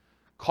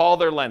 Call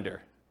their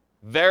lender.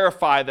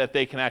 Verify that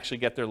they can actually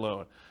get their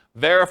loan.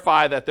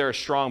 Verify that they're a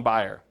strong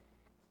buyer.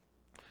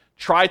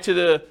 Try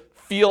to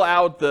feel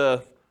out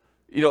the,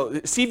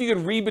 see if you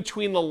can read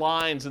between the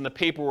lines in the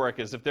paperwork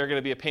as if they're going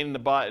to be a pain in the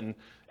butt and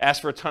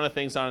ask for a ton of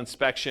things on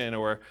inspection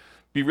or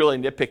be really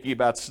nitpicky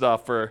about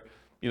stuff, or,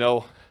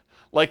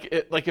 like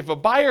if a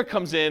buyer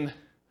comes in,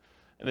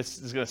 and this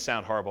is going to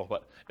sound horrible,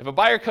 but if a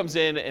buyer comes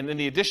in and in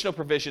the additional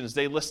provisions,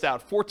 they list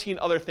out 14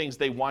 other things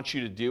they want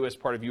you to do as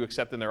part of you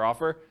accepting their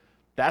offer,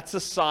 that's a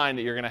sign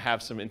that you're going to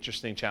have some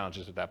interesting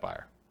challenges with that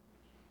buyer,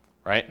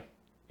 right?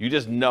 You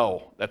just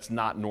know that's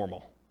not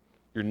normal.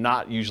 You're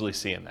not usually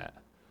seeing that.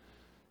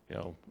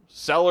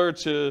 Seller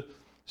to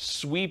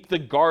sweep the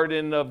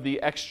garden of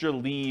the extra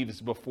leaves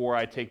before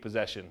I take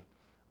possession.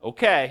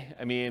 Okay,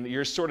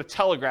 you're sort of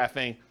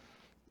telegraphing,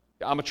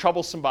 I'm a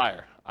troublesome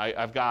buyer.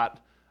 I've got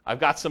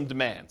some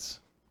demands.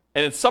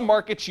 And in some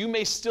markets, you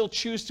may still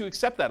choose to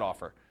accept that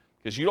offer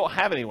because you don't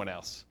have anyone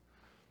else.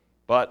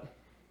 But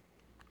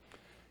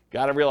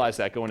got to realize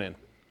that going in.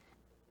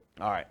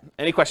 All right,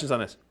 any questions on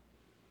this?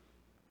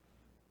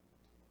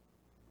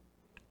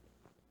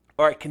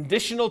 All right,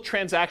 conditional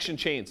transaction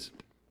chains.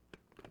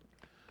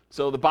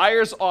 So the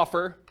buyer's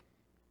offer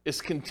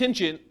is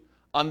contingent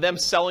on them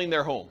selling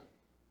their home.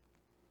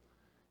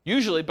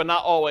 Usually, but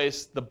not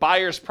always, the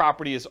buyer's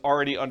property is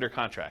already under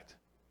contract.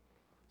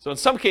 So in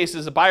some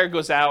cases, a buyer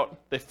goes out,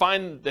 they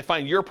find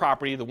your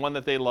property, the one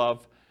that they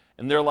love,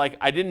 and they're like,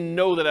 I didn't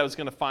know that I was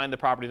going to find the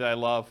property that I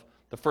love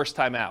the first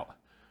time out.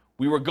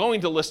 We were going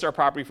to list our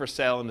property for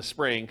sale in the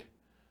spring,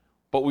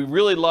 but we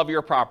really love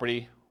your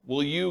property.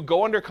 Will you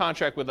go under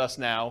contract with us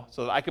now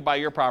so that I could buy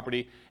your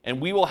property, and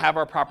we will have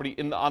our property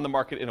on the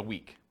market in a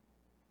week?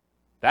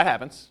 That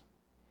happens.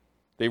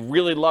 They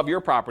really love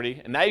your property,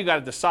 and now you got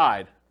to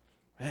decide,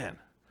 man,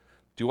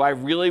 do I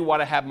really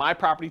want to have my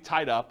property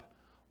tied up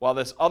while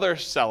this other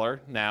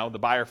seller, now the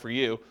buyer for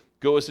you,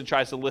 goes and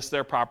tries to list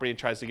their property and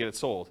tries to get it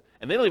sold?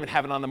 And they don't even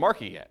have it on the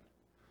market yet.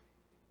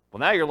 Well,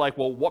 now you're like,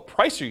 well, what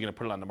price are you going to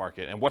put it on the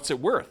market, and what's it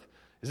worth?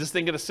 Is this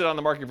thing going to sit on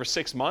the market for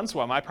 6 months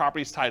while my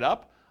property's tied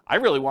up? I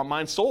really want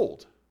mine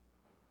sold.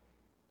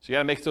 So you got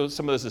to make some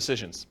of those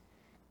decisions.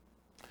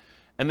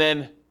 And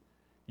then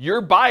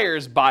your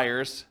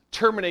buyers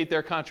terminate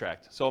their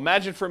contract. So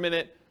imagine for a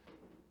minute,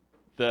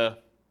 the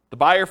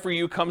buyer for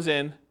you comes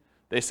in.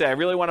 They say, I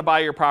really want to buy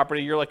your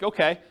property. You're like,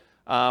 okay,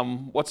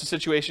 what's the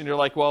situation? You're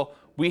like, well,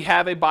 we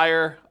have a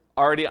buyer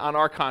already on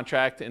our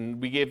contract,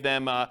 and we gave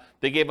them,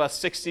 they gave us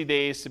 60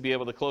 days to be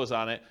able to close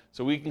on it.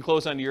 So we can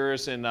close on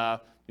yours in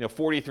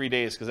 43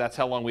 days because that's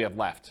how long we have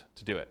left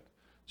to do it.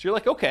 So you're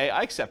like, okay,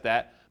 I accept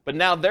that. But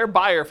now their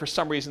buyer, for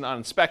some reason, on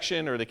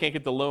inspection or they can't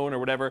get the loan or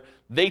whatever,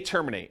 they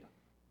terminate.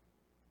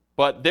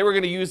 But they were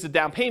going to use the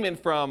down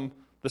payment from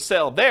the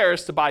sale of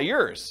theirs to buy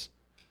yours.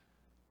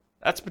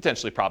 That's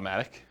potentially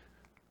problematic.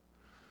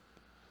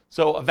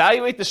 So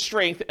evaluate the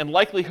strength and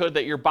likelihood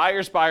that your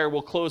buyer's buyer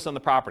will close on the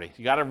property.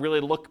 You got to really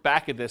look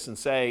back at this and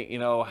say,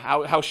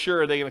 how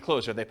sure are they going to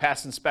close? Are they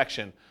past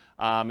inspection?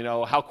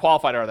 How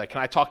qualified are they? Can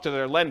I talk to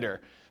their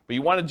lender? But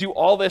you want to do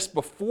all this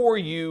before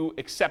you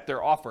accept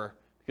their offer,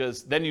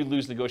 because then you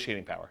lose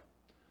negotiating power.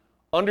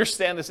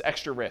 Understand this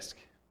extra risk.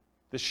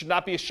 This should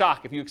not be a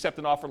shock. If you accept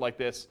an offer like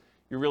this,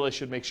 you really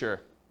should make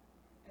sure.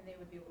 And they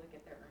would be able to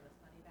get their earnest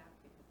money back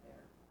because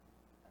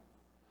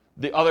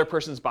The other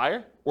person's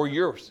buyer or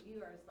yours?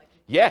 yours, like,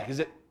 Yeah, because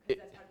that's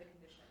part of the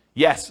condition.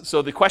 yes.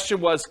 So the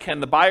question was, can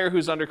the buyer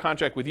who's under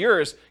contract with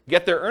yours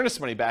get their earnest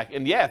money back?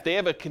 And yeah, if they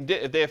have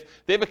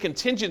a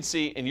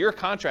contingency in your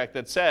contract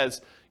that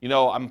says,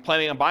 I'm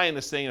planning on buying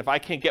this thing, and if I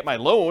can't get my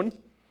loan,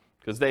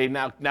 because they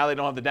now they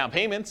don't have the down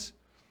payments,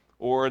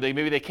 or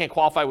maybe they can't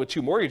qualify with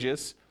 2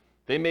 mortgages,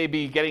 they may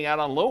be getting out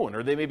on loan,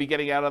 or they may be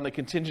getting out on the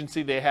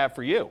contingency they have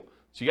for you.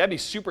 So you got to be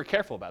super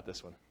careful about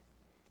this one.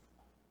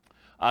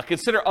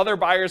 Consider other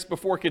buyers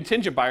before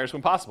contingent buyers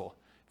when possible.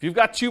 If you've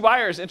got 2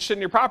 buyers interested in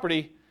your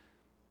property,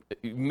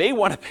 you may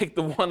want to pick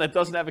the one that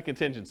doesn't have a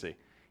contingency,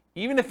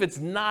 even if it's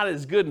not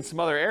as good in some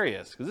other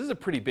areas, because this is a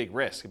pretty big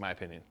risk, in my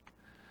opinion.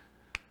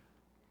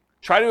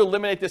 Try to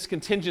eliminate this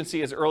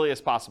contingency as early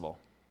as possible.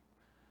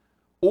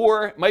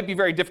 Or it might be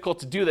very difficult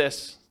to do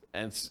this,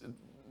 and it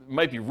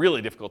might be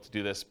really difficult to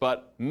do this,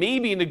 but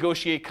maybe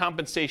negotiate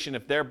compensation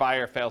if their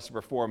buyer fails to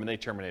perform and they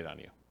terminate on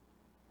you.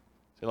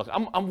 Say, look,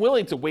 I'm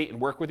willing to wait and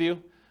work with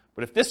you,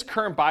 but if this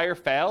current buyer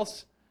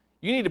fails,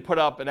 you need to put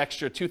up an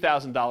extra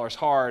 $2,000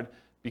 hard,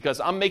 because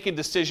I'm making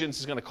decisions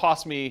that's going to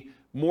cost me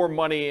more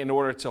money in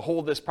order to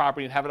hold this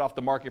property and have it off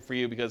the market for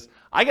you, because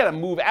I got to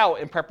move out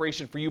in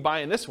preparation for you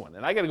buying this one,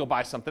 and I got to go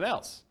buy something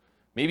else.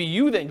 Maybe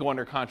you then go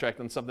under contract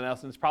on something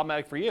else, and it's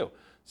problematic for you.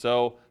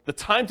 So the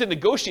time to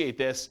negotiate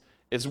this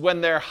is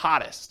when they're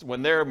hottest,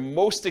 when they're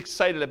most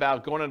excited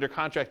about going under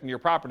contract in your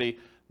property,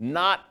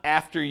 not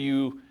after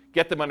you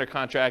get them under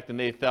contract and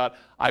they thought,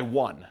 I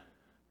won,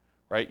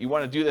 right? You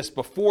want to do this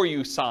before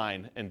you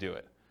sign and do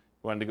it.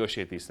 You want to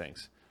negotiate these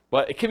things.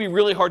 But it can be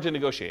really hard to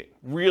negotiate,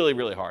 really,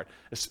 really hard,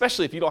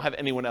 especially if you don't have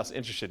anyone else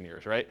interested in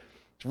yours, right?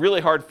 It's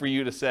really hard for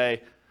you to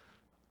say,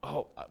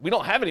 oh, we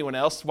don't have anyone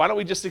else. Why don't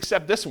we just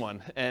accept this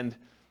one? And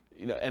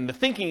the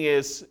thinking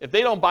is, if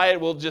they don't buy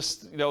it, we'll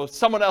just,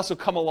 someone else will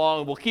come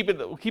along. We'll keep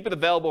it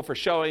available for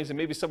showings, and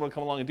maybe someone will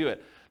come along and do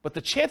it. But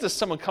the chance of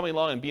someone coming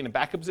along and being in a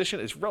backup position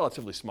is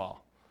relatively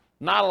small.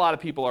 Not a lot of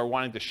people are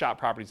wanting to shop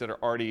properties that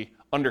are already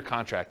under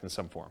contract in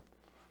some form,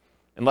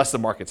 unless the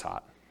market's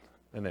hot,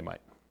 then they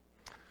might.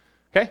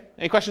 Okay,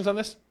 any questions on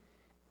this?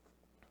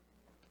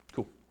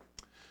 Cool.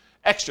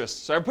 Extras.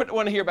 So I put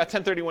one here about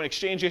 1031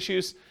 exchange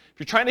issues. If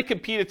you're trying to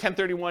compete a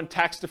 1031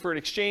 tax-deferred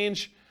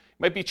exchange, you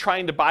might be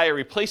trying to buy a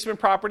replacement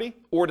property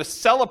or to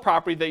sell a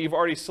property that you've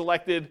already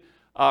selected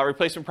a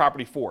replacement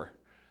property for.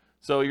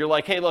 So you're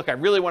like, hey, look, I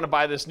really want to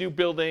buy this new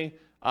building.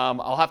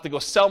 I'll have to go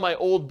sell my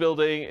old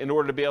building in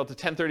order to be able to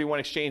 1031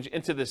 exchange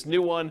into this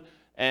new one,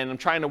 and I'm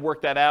trying to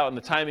work that out and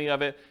the timing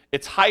of it.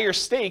 It's higher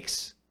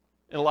stakes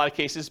in a lot of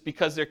cases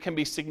because there can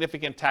be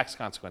significant tax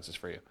consequences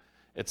for you.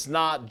 It's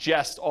not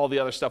just all the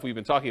other stuff we've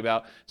been talking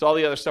about. It's all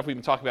the other stuff we've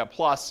been talking about,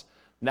 plus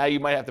now you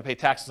might have to pay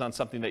taxes on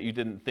something that you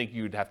didn't think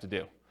you'd have to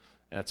do.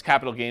 And it's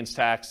capital gains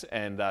tax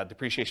and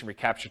depreciation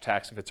recapture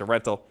tax if it's a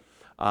rental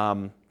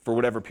for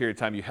whatever period of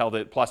time you held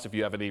it, plus if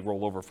you have any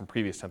rollover from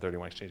previous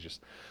 1031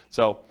 exchanges.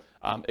 So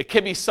it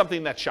can be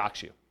something that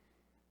shocks you.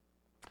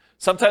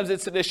 Sometimes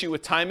it's an issue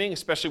with timing,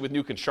 especially with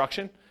new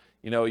construction.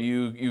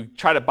 You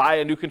try to buy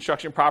a new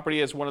construction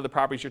property as one of the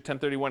properties you're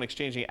 1031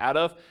 exchanging out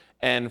of,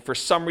 and for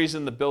some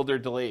reason the builder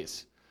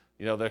delays.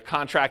 The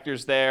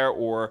contractor's there,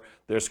 or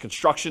there's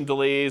construction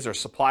delays or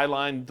supply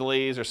line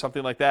delays or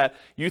something like that.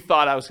 You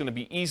thought I was going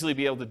to easily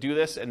be able to do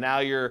this, and now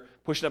you're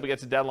pushing up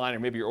against a deadline, or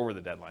maybe you're over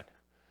the deadline.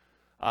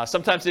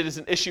 Sometimes it is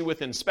an issue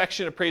with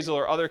inspection, appraisal,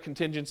 or other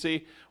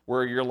contingency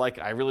where you're like,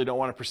 I really don't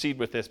want to proceed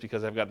with this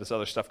because I've got this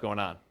other stuff going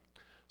on.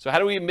 So how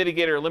do we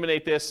mitigate or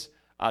eliminate this?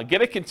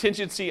 Get a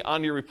contingency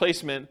on your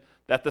replacement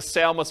that the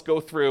sale must go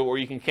through, or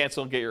you can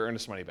cancel and get your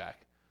earnest money back.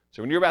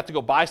 So when you're about to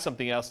go buy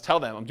something else, tell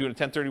them, I'm doing a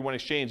 1031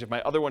 exchange. If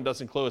my other one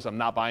doesn't close, I'm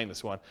not buying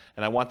this one.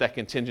 And I want that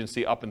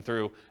contingency up and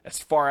through as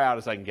far out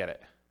as I can get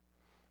it,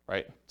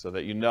 right? So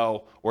that you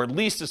know, or at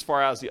least as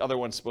far out as the other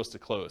one's supposed to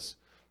close.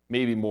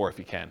 Maybe more if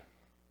you can.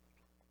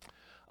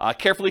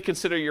 Carefully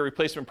consider your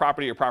replacement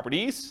property or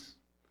properties.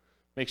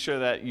 Make sure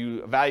that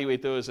you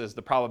evaluate those as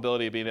the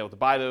probability of being able to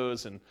buy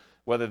those, and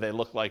whether they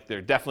look like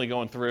they're definitely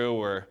going through,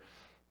 or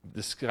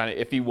this kind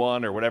of iffy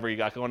one, or whatever you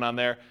got going on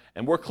there.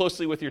 And work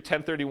closely with your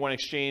 1031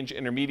 exchange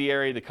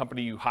intermediary, the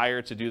company you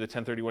hire to do the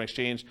 1031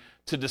 exchange,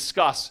 to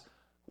discuss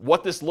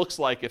what this looks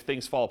like if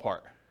things fall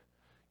apart.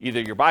 Either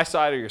your buy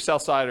side or your sell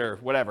side or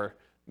whatever.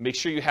 Make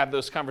sure you have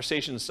those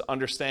conversations to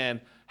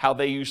understand how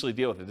they usually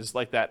deal with it. This is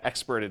like that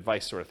expert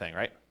advice sort of thing,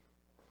 right?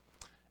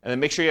 And then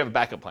make sure you have a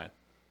backup plan.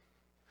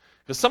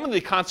 Because some of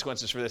the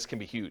consequences for this can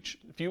be huge.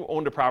 If you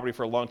owned a property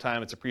for a long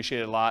time, it's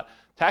appreciated a lot.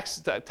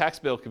 Tax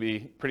bill could be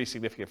pretty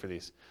significant for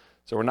these.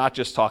 So we're not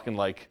just talking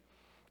like,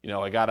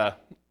 I got a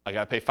I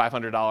got to pay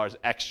 $500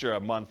 extra a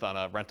month on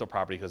a rental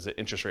property because the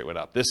interest rate went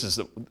up. This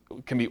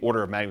can be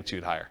order of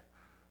magnitude higher.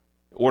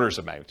 Orders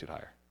of magnitude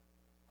higher,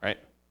 right?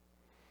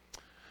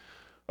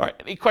 All right,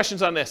 any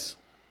questions on this?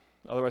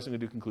 Otherwise, I'm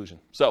going to do conclusion.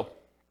 So,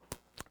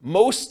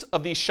 most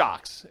of these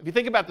shocks, if you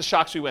think about the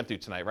shocks we went through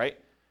tonight, right?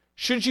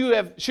 Should you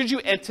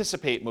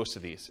anticipate most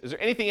of these? Is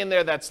there anything in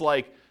there that's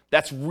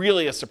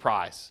really a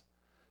surprise?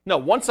 No,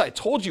 once I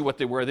told you what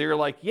they were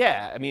like,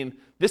 yeah, I mean,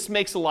 this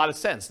makes a lot of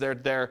sense.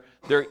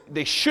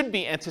 They should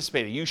be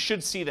anticipated. You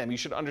should see them. You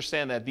should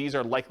understand that these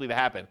are likely to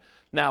happen.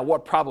 Now,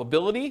 what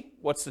probability?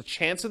 What's the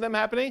chance of them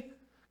happening?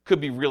 Could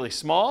be really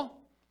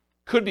small,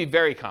 could be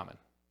very common,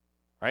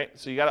 right?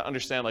 So you got to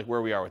understand like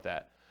where we are with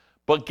that.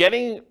 But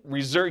getting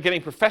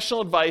professional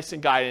advice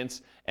and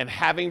guidance and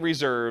having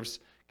reserves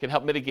can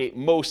help mitigate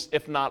most,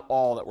 if not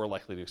all, that we're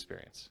likely to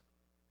experience.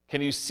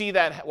 Can you see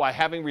that why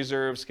having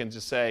reserves can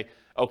just say,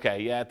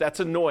 okay, yeah, that's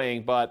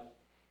annoying, but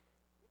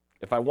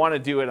if I want to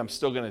do it, I'm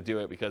still going to do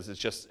it because it's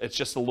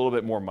just a little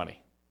bit more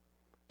money.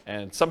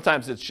 And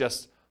sometimes it's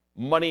just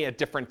money at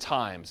different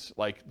times,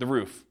 like the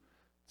roof.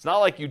 It's not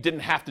like you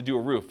didn't have to do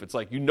a roof. It's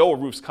like you know a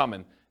roof's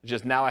coming. It's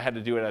just now I had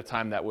to do it at a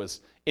time that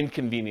was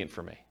inconvenient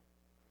for me.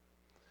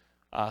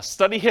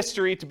 Study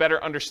history to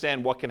better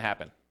understand what can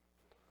happen.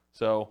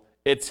 So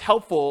it's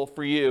helpful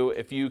for you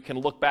if you can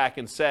look back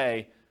and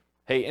say,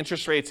 hey,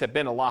 interest rates have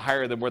been a lot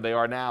higher than where they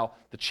are now.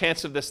 The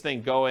chance of this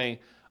thing going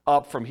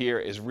up from here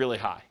is really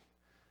high.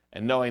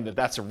 And knowing that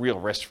that's a real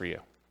risk for you.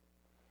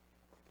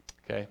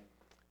 Okay.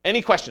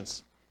 Any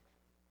questions?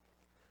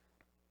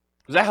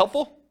 Was that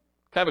helpful?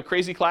 Kind of a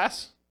crazy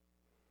class?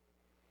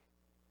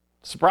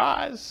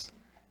 Surprise.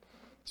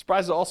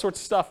 Surprise to all sorts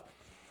of stuff.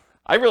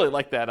 I really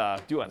like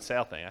that due on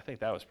sale thing. I think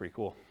that was pretty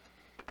cool.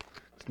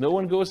 No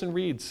one goes and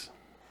reads.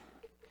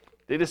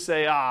 They just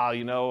say,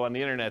 on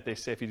the internet, they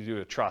say if you do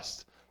a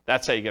trust,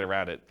 that's how you get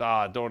around it.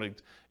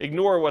 Don't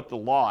ignore what the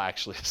law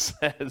actually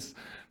says.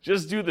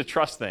 Just do the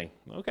trust thing.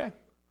 Okay.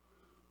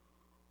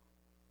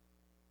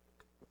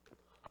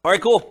 All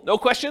right, cool. No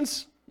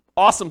questions?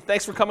 Awesome.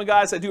 Thanks for coming,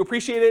 guys. I do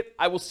appreciate it.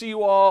 I will see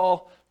you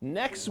all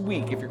next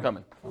week if you're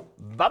coming.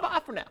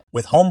 Bye-bye for now.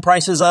 With home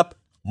prices up,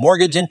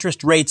 mortgage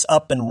interest rates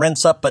up, and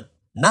rents up, but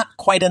not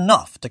quite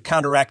enough to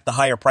counteract the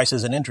higher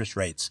prices and interest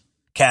rates,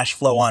 cash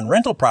flow on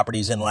rental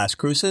properties in Las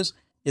Cruces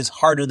is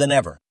harder than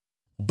ever.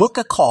 Book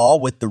a call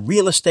with the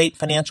Real Estate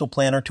Financial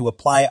Planner to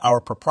apply our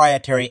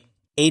proprietary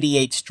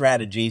 88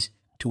 strategies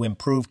to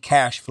improve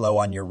cash flow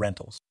on your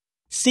rentals.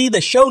 See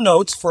the show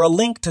notes for a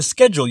link to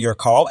schedule your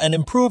call and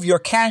improve your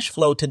cash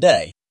flow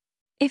today.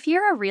 If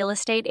you're a real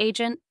estate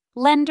agent,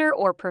 lender,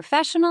 or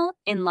professional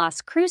in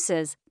Las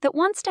Cruces that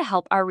wants to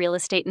help our real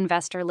estate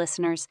investor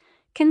listeners,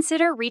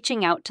 consider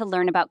reaching out to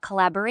learn about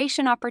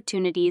collaboration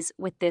opportunities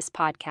with this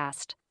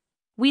podcast.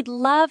 We'd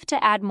love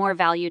to add more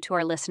value to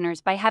our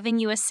listeners by having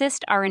you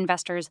assist our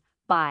investors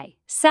buy,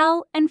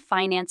 sell, and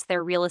finance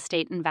their real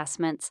estate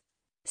investments.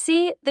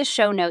 See the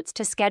show notes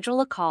to schedule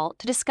a call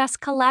to discuss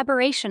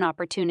collaboration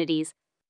opportunities